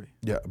true story.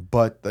 Yeah,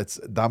 but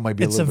that might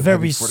be. It's a a little bit very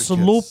heavy for the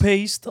slow kids.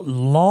 paced,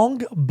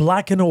 long,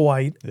 black and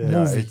white Yeah,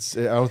 movie. it's.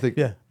 I don't think.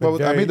 Yeah, but Well, I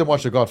very- made them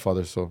watch The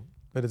Godfather, so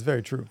But it's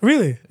very true.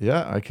 Really?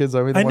 yeah, our kids.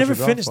 I made them I watch never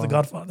The finished The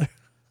Godfather.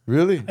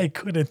 Really? I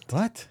couldn't.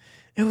 What?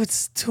 It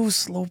was too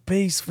slow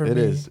paced for It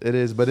me. is. It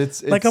is. But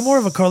it's Like I'm more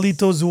of a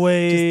Carlitos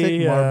way. Just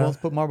take marbles,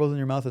 put marbles in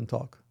your mouth and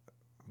talk.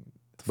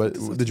 But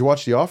did you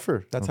watch The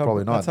Offer? That's No, how.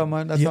 probably not. That's how.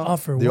 That's The how,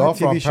 Offer. The what?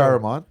 Offer on TV show.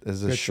 Paramount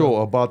is a Good show show.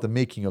 about the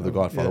making of The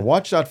Godfather. yeah.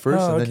 Watch that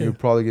first, Oh, and then okay. you'll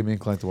probably get me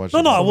inclined to watch. No,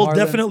 it. no, I will Marlon-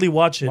 definitely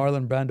watch it.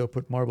 Marlon Brando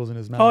put marbles in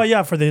his mouth. Oh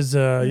yeah, for this.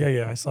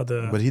 Yeah. I saw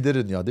the. But he did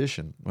it in the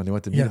audition when they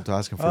went to meet Yeah. him to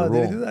ask him for Oh, a did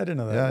he role. do that? I didn't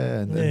know that. Yeah, yeah.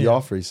 And Yeah, in The yeah.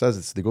 Offer, he says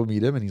it's. They go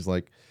meet him, and he's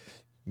like,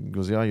 he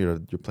goes, yeah, you're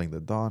playing the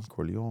Don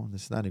Corleone,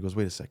 this and that. And he goes,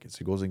 wait a second. So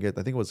he goes and I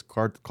think it was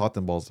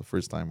cotton balls the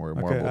first time or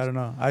marbles. Okay, I don't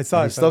know. I saw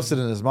And it. he stuffs it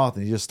in his mouth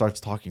and he just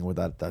starts talking with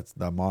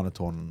that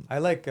monotone. I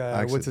like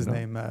accent, what's his you know?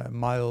 name?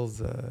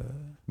 Miles.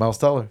 Miles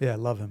Teller. Yeah, I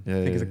love him. Yeah, I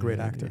think he's a yeah, great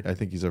yeah. actor. I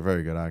think he's a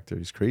very good actor.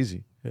 He's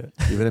crazy. Yeah.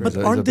 Even if but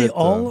he's a aren't they bit,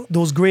 all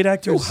those great You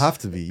actors? have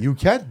to be. You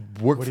can't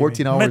work What do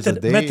you 14 hours a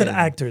day. method and-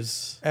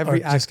 actors.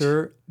 Every are just-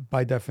 actor,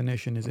 by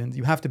definition, is in.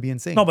 You have to be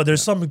insane. No, but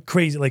there's some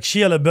crazy like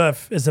Shia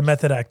LaBeouf is a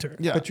method actor.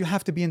 Yeah. But you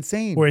have to be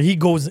insane. Where he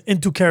goes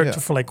into character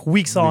Yeah. for like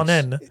weeks on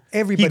end.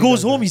 Everybody he goes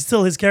does home, that. he's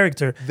still his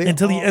character They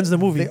until he all- ends the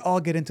movie. They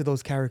all get into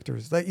those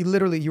characters. Like you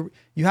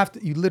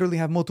literally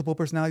have multiple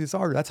personality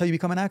disorder. That's how you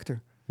become an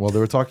actor. Well, they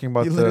were talking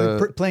about You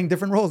literally playing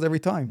different roles every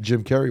time.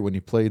 Jim Carrey when he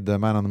played the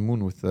Man on the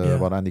Moon with Yeah.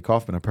 about Andy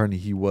Kaufman. Apparently,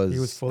 he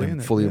was fully in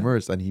it, fully yeah.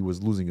 immersed, and he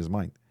was losing his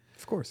mind.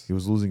 Of course. He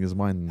was losing his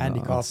mind. Andy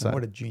on Kaufman, set.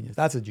 what a genius.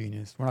 That's a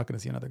genius. We're not going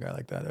to see another guy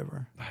like that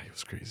ever. He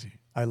was crazy.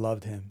 I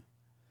loved him.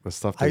 The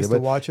stuff I they used did, to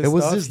but watch his It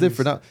was stuff. just He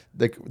different.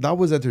 Like that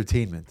was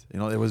entertainment. You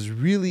know, it was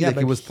really Yeah, like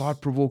it but was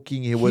thought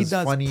provoking. It He was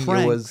does funny. It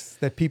pranks was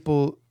that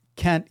people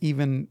can't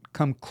even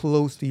come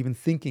close to even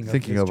thinking of.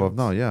 thinking his of. jokes.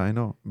 No, yeah, I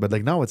know. But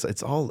like now, it's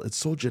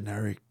so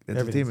generic.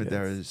 Entertainment yeah,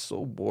 there is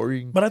so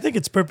boring. but I think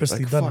it's purposely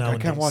Like done fuck, nowadays.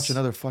 I can't watch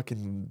another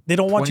fucking. They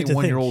don't want you to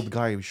think. 21-year-old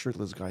guy,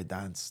 shirtless guy,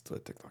 dance to a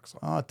TikTok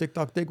song.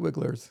 TikTok dick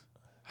wigglers.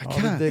 I all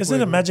the can't. dick Isn't it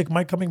wigglers. Magic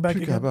Mike coming back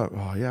Speak again?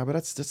 about, yeah, but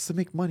that's to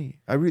make money.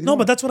 I really No,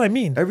 but that's what I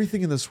mean.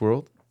 everything in this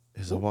world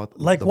is about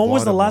Like, when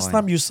was the bottom last line.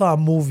 time you saw a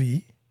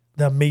movie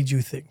that made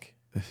you think?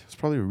 It's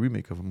probably a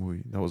remake of a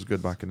movie that was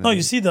good back in the No, day.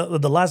 you see,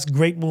 the last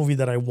great movie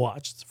that I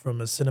watched from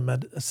a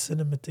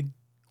cinematic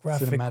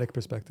graphic, Cinematic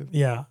perspective.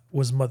 yeah,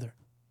 was Mother.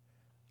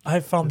 I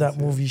found that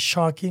movie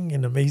shocking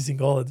and amazing.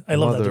 I love that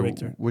Mother,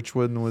 director. Which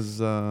one was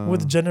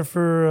With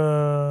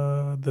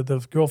Jennifer,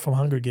 the girl from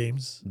Hunger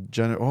Games,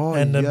 Oh,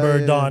 and yeah,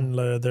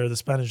 Berdon, they're the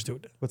Spanish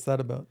dude. What's that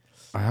about?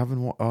 I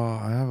haven't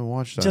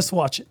watched that. Just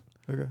watch it.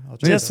 Okay, I'll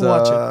check Just it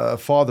out. watch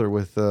it. Father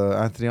with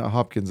Anthony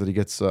Hopkins that he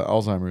gets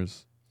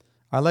Alzheimer's.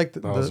 I liked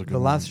That was a good the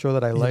last movie. show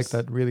that I liked Yes.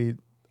 that really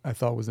I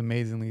thought was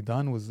amazingly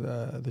done was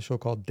the show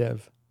called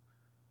Dev.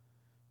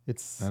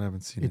 It's I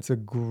haven't seen it. it's a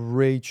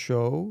great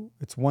show.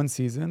 It's one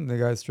season. The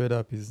guy straight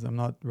up, I'm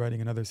not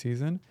writing another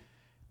season.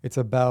 It's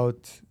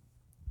about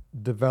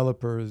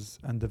developers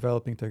and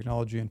developing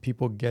technology and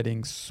people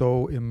getting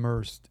so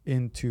immersed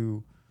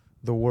into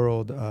the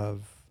world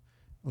of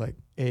like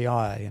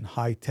AI and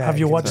high tech. Have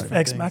you and watched different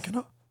Ex things.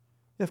 Machina?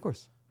 Yeah, of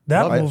course.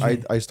 That Love it.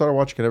 movie. I started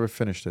watching it, never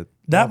finished it.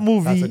 That That's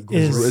movie a great-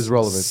 is Is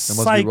relevant. It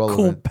must be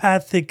relevant.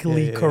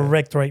 psychopathically Yeah, yeah.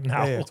 correct right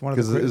now. Yeah, it's one of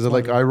Because the great- is it's it one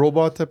like of the-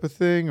 iRobot type of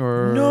thing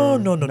or No.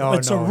 No,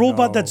 It's a no,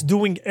 robot no. that's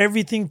doing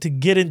everything to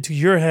get into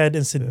your head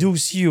and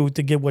seduce you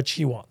to get what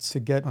she wants. to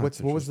get Oh, what's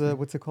that's what was the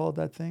what's it called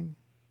that thing?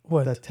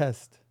 What? That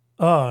test.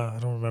 I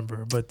don't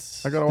remember, but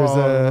I got There's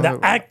a- the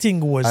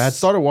acting was. I had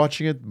started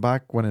watching it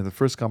back when it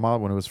first came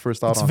out, when it was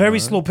first out. It's on very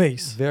the- slow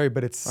pace. Very,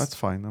 but it's That's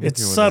fine. I'm It's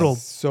okay with subtle.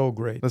 so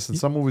great. That. Listen,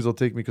 some movies will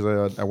take me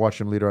because I watch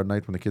them later at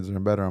night when the kids are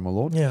in bed or I'm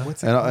alone. Yeah.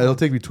 What's it And it'll called?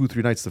 take me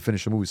 2-3 nights to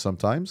finish a movie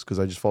sometimes because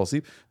I just fall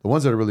asleep. The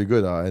ones that are really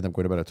good, I end up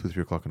going to bed at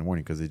 2-3 o'clock in the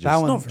morning because they just. That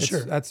one, No, for it's-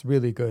 sure. That's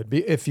really good.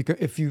 If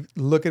you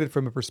look at it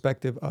from a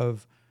perspective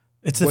of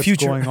It's the what's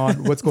future.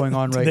 what's going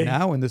on right Today.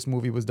 now, and this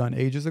movie was done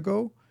ages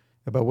ago,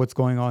 about what's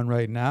going on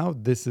right now,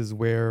 this is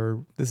where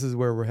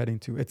we're heading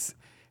to.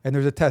 And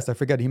there's a test. I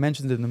forget. He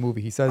mentions it in the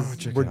movie. He says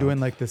check we're it doing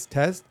like this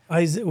test.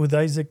 Isaac with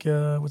Isaac.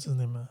 What's his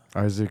name?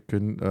 Isaac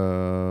and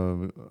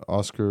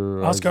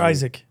Oscar. Oscar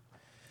Isaac.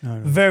 No,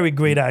 no. Very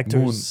great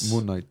actors.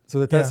 Moon Knight. So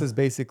the test Yeah. is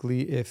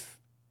basically if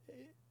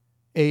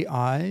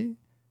AI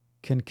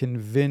can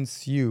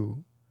convince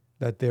you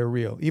that they're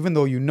real, even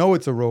though you know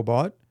it's a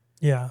robot.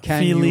 Yeah.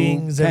 Can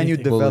Feelings. you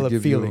everything. develop Will it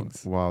give you-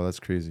 feelings? wow, that's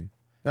crazy.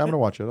 Yeah, I'm gonna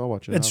watch it. I'll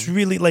watch it. It's I'm-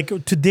 really like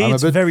today. I'm a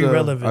It's bit, very I'm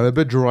relevant. a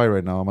bit dry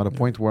right now. I'm at a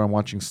point where I'm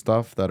watching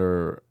stuff that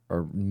are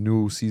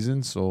new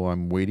seasons, so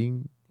I'm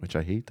waiting, which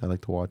I hate. I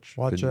like to watch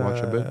Watch binge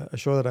watch a bit. a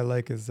show that I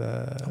like is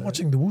I'm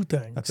watching the Wu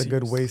Tang. that's a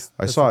good waste.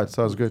 I that's saw a- it.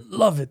 So it was good.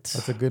 Love it.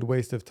 That's a good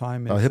waste of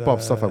time. It's, Hip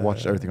hop stuff. I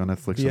watched everything on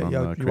Netflix. B- and on,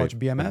 yeah, Crave, you watch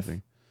BMF?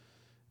 everything.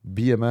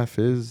 BMF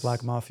is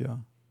Black Mafia,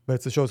 but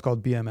it's a show. It's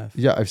called BMF.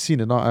 Yeah, I've seen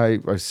it. No,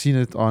 I've seen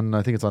it on.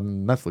 I think it's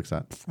on Netflix.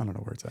 At I don't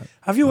know where it's at.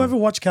 Have you ever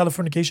watched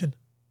Californication?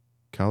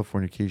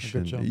 Californication.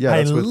 Good show. Yeah, I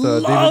that's with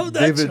love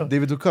that show.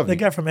 David Duchovny. The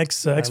guy from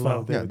X love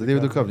File. David Yeah, the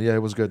David Duchovny. Duchovny. Yeah,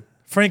 it was good.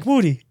 Frank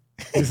Moody.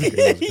 Yo,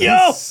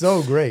 Yo,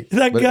 so great.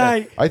 that But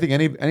guy. I think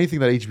anything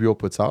that HBO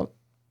puts out.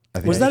 I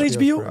think Was that HBO's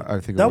HBO? great. I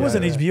think That it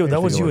wasn't yeah. HBO. That I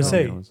was think it was.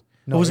 USA.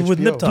 No, it was with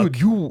HBO. Nip Tuck. Dude,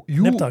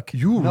 you Nip Tuck.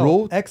 No,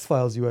 wrote X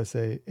Files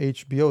USA.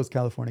 HBO is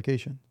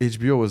Californication.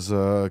 HBO was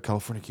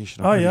Californication.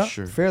 I'm Oh, pretty yeah?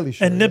 sure. Fairly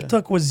sure. And Nip yeah.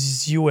 Tuck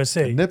was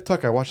USA. Nip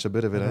Tuck, I watched a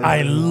bit of it.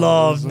 I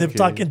love Nip okay.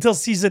 Tuck until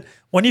season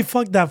when he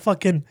fucked that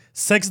fucking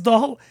sex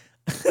doll.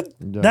 Yeah.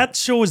 That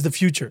show is the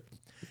future.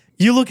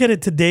 You look at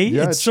it today,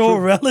 Yeah, it's it's so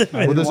true. relevant.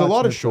 Well, there's a watch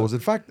lot of Nip Tuck. shows. In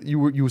fact,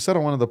 you said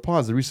on one of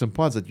the recent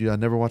pods, that you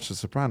had never watched The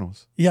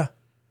Sopranos. Yeah,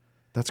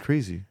 That's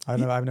crazy. I've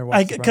never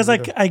watched. because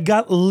Sopranos either. I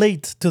got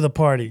late to the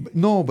party.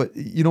 No, but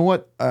you know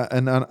what?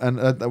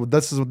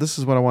 This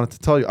is what I wanted to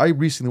tell you. I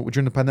recently,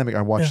 during the pandemic,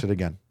 I watched Yeah. it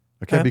again.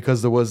 Okay, Yeah.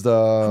 because there was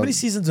How many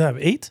seasons do I have?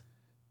 8?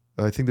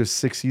 I think there's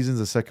 6 seasons.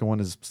 The second one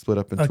is split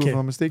up in 2, Okay. if I'm not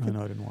I mistaken.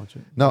 know I didn't watch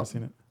it. No. Never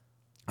seen it.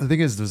 The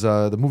thing is, there's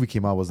the movie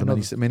came out was the I know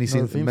many the- many know the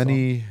saints theme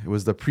many. It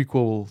was the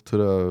prequel to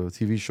the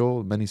TV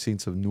show. Many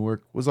Saints of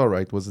Newark was all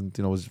right. Wasn't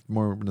was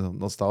more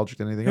nostalgic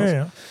than anything Yeah, else.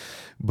 yeah.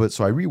 But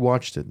so I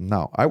rewatched it.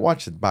 Now I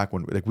watched it back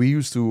when we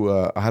used to.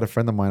 I had a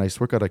friend of mine. I used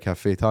to work at a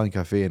cafe, Italian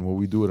cafe, and what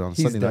we do it on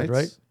He's Sunday dead,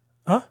 nights.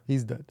 Huh?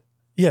 He's dead.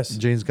 Yes.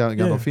 James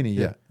Gandolfini,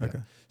 yeah. Okay.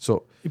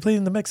 So He played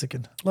in The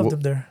Mexican. Loved Well,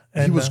 him there.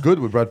 he was good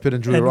with Brad Pitt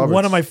and Julia And Roberts.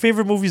 one of my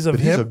favorite movies of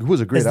But him he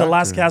was a great is The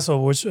Last actor.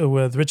 Castle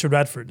with Richard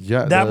Radford.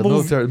 Yeah, that the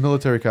movie.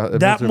 military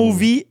That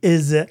movie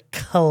is a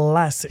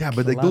classic. Yeah,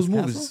 but like The those Last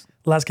movies, Castle?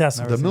 Last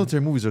Castle. the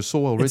military movies are so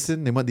well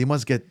written. They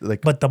must get like.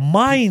 But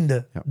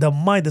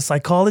the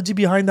psychology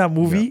behind that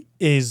movie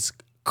is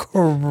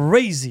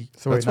crazy.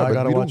 So That's wait, now right, I but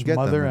gotta we don't watch get that,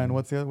 Mother man. and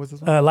what's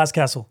this one? Last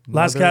Castle.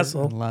 Last Mother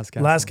Castle. and Last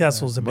Castle. Last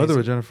Castle is Yeah. amazing. Mother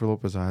with Jennifer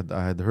Lopez. I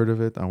had heard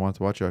of it. I wanted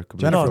to watch it. I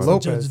completely Jennifer No, forgot.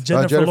 it's Lopez.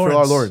 Jennifer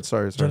Lawrence. Lawrence.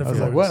 Sorry. I was Jennifer like,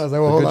 Lawrence. what? I was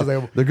like, well, hold on. I was They're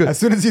like, good. as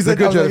soon as he They're said,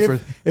 good, I was like,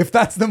 Jennifer. if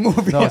that's the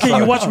movie, No, Okay,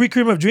 you watch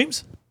Requiem of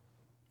Dreams?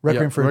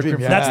 Requiem Yeah, for a Requiem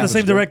Dream. for a That's yeah. the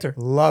same director.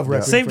 Love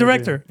Requiem. Same for a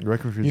Dream. director.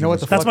 Requiem for a You know what Dream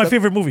the was That's my fucked up-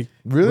 favorite movie.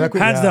 Really?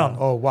 Requiem, Hands down.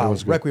 Oh wow,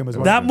 was good. Requiem is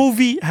one. That of the-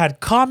 movie had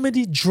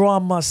comedy,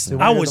 drama.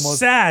 wanna I hear was the most-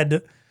 sad. So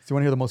you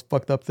want to hear the most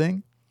fucked up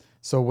thing?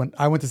 So when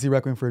I went to see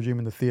Requiem for a Dream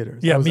in the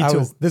theaters, Yeah, me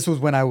too. This was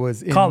when I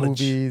was in College.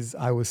 movies.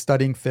 I was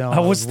studying film. I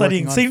was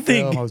studying, working on same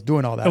thing. film, I was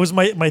doing all that. That was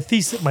my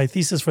thesis. My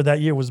thesis for that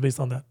year was based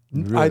on that.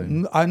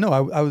 Really? I know.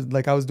 I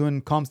was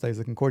doing comm studies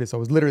at Concordia, so I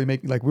was literally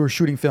making we were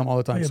shooting film all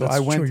the time. Yeah, so that's I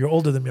went. true. You're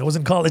older than me. I was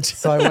in college.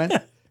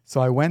 So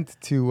I went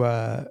to.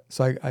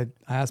 I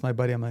asked my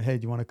buddy. I'm like, hey,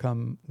 do you want to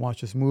come watch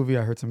this movie?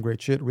 I heard some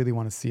great shit. Really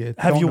want to see it.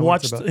 Have Don't you know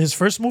what it's watched about. his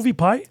first movie,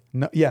 Pie?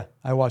 No, yeah,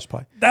 I watched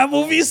Pie. That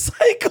movie is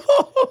psycho.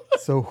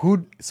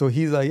 So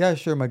he's like, yeah,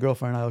 sure, my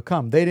girlfriend and I will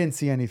come. They didn't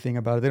see anything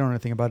about it. They don't know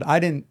anything about it. I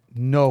didn't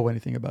know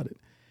anything about it.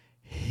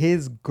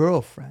 his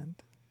girlfriend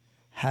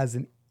has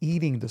an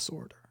eating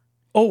disorder,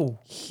 Oh,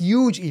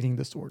 huge eating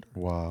disorder.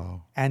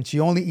 Wow. And she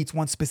only eats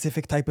one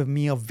specific type of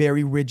meal,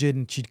 very rigid,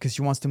 and because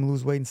she wants to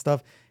lose weight and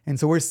stuff. And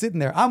so we're sitting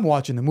there. I'm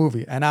watching the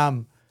movie,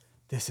 and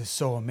this is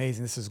so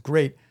amazing. This is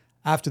great.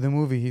 After the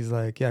movie, he's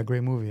like, "Yeah,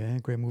 great movie,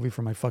 great movie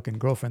for my fucking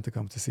girlfriend to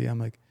come to see." I'm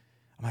like,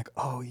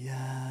 "Oh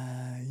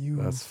yeah, you."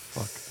 That's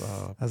fucked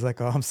up. I was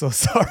like, "Oh, I'm so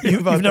sorry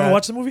you've about never that."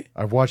 watched the movie?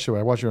 I watched it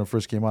when it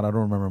first came out. I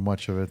don't remember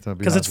much of it.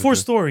 Because it's 4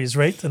 stories,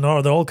 right? And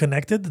they're all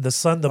connected. The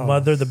son, the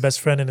mother, the best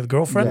friend, and the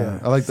girlfriend. Yeah.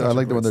 I like Such a the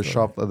when great they're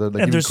story. shot.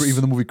 Like And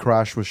even the movie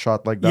Crash was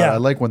shot like that. Yeah. I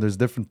like when there's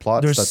different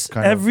plots. There's That's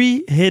kind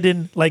every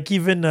hidden, like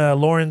even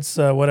Lawrence,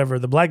 whatever,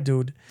 the black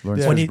dude.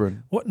 Lawrence when he-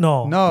 Fishburne. what?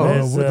 No, No,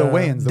 there's, the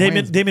Wayans, the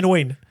Damon, Wayans. Damon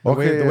Wayne. The Okay,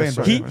 Wayne- the yeah, Wayne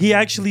sorry. brothers. He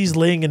actually is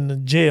laying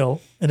in jail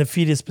in a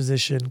fetus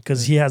position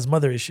because he has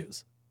mother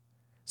issues.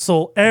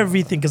 So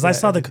everything, because I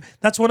saw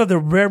that's one of the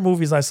rare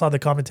movies I saw the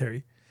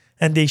commentary,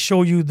 and they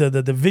show you the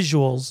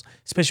visuals,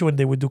 especially when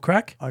they would do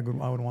crack. I would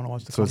want to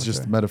watch the. So it's just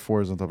commentary.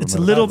 metaphors on top of It's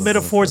metaphors. little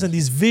metaphors and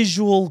these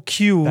visual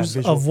cues That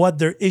visual- of what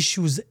their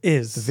issues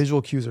is. The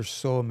visual cues are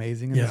so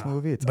amazing in this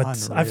movie. It's but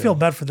unreal. I feel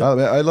bad for them.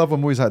 I love when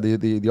movies have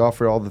they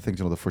offer all the things,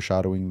 the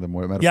foreshadowing, the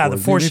more metaphors. Yeah, the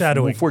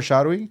foreshadowing.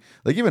 Foreshadowing.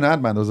 Like even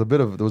Ant-Man, there was a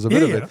bit of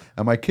Yeah, it.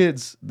 And my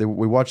kids,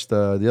 we watched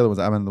the other ones,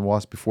 Ant-Man and the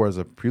Wasp, before as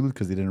a prelude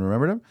because they didn't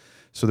remember them.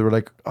 So they were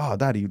like, "Oh,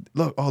 Daddy,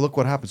 look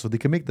what happened." So they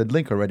can make the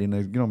link already, and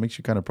it, makes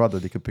you kind of proud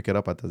that they could pick it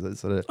up at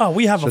the. Oh,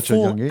 we have a such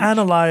full young age.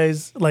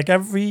 analyze, like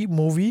every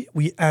movie,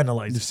 we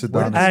analyze. You it. sit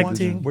Where down did and you watch-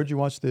 acting. Where'd you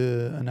watch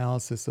the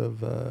analysis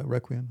of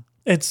Requiem?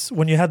 It's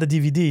when you had the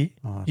DVD,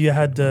 you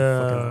had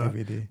the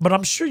fucking DVD. But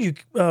I'm sure you,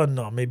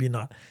 no, maybe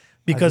not.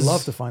 I'd Because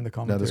love to find the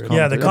Yeah, there's commentary.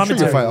 Yeah, the I'm sure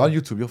you'll commentary. find on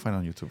YouTube. You'll find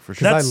on YouTube for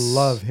sure. I that's,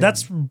 love him.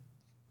 That's,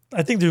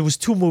 I think there was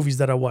 2 movies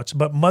that I watched.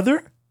 But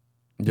Mother,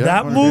 Yeah,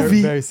 that okay.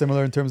 movie, very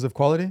similar in terms of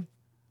quality.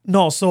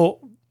 no, so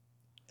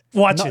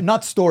watch it.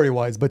 Not story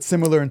wise, but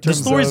similar in The terms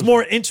story is of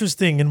more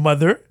interesting in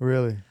Mother,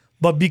 really.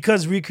 but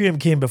because Requiem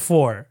came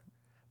before.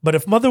 But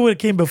if Mother would have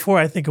came before,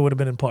 I think it would have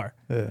been in par.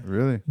 Yeah.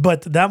 Really?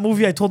 But that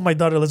movie, I told my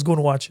daughter, let's go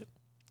and watch it.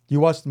 You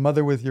watched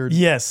Mother with your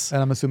Yes.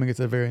 and I'm assuming it's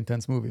a very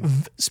intense movie.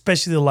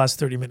 Especially the last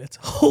 30 minutes.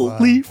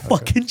 Holy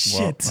fucking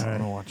shit. I'm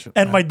gonna watch it.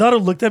 And my daughter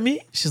looked at me.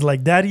 She's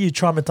like, Daddy, you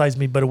traumatized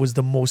me, but it was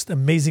the most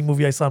amazing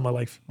movie I saw in my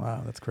life.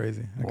 Wow, that's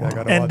crazy. Okay, I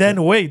gotta And watch then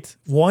it. wait,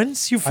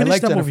 once you I finish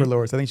like that Jennifer movie,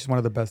 Lawrence. I think she's one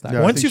of the best actors.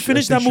 Yeah, I Once think you she-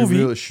 finish I think that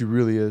movie, she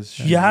really is.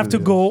 She you have to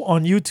really go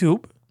on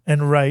YouTube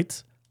and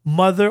write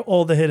Mother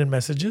all the hidden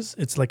messages.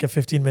 It's like a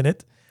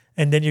 15-minute.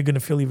 And then you're going to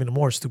feel even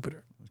more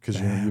stupider. because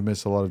you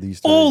miss a lot of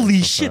these.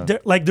 Holy shit.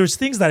 There's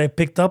things that I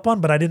picked up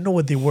on, but I didn't know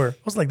what they were.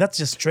 I was like, that's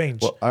just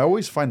strange. Well, I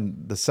always find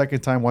the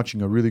second time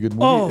watching a really good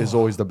movie is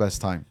always the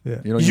best time.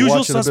 Yeah. You Usual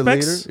watch it a bit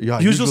Suspects. later. Yeah,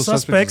 Usual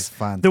Suspects. is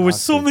fantastic. There were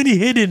so many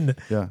hidden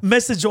Yeah.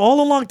 message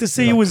all along to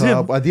say it was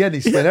him. At the end, they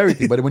explain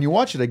everything, but when you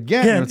watch it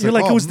again, Yeah, it's you're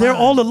like, oh, it was there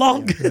man. all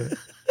along. It's Well,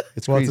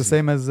 it's crazy. the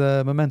same as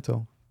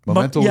Memento.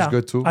 Memento was Yeah,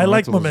 good too. I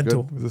like was good. Memento.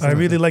 It was the I same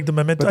really thing. like the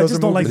Memento. But I those just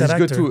are don't like movies- that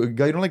He's actor. good too.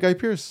 Guy, you don't like Guy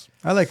Pearce?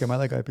 I like him. I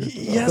like Guy Pearce.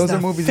 He has Those that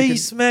are movies you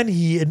face, man.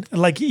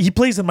 He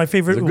plays in my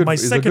favorite, He's a good- my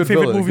he's a second good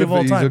favorite villain. movie of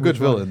all time. He's a good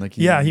villain. Like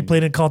Yeah, he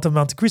played in Count of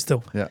Monte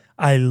Cristo. Yeah.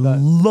 I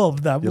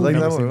love that You movie.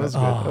 like that Never one? seen That was that.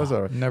 good. That was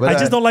alright. Never- I But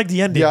just don't like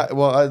the ending. Yeah,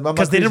 well, I'm not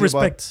because they didn't crazy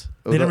about- respect.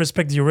 They didn't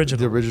respect the original.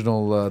 the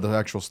original, the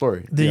actual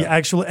story. The Yeah.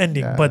 actual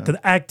ending, Yeah. but the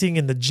acting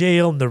in the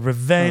jail and the I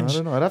revenge.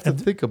 don't know. I'd have to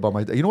think about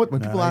my. You know what?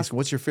 When people ask,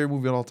 "What's your favorite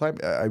movie of all time?"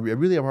 I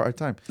really have a hard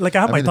time. Like,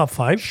 I have my top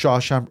 5.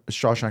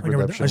 Shawshank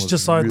Redemption. I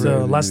just saw it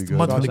last good.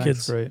 month with the Shawshank's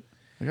kids. great.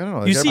 Like, I don't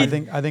know. You Like, see-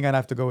 I think I'd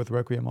have to go with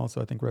Requiem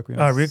also. I think Requiem.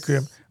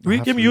 Requiem.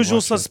 Requiem, to Usual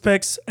rewatch it.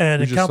 Suspects, and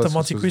Usual Count of Suspects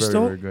Monte was very,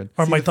 Cristo very good.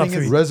 are See, my the top thing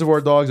is- 3.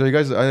 Reservoir Dogs. Are you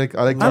guys? I like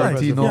I like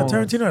Tarantino. Yeah,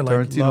 Tarantino. I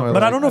like. Tarantino.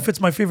 But I don't know if it's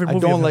my favorite I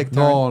movie. don't of him. like.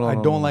 No, I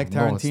no, don't no, like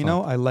no, it's Tarantino.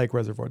 not. I like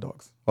Reservoir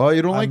Dogs. Oh,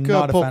 you don't I'm like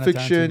not a Pulp fan of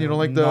Fiction? Tarantino. You don't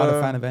like Not a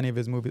the fan of any of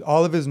his movies.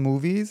 All of his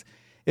movies.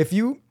 If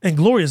you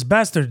Inglorious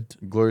Bastard.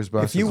 Glorious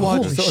Bastards? if you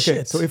watch Holy so, okay,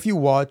 shit. so if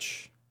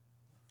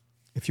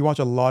you watch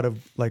a lot of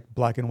like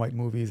black and white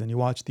movies and you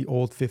watch the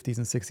old 50s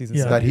and 60s and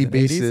Yeah. 70s that he and 80s,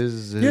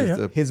 bases.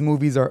 Yeah. his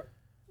movies are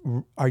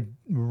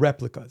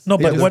replicas. No,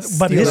 They but just what?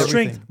 But steal his everything.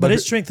 strength. But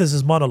his strength is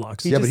his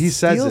monologues. Yeah, but he just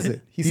says steals it.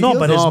 it. He No, steals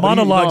but it. his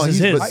monologues is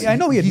his. I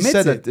know he admits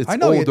said it. that it's I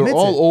know he old. They're admits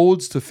all it.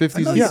 olds to I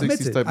 50s know and he 60s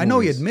admits it. type I know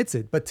he movies. admits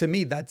it, but to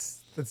me, that's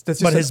just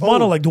But his an ode.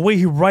 monologue, the way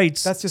he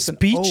writes, That's just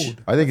speech. an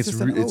ode. I think That's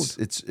it's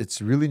just an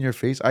it's really in your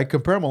face. I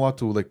compare him a lot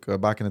to like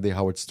back in the day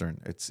Howard Stern.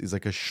 He's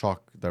like a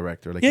shock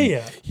director. Like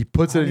Yeah. he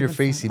puts it in don't your even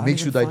face. find- He I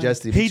makes don't you even find-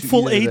 digest it. He makes you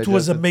Hateful eat it, Eight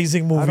was digest it.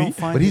 amazing I movie. don't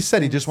find But he his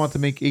said he things- just wanted to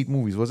make 8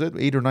 movies. Was it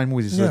 8 or 9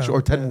 movies? Yeah.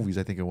 Or 10 movies?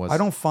 I think it was. I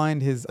don't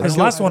find his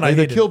last one I Like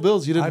the hated. Kill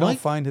Bills. You I didn't don't like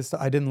find his.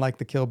 I didn't like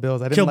the Kill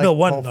Bills. I didn't Kill like Bill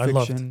 1, Pulp I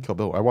loved. Fiction. Kill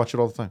Bill. I watch it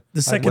all the time.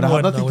 The second When I one.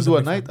 have nothing I to wasn't do a at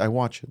big night, fan. I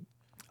watch it.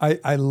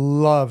 I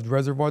loved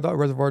Reservoir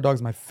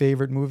Dogs, my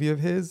favorite movie of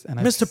his. And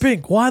Mr.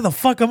 Pink. Why the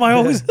fuck am I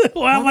always?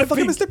 Why am I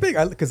fucking pink? Mr.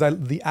 Pink? Because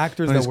the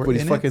actors And that he's, were but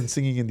he's in fucking it.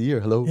 singing in the ear.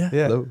 Hello, Yeah.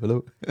 Yeah. hello,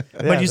 hello.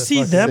 But you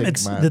see them, sick,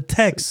 it's man. the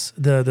text,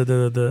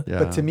 the Yeah.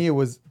 But to me, it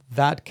was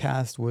that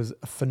cast was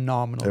a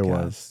phenomenal It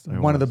cast. was. It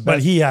One of the was. best.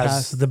 But he has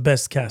casts. the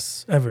best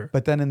casts ever.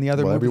 But then in the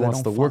other Well, movies, everyone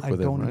wants to work I with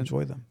him, don't right?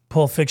 enjoy them.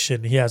 Pulp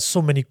Fiction, he has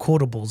so many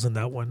quotables in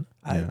that one.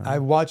 I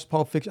watched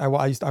Pulp Fiction. I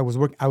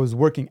was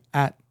working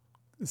at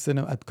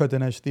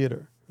Cotonage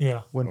Theater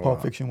Yeah. when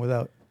Pulp Fiction was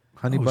out,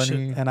 Honey Oh, Bunny.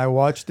 shit. and I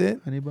watched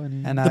it. Honey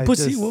Bunny. And The I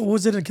pussy, just, what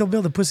was it in Kill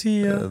Bill? The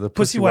pussy, The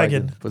pussy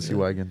wagon. Pussy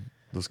wagon.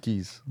 Those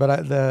keys.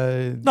 but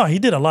the No, he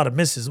did a lot of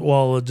misses.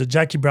 Well, the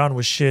Jackie Brown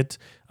was shit.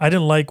 I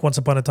didn't like Once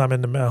Upon a Time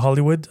in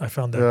Hollywood. I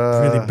found that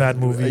really bad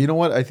movie. You know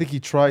what? I think he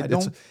tried. I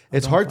It's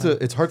don't hard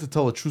find to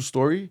tell a true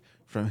story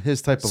from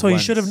his type of. so he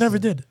lens. should have never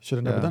did. should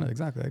have never Yeah. done it.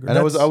 Exactly. I agree. And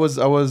I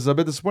was a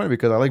bit disappointed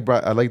because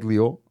I liked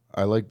Leo.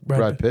 I like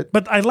Brad Pitt.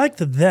 But I liked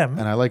them.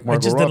 And I like I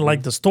Margot just didn't Robbie.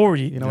 like the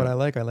story. You know what I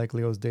like? I like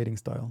Leo's dating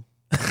style.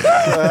 We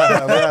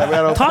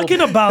had a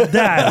Talking about we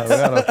that,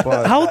 had a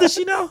fun. how old is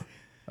she now?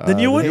 The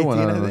new one? 18, I I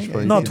don't know, think. she's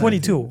probably No, 18,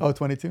 22. Oh,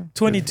 22?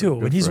 22.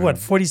 good And he's for what,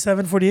 him.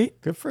 47,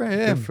 48? Good for Good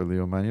him. for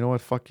Leo, man. You know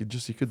what? Fuck you.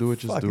 You could do it.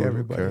 Just Fuck do it. Who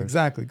everybody. cares?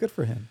 Exactly. Good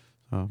for him.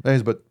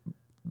 Anyways, but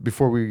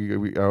before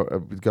we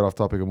get off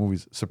topic of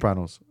movies,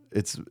 Sopranos.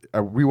 I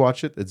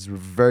rewatch it. It's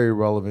very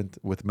relevant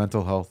with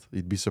mental health.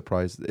 You'd be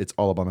surprised. It's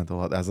all about mental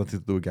health. It has nothing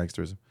to do with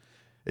gangsterism.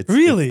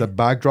 Really? It's the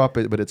backdrop,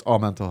 but it's all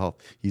mental health.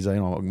 He's a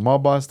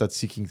mob boss that's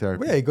seeking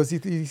therapy. Well, yeah, he goes.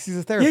 He sees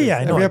a therapist. Yeah,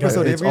 I know, Every I got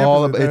episode. it. It's every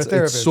all. episode, there's a It's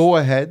therapist. so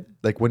ahead.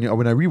 Like when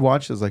I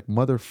rewatch, it's like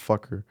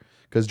motherfucker.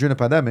 Because during the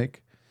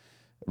pandemic,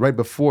 right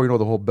before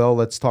the whole Bell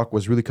Let's Talk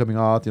was really coming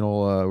out.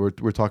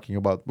 We're talking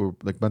about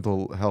like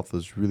mental health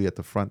is really at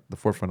the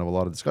forefront of a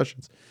lot of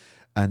discussions,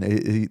 and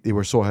they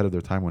were so ahead of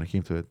their time when it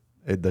came to it.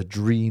 The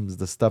dreams,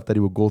 the stuff that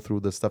he would go through,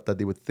 the stuff that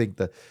they would think,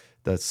 the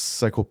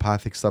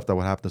psychopathic stuff that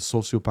would happen, the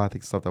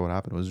sociopathic stuff that would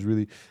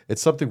happen.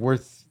 It's something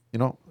worth.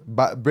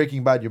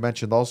 Breaking Bad, you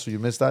mentioned also. You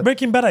missed that.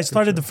 Breaking Bad, I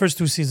started the first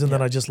 2 seasons,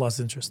 then I just lost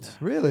interest.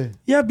 Really?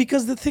 Yeah,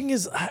 because the thing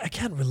is, I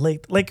can't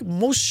relate. Like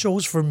most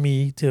shows for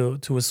me to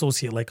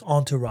associate, like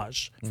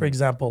Entourage, for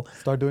example.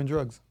 Start doing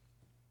drugs.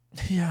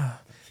 Yeah.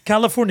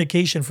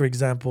 Californication, for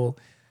example.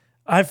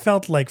 I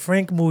felt like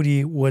Frank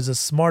Moody was a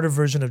smarter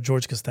version of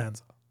George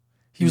Costanza.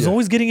 He was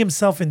always getting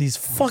himself in these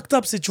fucked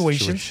up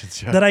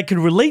situations yeah. that I could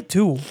relate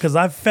to because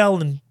I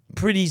fell in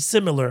pretty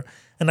similar.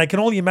 And I can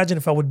only imagine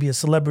if I would be a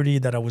celebrity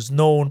that I was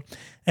known.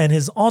 And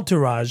his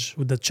entourage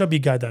with the chubby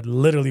guy that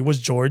literally was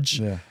George,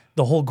 Yeah.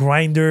 the whole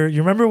grinder.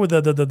 You remember with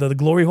the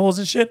glory holes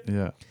and shit?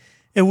 Yeah.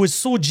 It was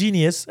so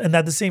genius. And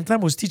at the same time,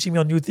 it was teaching me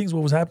on new things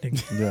what was happening.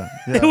 Yeah.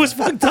 It was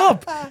fucked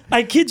up.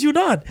 I kid you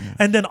not.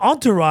 And then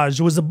Entourage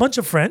was a bunch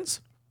of friends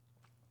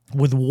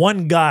with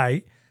one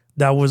guy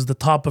that was the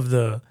top of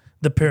the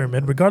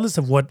pyramid, regardless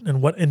of what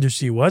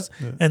industry he was.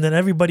 And then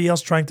everybody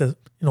else trying to,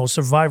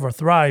 survive or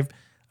thrive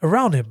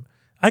around him.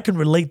 I can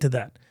relate to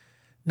that.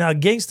 Now,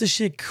 gangster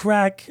shit,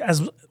 crack,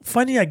 as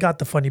funny, I got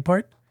the funny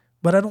part,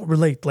 but I don't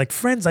relate. Like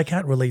Friends, I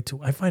can't relate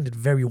to. I find it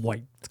very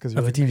white It's because of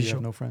a like TV me, you show.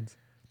 have no friends.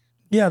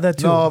 Yeah, that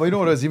too. No, but you know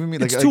what it was? Even me,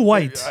 like It's too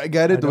white. I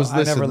get it. I Was don't- I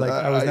listen. never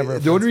I was never a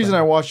the only Friends reason fan.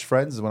 I watched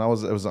Friends when I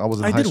was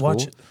in I high did school.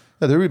 watch it.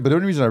 Yeah, but the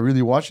only reason I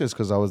really watched it is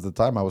because I was the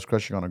time I was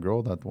crushing on a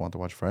girl that wanted to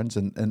watch Friends,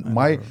 and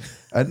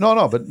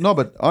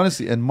but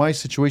honestly, and my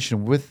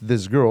situation with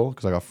this girl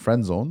because I got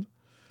friend zoned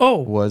Oh,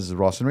 was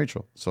Ross and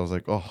Rachel. So I was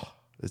like, oh,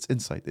 it's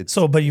insight. It's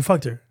so, but you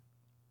fucked her.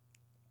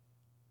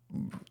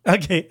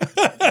 Okay.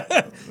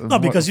 No,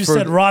 because you For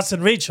said the- Ross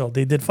and Rachel.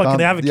 They did fucking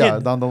have a yeah,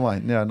 kid. down the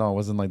line. Yeah, no, it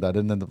wasn't like that. It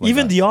didn't end up like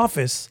Even that. The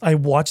Office. I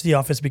watched The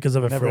Office because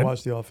of a Never friend.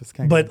 watched The Office.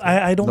 Can't But get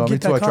into it. I don't No, me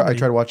get too. that I comedy.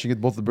 tried watching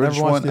it, both the British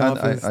watched one The and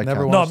Office, I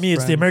never can't. No, watched me,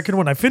 it's the Friends. American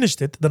one. I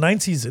finished it, the 9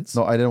 seasons.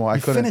 No, I didn't want. I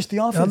You couldn't. finished The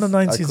Office. On the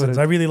 9 I seasons. couldn't.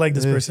 I really like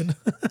this Yeah. person.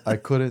 I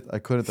couldn't. I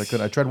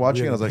tried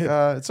watching it. I was like,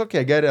 it's okay.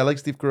 I get it. I like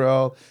Steve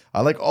Carell.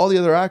 I like all the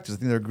other actors. I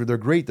think they're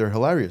great. They're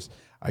hilarious.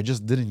 I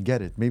just didn't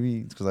get it. Maybe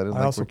it's because I didn't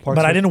I like also working. Parks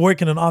But I and- didn't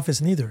work in an office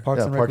neither.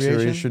 Parks and Parks and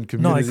Recreation.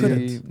 Recreation, No, I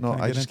Community. couldn't. No,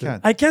 Can't I get just into it.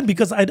 can't. I can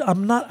because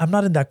I'm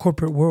not in that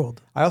corporate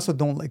world. I also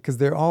don't like because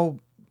they're all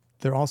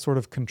sort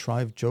of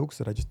contrived jokes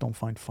that I just don't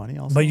find funny.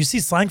 Also, But you see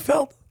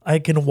Seinfeld, I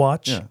can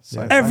watch Yeah,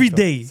 every Seinfeld-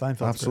 day.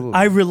 Seinfeld's Absolutely.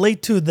 I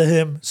relate to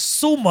him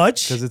so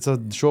much. Because it's a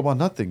show about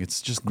nothing.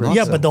 It's just Yeah,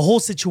 nonsense. but the whole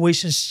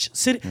situation,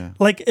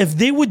 like if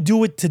they would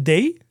do it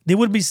today, they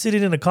would be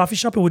sitting in a coffee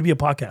shop. It would be a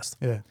podcast.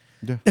 Great.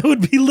 Yeah. It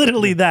would be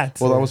literally that.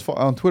 Well, I was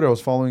on Twitter. I was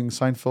following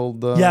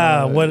Seinfeld.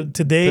 Yeah, what,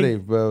 today?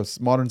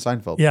 Modern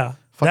Seinfeld. Yeah,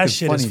 Fucking that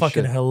shit is funny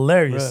fucking shit.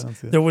 hilarious. Right, I don't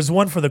see that. There was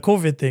one for the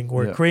COVID thing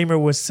where Yeah. Kramer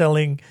was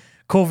selling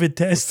COVID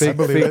tests. Fake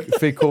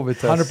COVID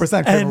test.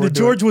 100%. And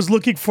George was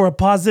looking for a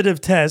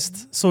positive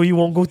test so he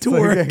won't go to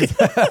work.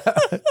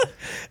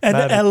 And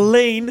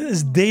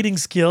Elaine's dating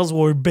skills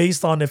were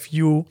based on if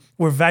you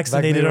were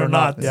vaccinated or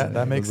not. Yeah,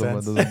 that makes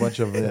There's sense. There's a bunch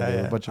of yeah.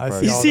 a bunch of I see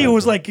parodies. You all see, it that.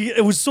 was like,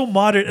 it was so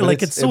modern. But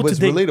Like it's so it was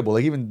today. relatable.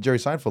 Like even Jerry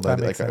Seinfeld, That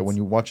makes sense. when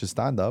you watch his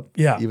stand up,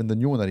 Yeah. even the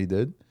new one that he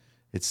did,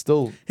 it's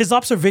still His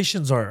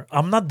observations are,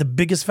 I'm not the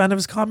biggest fan of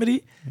his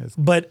comedy,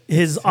 but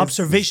his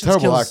observation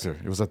terrible skills.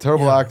 actor. It was a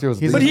terrible Yeah. actor.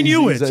 It was But he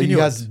knew it. He He knew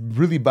has it.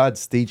 really bad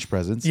stage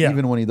presence, Yeah.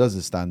 even when he does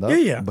his stand up. Yeah,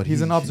 yeah. But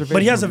He's an observation.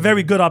 But he has a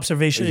very good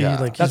observation. Yeah.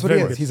 Like, That's he's what he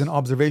very is. good. He's an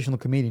observational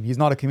comedian. He's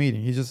not a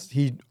comedian.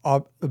 He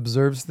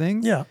observes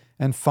things. Yeah.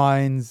 and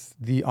finds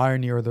the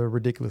irony or the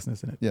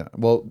ridiculousness in it. Yeah.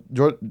 Well,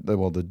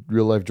 the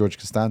real life George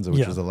Costanza,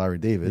 which Yeah. is a Larry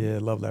David. Yeah, I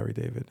love Larry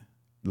David.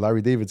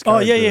 Larry David's Oh,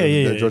 character.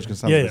 yeah. the George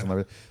Costanza. Yeah, person, yeah.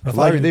 Larry, If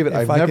Larry I can- David.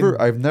 if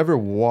I've never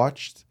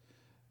watched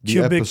the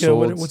Cubic,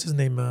 episodes. what's his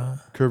name?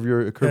 Curb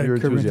Your Curb Your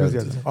Enthusiasm.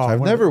 Enthusiasm. Oh, I've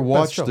one of never the best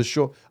watched shows. the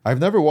show. I've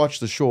never watched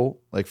the show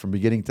like from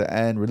beginning to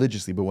end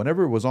religiously, but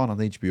whenever it was on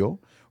HBO,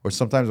 or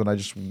sometimes when I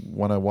just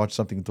want to watch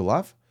something to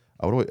laugh,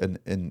 I would always,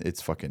 and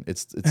it's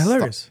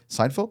Hilarious.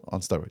 Seinfeld on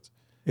steroids.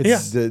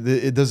 It's,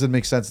 It doesn't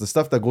make sense. The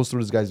stuff that goes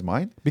through this guy's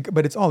mind,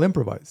 but it's all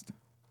improvised.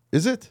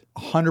 is it?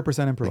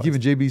 100% improvised. Like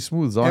even JB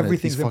Smooth's on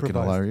Everything's it. He's fucking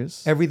improvised.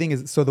 hilarious. Everything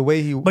is so the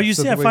way he. But you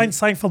so see, the I way find he-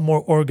 Seinfeld more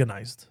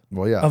organized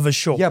Well, yeah. of a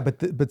show. Yeah,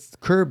 but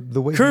Curb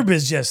the way. Curb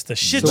is just a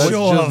shit That's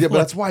show. just- of, yeah, but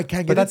like- that's why I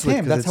can't get But that's into it,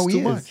 him. 'cause That's it's how he too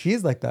is. much. He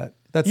is like that.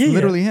 That's Yeah, yeah.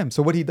 literally him.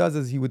 So what he does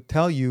is he would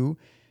tell you,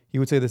 he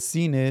would say the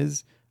scene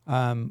is,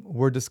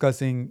 we're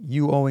discussing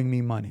you owing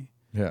me money,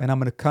 Yeah. and I'm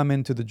going to come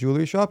into the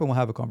jewelry shop and we'll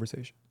have a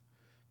conversation.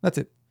 That's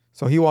it.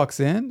 So he walks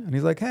in and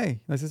he's like, "Hey,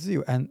 nice to see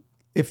you." And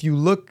if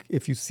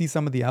you see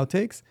some of the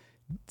outtakes,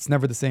 it's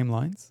never the same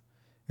lines.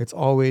 It's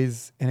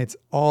always, and it's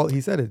all,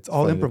 he said it's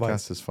all Funny, improvised. The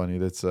cast is funny.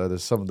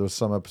 There's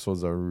some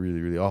episodes that are really,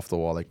 really off the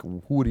wall. Like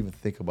who would even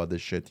think about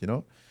this shit? You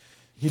know?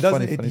 He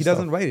doesn't. Funny He stuff.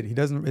 doesn't write it. He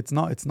doesn't. It's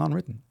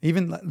non-written.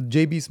 Even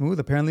JB Smooth.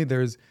 Apparently,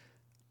 there's.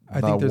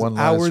 I Not think there's one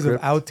line hours of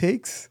script.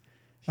 outtakes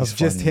of He's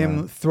just funny, him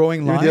man.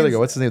 throwing Even lines. the other guy,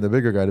 what's his name? The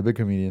bigger guy, the big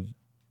comedian.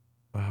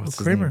 What's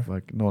his Kramer. name?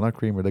 Like no, not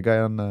Kramer. The guy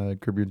on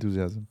Curb Your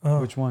Enthusiasm.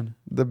 Oh. Which one?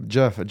 The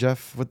Jeff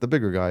with the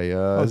bigger guy.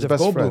 His Jeff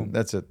best Goldblum. friend.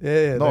 That's it.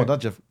 Yeah. No,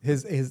 not Jeff.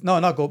 His no,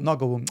 not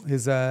Goldblum.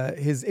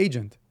 His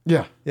agent.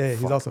 Yeah. Yeah,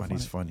 he's Fuck, also man, funny.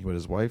 He's funny with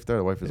his wife there.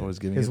 The wife is always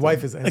giving His it to wife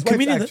him. is. His A wife's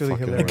comedian, actually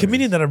fucking a hilarious.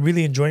 comedian that I'm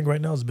really enjoying right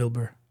now is Bill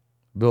Burr.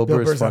 Bill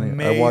Burr is Burr's funny.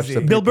 I watched the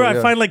amazing. Bill Burr, people,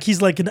 I find like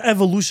he's like an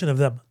evolution of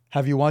them.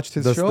 Have you watched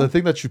his That's show? the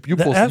thing that you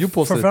The F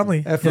posted. for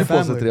family. F for You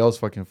posted family. today. I was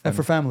fucking funny. F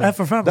for family. F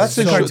for family. That's It's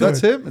his a show. cartoon.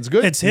 That's him. It's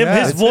good. It's him, Yeah,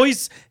 his it's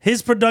voice,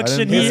 his production. I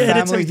didn't He know His that.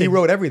 edits family. He everything.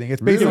 wrote everything.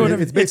 It's based Really? on.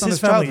 It's It's based on his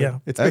his family,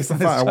 childhood. yeah. It's F based for on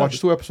his family. I childhood.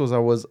 watched 2 episodes. I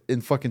was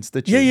in fucking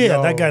stitches. Yeah.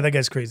 Yo. That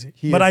guy's crazy.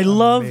 He But is I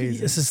love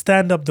amazing. his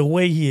stand up, the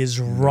way he is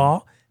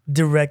raw,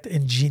 direct,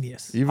 and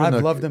genius. Even I've the-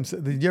 loved him.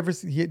 Did you ever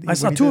see? I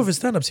saw when he 2 does- of his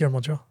stand ups here in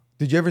Montreal.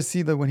 Did you ever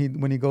see that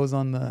when he goes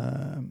on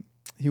the?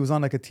 He was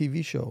on like a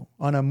TV show,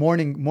 on a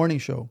morning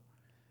show,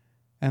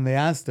 and they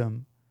asked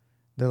him.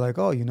 They're like,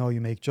 "Oh, you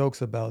make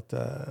jokes about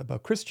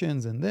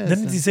Christians and this."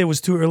 Didn't and he say it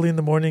was too early in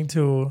the morning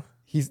to?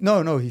 he's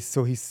no.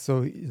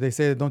 They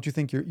say, "Don't you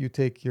think you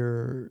take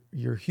your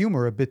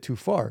humor a bit too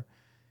far?"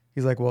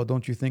 He's like, "Well,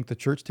 don't you think the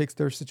church takes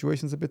their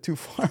situations a bit too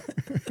far?"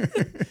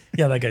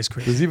 Yeah, that guy's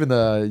crazy. There's even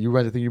I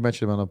think you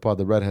mentioned him on the pod.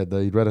 The redhead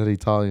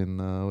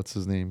Italian. What's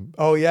his name?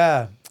 Oh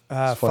yeah,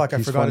 He's fuck, I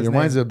he's forgot funny. his He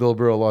reminds me name. of Bill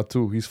Burr a lot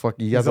too. He's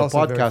fucking. He has a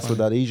also very podcast with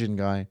funny. that Asian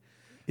guy,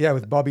 Yeah,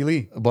 with Bobby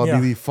Lee. Bobby Yeah.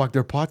 Lee. Fuck,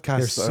 their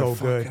podcasts. They're are so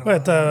good.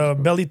 fucking- But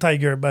Belly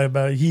Tiger,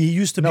 he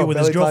used to be with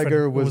his Belly girlfriend.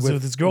 Tiger was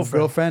with his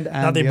girlfriend. and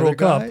Now they the other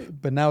broke up. guy,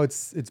 but now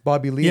it's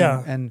Bobby Lee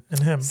Yeah, and and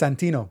him.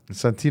 Santino.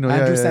 Santino.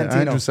 Andrew yeah, Santino.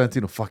 Andrew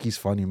Santino. Fuck, he's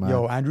funny, man.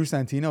 Yo, Andrew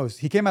Santino.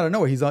 He came out of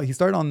nowhere. He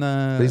started on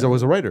the. But he's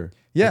always a writer. I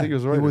Yeah, think he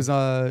was a writer.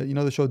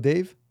 the show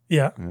Dave.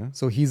 Yeah.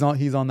 So he's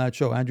on that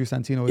show. Andrew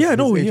Santino. Is Yeah, I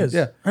know who his he agent. is.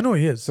 Yeah. I know who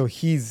he is. So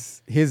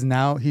he's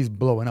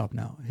blowing up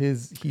now.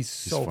 He's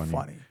so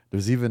funny.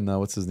 There's even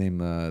what's his name?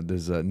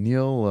 There's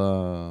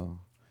Neil.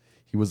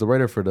 He was the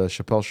writer for the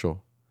Chappelle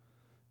Show.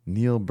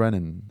 Neil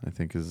Brennan, I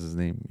think is his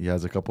name. He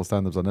has a couple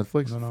stand-ups on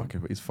Netflix.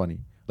 Fucking, he's funny.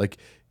 Like,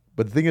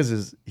 but the thing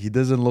is he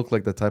doesn't look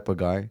like the type of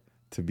guy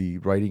to be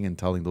writing and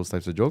telling those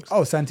types of jokes.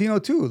 Oh,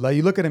 Santino too. Like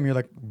you look at him, you're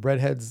like,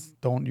 redheads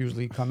don't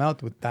usually come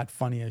out with that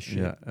funny as shit.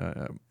 Yeah,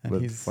 And but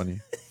he's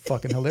funny.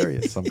 fucking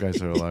hilarious. Some guys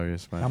are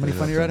hilarious, man. How many They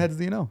funny have to- redheads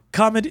do you know?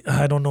 Comedy,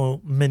 I don't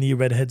know many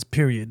redheads,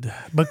 period.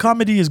 But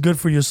comedy is good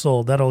for your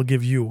soul. That'll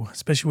give you,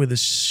 especially with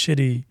this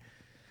shitty.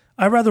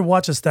 I'd rather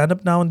watch a stand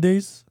up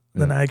nowadays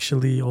than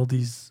actually all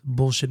these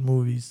bullshit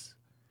movies.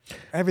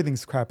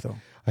 Everything's crap though.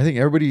 I think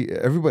everybody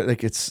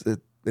like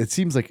it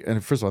seems like,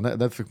 and first of all,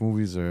 Netflix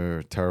movies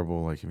are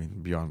terrible. Like, I mean,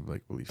 beyond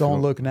like belief.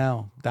 Don't Look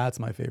Now. That's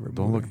my favorite.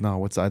 Don't movie. look now.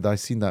 What's I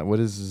seen that? What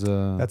is?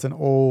 That's an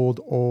old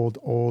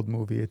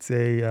movie. It's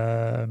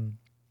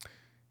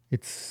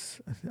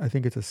I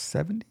think it's a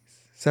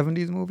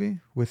 70s movie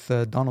with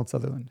Donald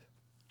Sutherland.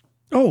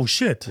 Oh,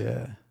 shit.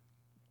 Yeah.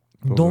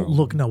 Don't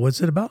look now. What's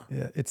it about?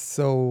 Yeah. It's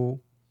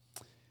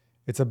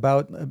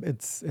about,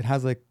 it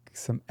has like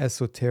some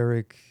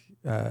esoteric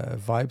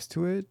vibes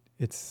to it.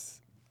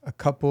 It's a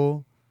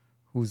couple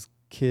whose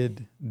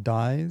kid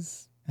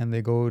dies and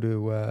they go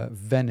to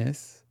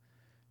Venice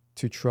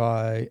to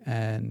try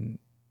and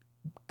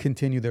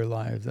continue their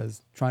lives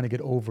as trying to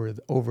get over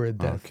a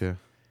death. Okay.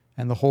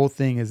 And the whole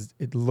thing is,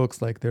 it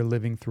looks like they're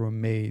living through a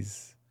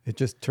maze. It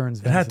just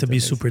turns. It had to be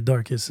Venice into a maze. super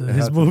dark, his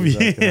had to be movie.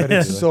 dark, yeah. But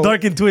it's so-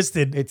 dark and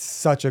twisted. It's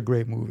such a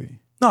great movie.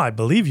 No, I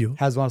believe you.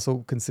 Has also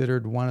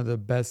considered one of the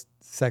best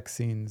sex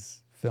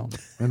scenes filmed.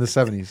 In the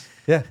 70s.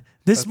 Yeah,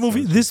 This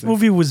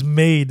movie was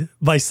made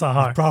by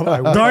Sahar.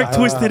 probably. Dark,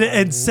 twisted,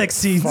 and sex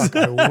scenes. Fuck,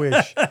 I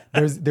wish.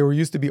 There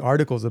used to be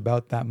articles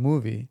about that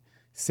movie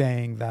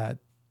saying that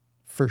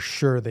for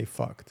sure they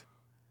fucked.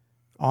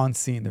 on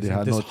scene. They're They saying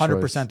had this no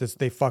 100% is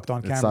they fucked on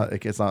It's camera.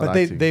 not. It's not. But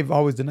acting. they've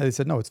always denied. They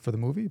said no, it's for the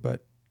movie. But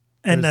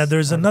And There's-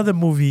 there's another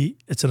movie.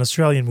 It's an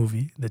Australian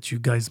movie that you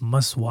guys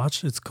must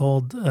watch. It's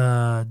called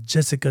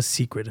Jessica's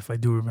Secret, if I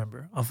do remember.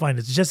 I'll find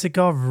it. It's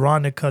Jessica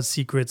Veronica's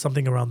Secret,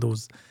 something around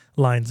those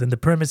lines. And the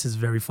premise is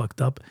very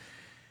fucked up.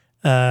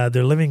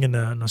 They're living in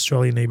an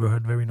Australian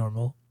neighborhood, very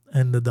normal.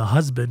 And the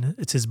husband,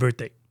 it's his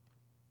birthday.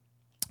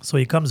 So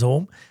he comes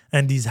home,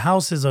 and these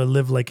houses are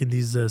live like in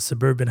these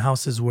suburban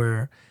houses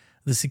where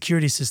the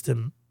security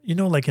system, you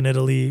know, like in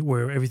Italy,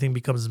 where everything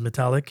becomes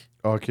metallic,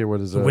 Okay, where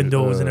there's the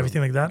windows and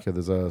everything like that. Okay,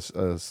 there's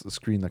a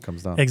screen that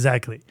comes down.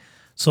 Exactly.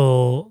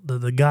 So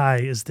the guy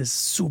is this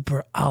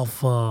super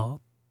alpha,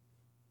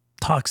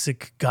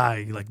 toxic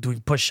guy, like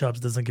doing push-ups,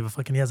 doesn't give a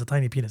fuck, and he has a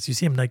tiny penis. You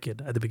see him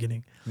naked at the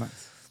beginning.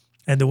 nice.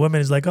 And the woman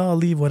is like, oh, I'll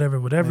leave, whatever.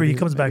 He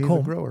comes back Maybe he's a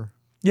home. grower.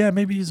 Yeah,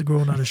 maybe he's a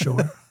grower, not a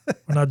shower.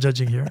 We're not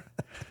judging here.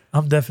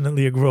 I'm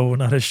definitely a grower,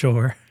 not a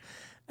shower.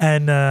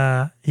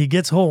 And he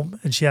gets home,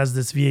 and she has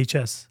this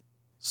VHS.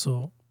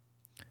 So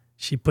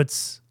she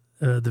puts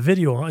the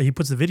video on. He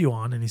puts the video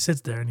on, and he sits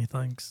there, and he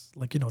thinks,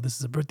 like, you know, this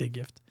is a birthday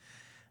gift.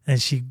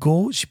 And she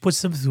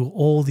puts him through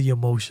all the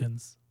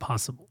emotions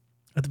possible.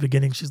 At the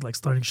beginning, she's like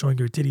starting showing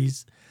her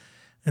titties.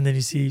 And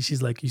then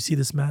she's like, you see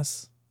this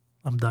mess?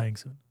 I'm dying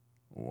soon.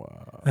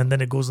 Wow. And then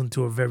it goes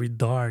into a very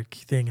dark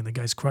thing, and the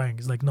guy's crying.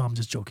 He's like, no, I'm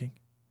just joking.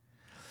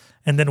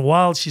 And then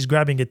while she's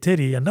grabbing a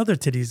titty, another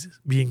titty's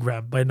being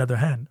grabbed by another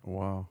hand.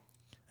 Wow.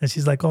 And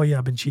she's like, oh, yeah,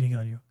 I've been cheating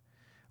on you.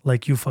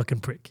 Like, you fucking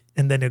prick.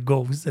 And then it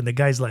goes, and the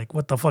guy's like,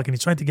 what the fuck? And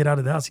he's trying to get out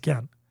of the house. He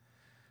can't.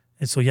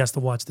 And so he has to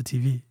watch the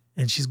TV.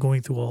 And she's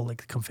going through all,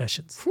 like, the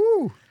confessions.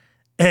 Whew.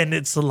 And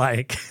it's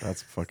like,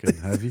 That's fucking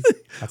heavy.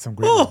 That's some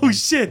great. oh, writing.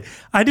 shit.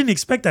 I didn't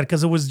expect that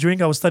because it was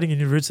during I was studying in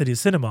University of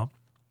Cinema.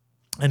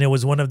 And it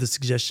was one of the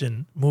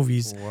suggestion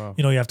movies. Wow.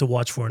 You know, you have to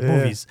watch foreign Yeah.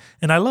 movies.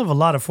 And I love a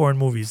lot of foreign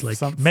movies, like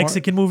Some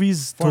Mexican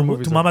movies. foreign Tu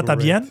movies Mama are Ta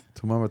great. Bien?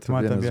 Tu Mama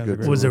También También is is a good.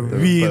 great Was a movie.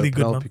 really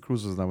good Penelope one.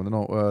 Cruz is now.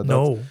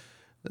 No,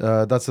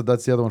 That's the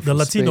other one. the from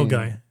Latino Spain.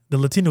 guy, the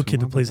Latino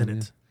kid who Mama plays in Ta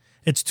it.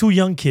 It's two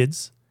young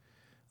kids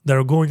that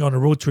are going on a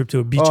road trip to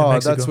a beach in Oh,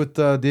 Mexico. that's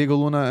with Diego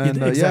Luna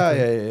and exactly.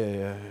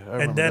 yeah. I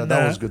remember then,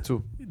 that was good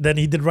too. Then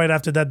he did right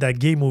after that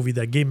gay movie,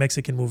 that gay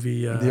Mexican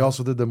movie. They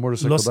also did the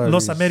motorcycle Los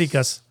Diaries.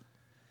 Americas.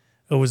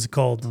 It was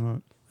called. Uh,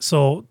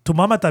 So Tu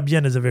Mama Ta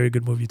Bien is a very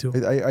good movie too.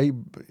 I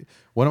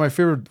one of my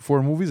favorite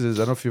foreign movies is, I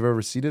don't know if you've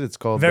ever seen it. It's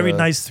called Very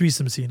nice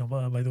threesome scene,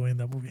 by the way, in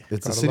that movie.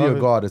 It's the Gotta City love of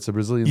it. God. It's a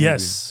Brazilian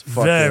Yes, movie.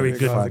 Fuck very yeah,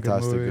 good.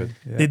 fantastic movie. good.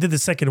 Yeah. They did the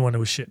second one, it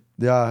was shit.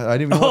 Yeah, I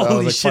didn't even know. I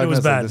Holy was like shit, 5 it was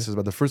minutes like, bad. this is,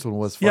 but the first one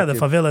was Yeah, the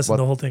fucking- favelas but- and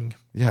the whole thing.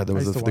 Yeah, there I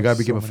was used to the guy watch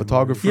became so a many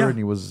photographer movies. and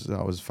he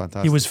was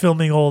fantastic. He was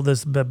filming all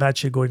this bad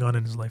shit going on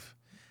in his life.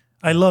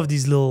 I love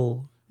these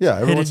little. yeah,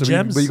 every hidden once in a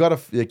while, gems. but you gotta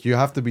like you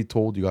have to be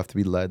told, you have to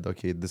be led.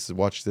 Okay, this is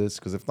watch this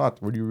because if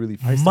not, where do you really?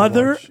 I used to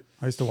Mother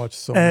I used to watch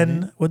so And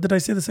many. what did I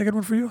say the second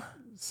one for you?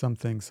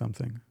 Something.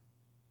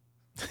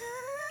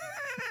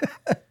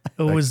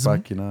 It was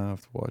Machina. I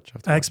have to watch.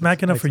 Ex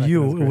Machina Ex for Machina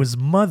you. is It great. was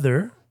Mother.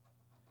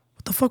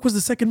 What the fuck was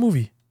the second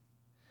movie?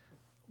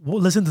 Well,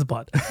 listen to the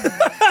pod.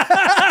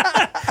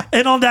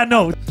 And on that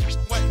note,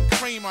 Wet and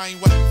cream, I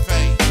ain't wet and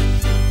fame.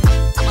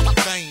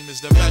 Fame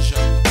is the measure.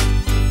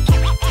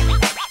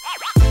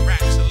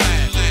 Raps the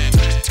land.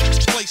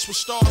 Place where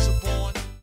stars are born.